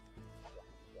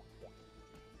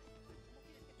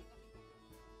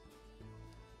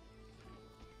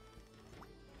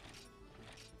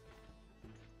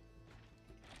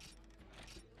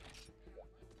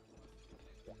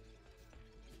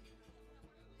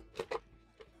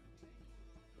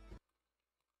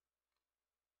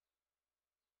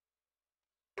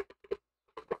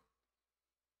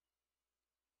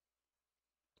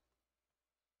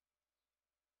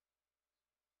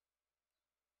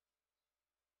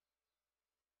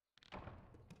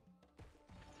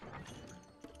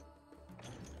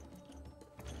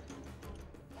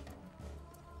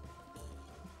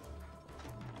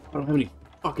 I don't have any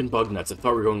fucking bug nets. I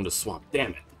thought we were going to the swamp.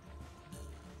 Damn it.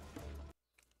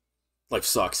 Life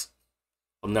sucks.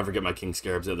 I'll never get my King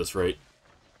Scarabs at this rate.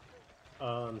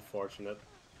 Unfortunate.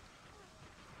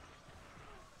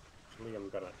 Actually, I'm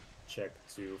gonna check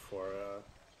too for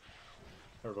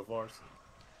herbivores.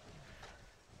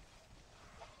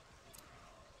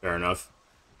 Fair enough.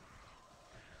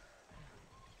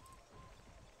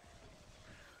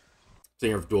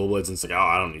 Thinking of dual blades and it's like, oh,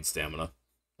 I don't need stamina.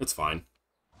 It's fine.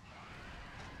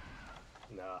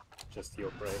 Nah, just heal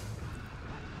prey.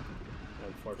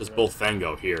 Unfortunate. There's both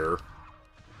Fango here.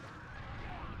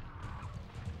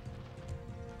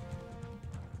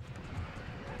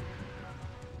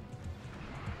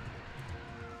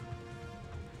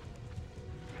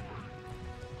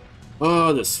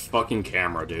 Oh, this fucking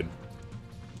camera, dude.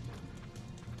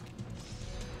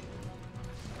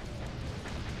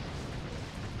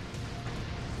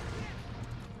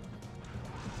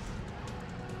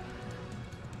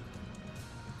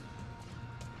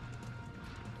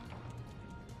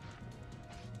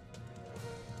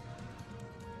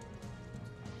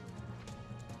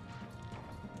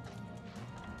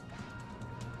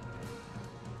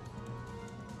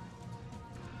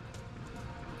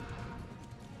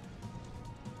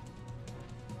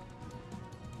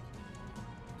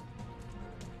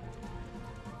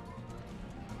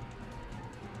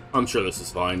 I'm sure this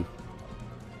is fine.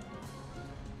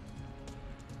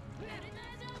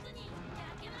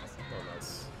 Oh,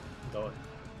 nice.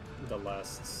 The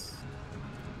last...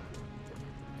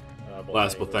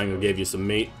 Last Bothango gave you some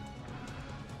meat.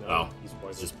 No, Oh, he's it's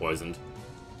poisoned. just poisoned.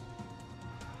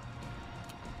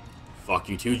 Fuck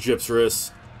you too,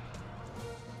 Gypsarus.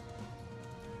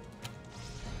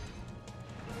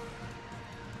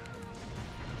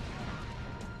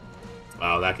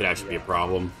 Wow, that could actually be a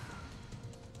problem.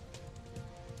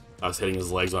 I was hitting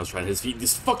his legs when I was trying to hit his feet.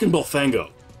 This fucking Bothango!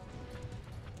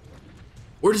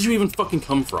 Where did you even fucking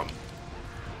come from?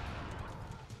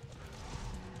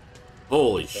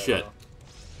 Holy shit.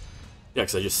 Yeah,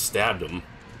 because I just stabbed him.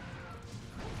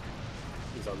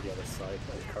 He's on the other side.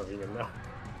 I'm carving him now.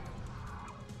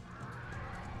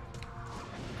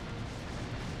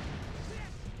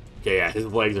 Okay, yeah, his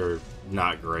legs are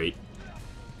not great.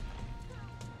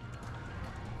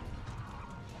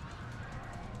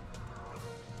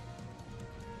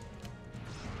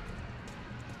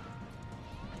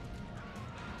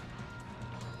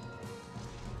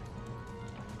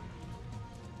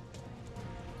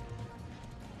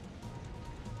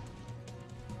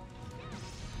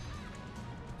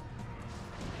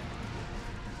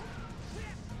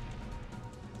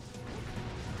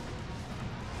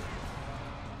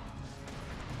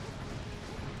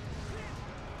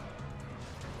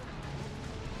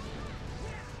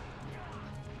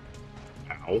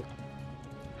 Ow.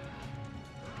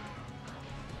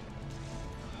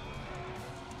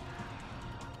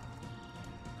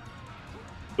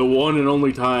 The one and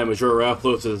only time Azure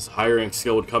Rathalos' high rank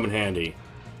skill would come in handy.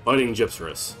 Fighting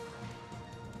Gypsarus.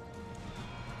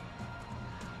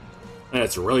 And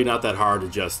it's really not that hard to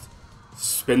just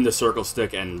spin the circle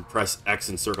stick and press X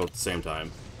and circle at the same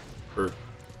time. Or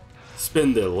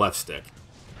spin the left stick.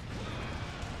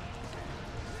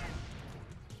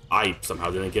 I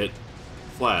somehow didn't get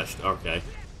flashed. Okay.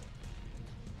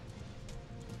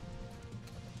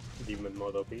 Demon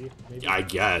mode OP, maybe? I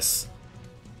guess.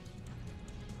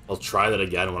 I'll try that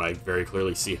again when I very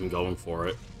clearly see him going for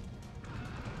it.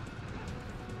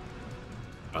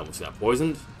 I almost got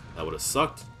poisoned. That would have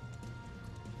sucked.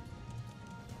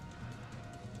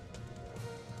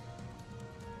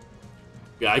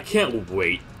 Yeah, I can't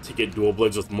wait to get dual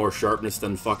blades with more sharpness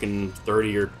than fucking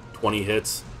 30 or 20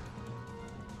 hits.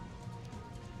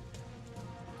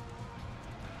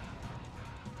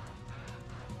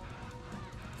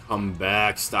 Come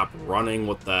back, stop running,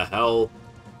 what the hell?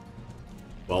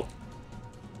 Well.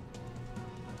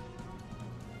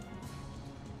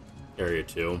 Area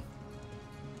 2.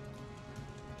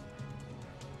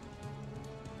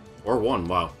 Or 1,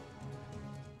 wow.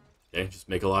 Okay, just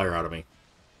make a liar out of me.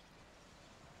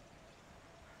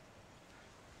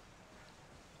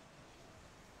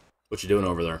 What you doing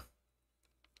over there?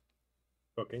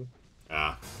 Cooking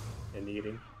Ah. and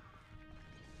eating.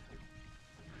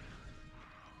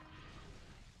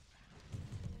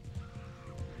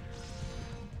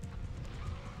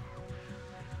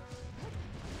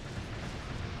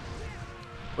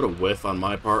 What a whiff on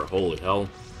my part, holy hell.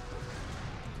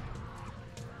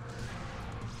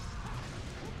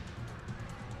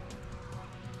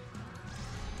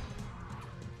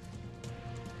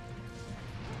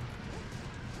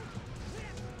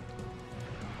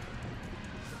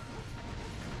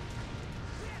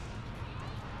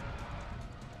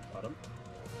 Got him.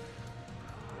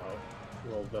 Wow.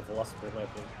 Well, the Velocipede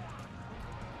might be.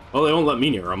 Well, they won't let me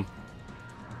near him.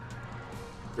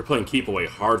 You're playing keep away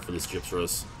hard for this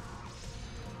Gypsarus.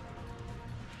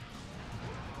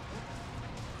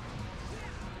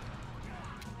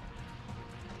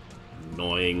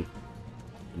 Annoying.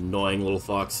 Annoying little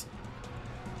fox.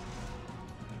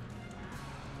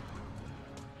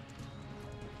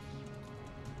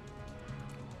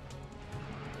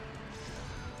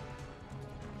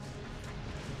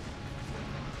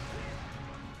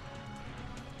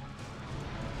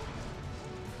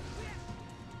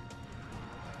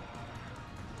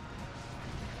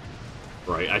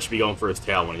 Right, I should be going for his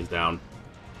tail when he's down.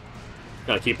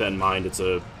 Gotta keep that in mind, it's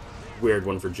a weird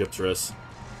one for Gypsarus.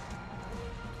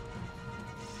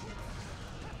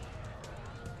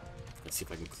 Let's see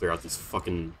if I can clear out these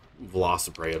fucking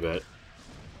Velociprey a bit.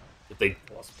 If they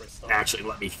Velocipede stop. actually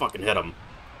let me fucking hit them.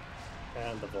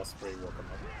 And the Velocipede will come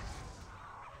up.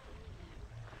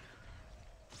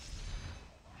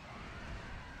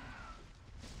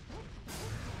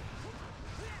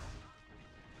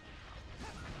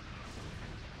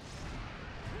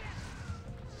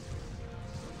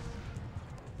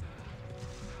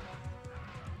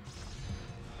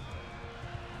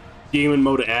 Demon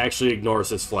mode actually ignores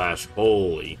his flash.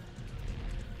 Holy.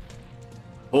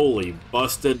 Holy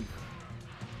busted.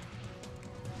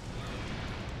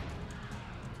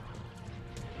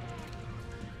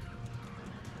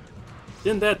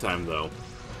 Didn't that time, though.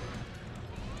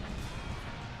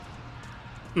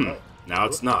 Oh, Now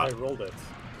it's I not. rolled it.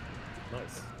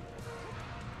 Nice.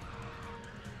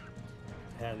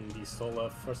 And he stole a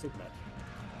first hit match.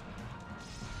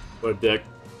 What a dick.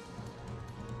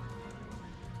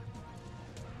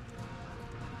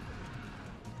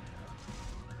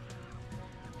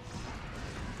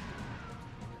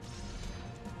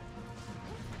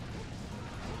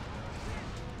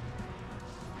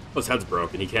 His head's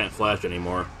broken. He can't flash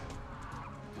anymore.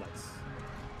 Nice.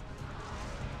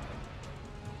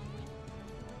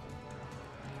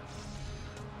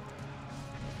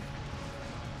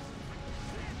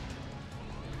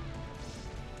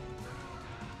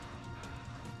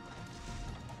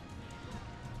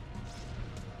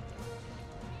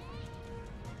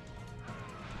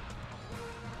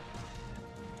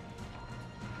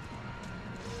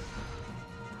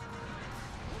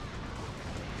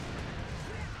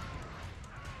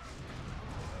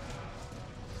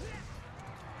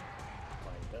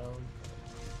 Lying down.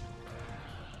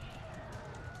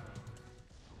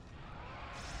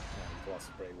 And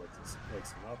Velocipray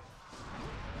wakes him up.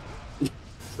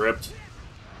 Tripped.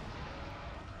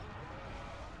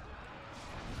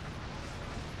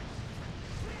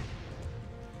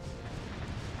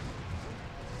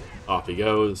 Off he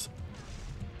goes.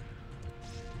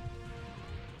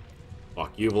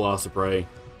 Fuck you, Velocipray.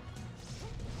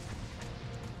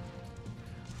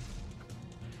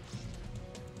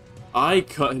 I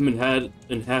cut him in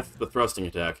half with the thrusting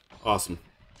attack. Awesome.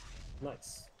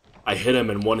 Nice. I hit him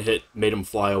and one hit made him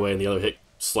fly away and the other hit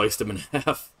sliced him in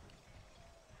half.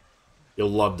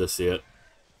 You'll love to see it.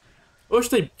 I wish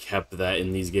they kept that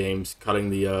in these games, cutting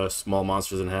the small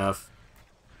monsters in half.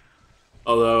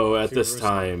 Although, at this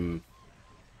time,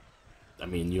 I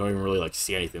mean, you don't even really, like,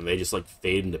 see anything. They just, like,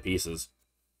 fade into pieces.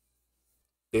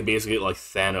 They basically get like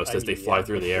Thanos as they fly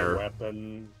through the air.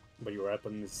 But your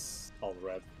weapon is all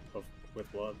red with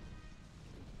blood.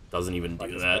 Doesn't even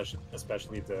do that.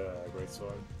 Especially the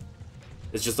greatsword.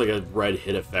 It's just like a red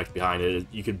hit effect behind it.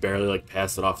 You could barely like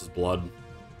pass it off as blood.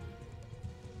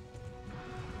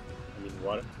 I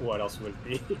mean, what else would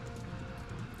it be?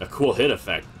 A cool hit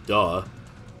effect, duh.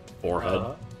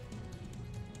 Forehead.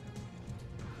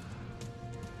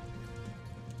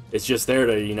 It's just there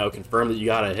to, you know, confirm that you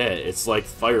got a hit. It's like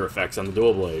fire effects on the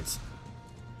dual blades.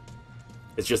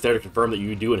 It's just there to confirm that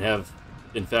you do and have,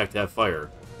 in fact, have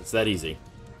fire. It's that easy.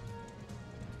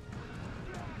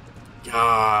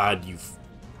 God, you...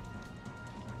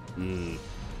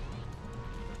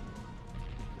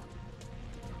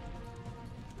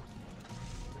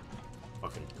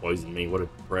 Fucking poisoned me, what a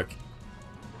prick.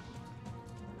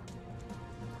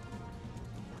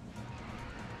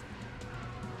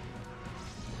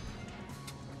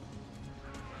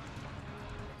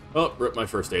 Oh, rip my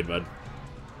first aid med.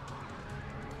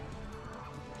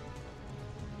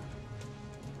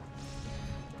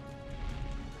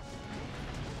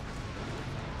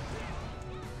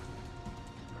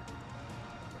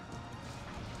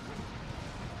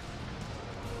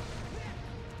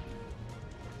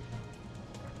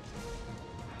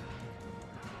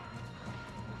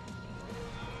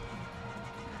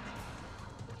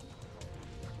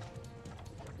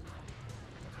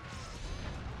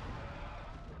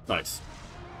 Nice.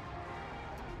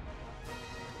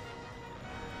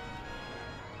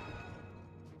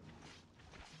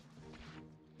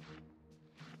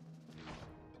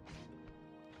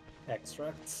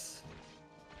 Extracts.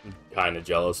 I'm kind of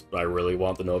jealous, but I really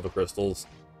want the Nova Crystals.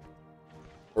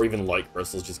 Or even Light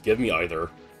Crystals, just give me either.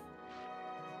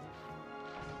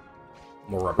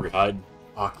 More Rubbery Hide.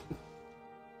 Fuck.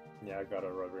 Yeah, I got a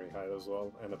Rubbery Hide as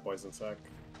well, and a Poison Sac.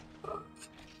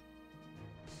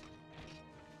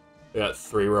 I got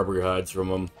 3 Rubbery Hides from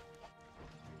them.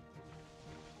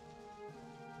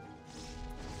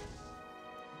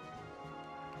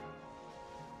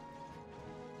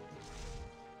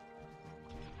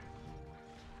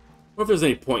 What if there's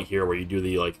any point here where you do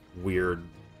the, like, weird,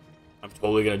 I'm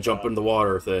totally gonna jump in the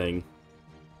water thing?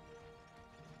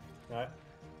 I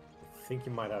think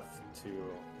you might have to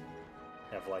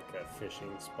have, like, a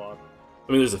fishing spot.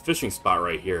 I mean, there's a fishing spot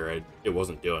right here. It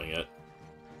wasn't doing it.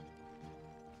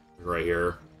 Right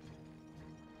here.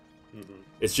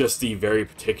 It's just the very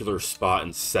particular spot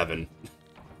in 7.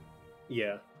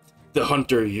 Yeah. The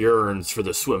hunter yearns for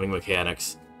the swimming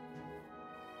mechanics.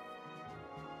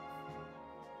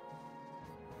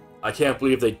 I can't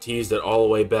believe they teased it all the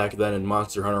way back then in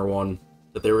Monster Hunter 1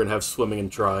 that they were gonna have swimming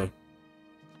and try.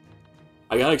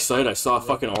 I got excited. I saw a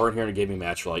fucking Auron here and it gave me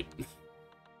match light.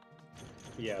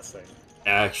 Yeah, same.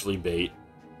 Actually bait.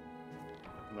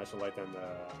 Match light and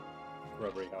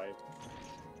Rubbery Hide.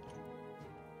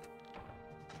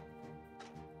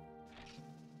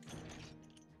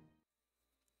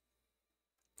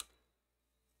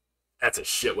 That's a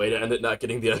shit way to end it, not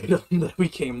getting the item that we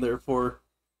came there for.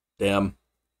 Damn.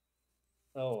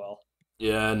 Oh well.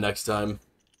 Yeah, next time.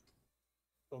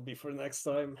 It'll be for next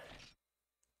time.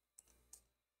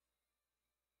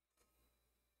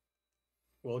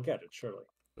 We'll get it, surely.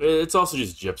 It's also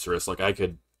just Gypsarus. Like, I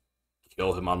could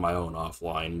kill him on my own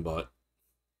offline, but...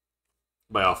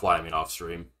 By offline, I mean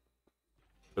off-stream.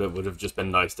 But it would have just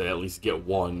been nice to at least get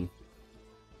one.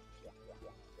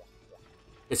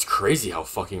 It's crazy how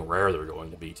fucking rare they're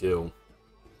going to be, too.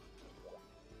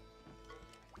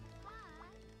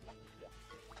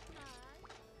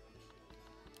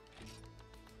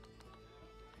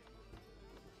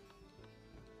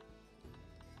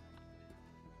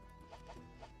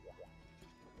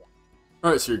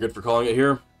 Alright, so you're good for calling it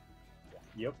here?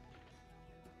 Yep.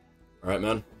 Alright,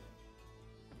 man.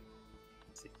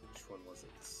 Let's see, which one was it?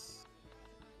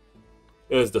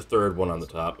 It was the third one on the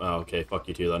top. Oh, okay, fuck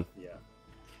you too then. Yeah.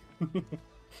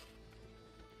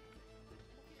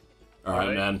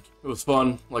 Alright, man. It was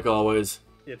fun, like always.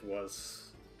 It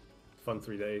was fun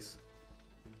 3 days.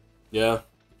 Yeah.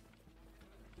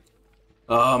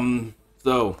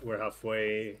 So... We're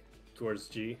halfway towards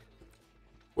G.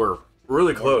 We're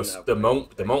really More close. than The halfway,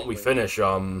 moment we technically. finish,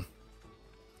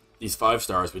 these 5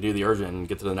 stars, we do the urgent and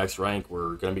get to the next rank,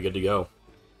 we're gonna be good to go.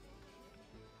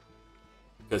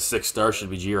 Because 6 stars should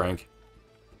be G rank.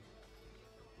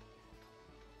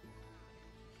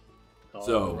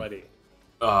 So-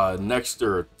 Alrighty. Next,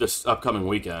 or this upcoming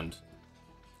weekend,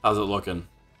 how's it looking?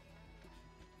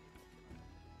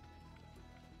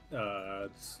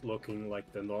 It's looking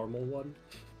like the normal one.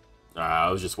 I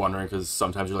was just wondering, because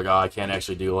sometimes you're like, oh, I can't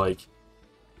actually do, like,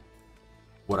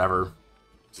 whatever.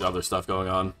 There's other stuff going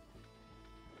on.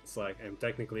 It's like I'm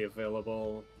technically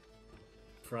available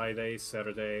Friday,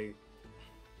 Saturday,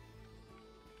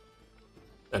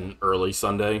 And early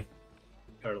Sunday.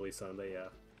 early Sunday, yeah.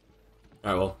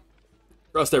 Alright, well,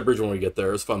 cross that bridge when we get there.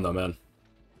 It was fun, though, man.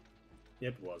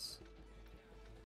 It was.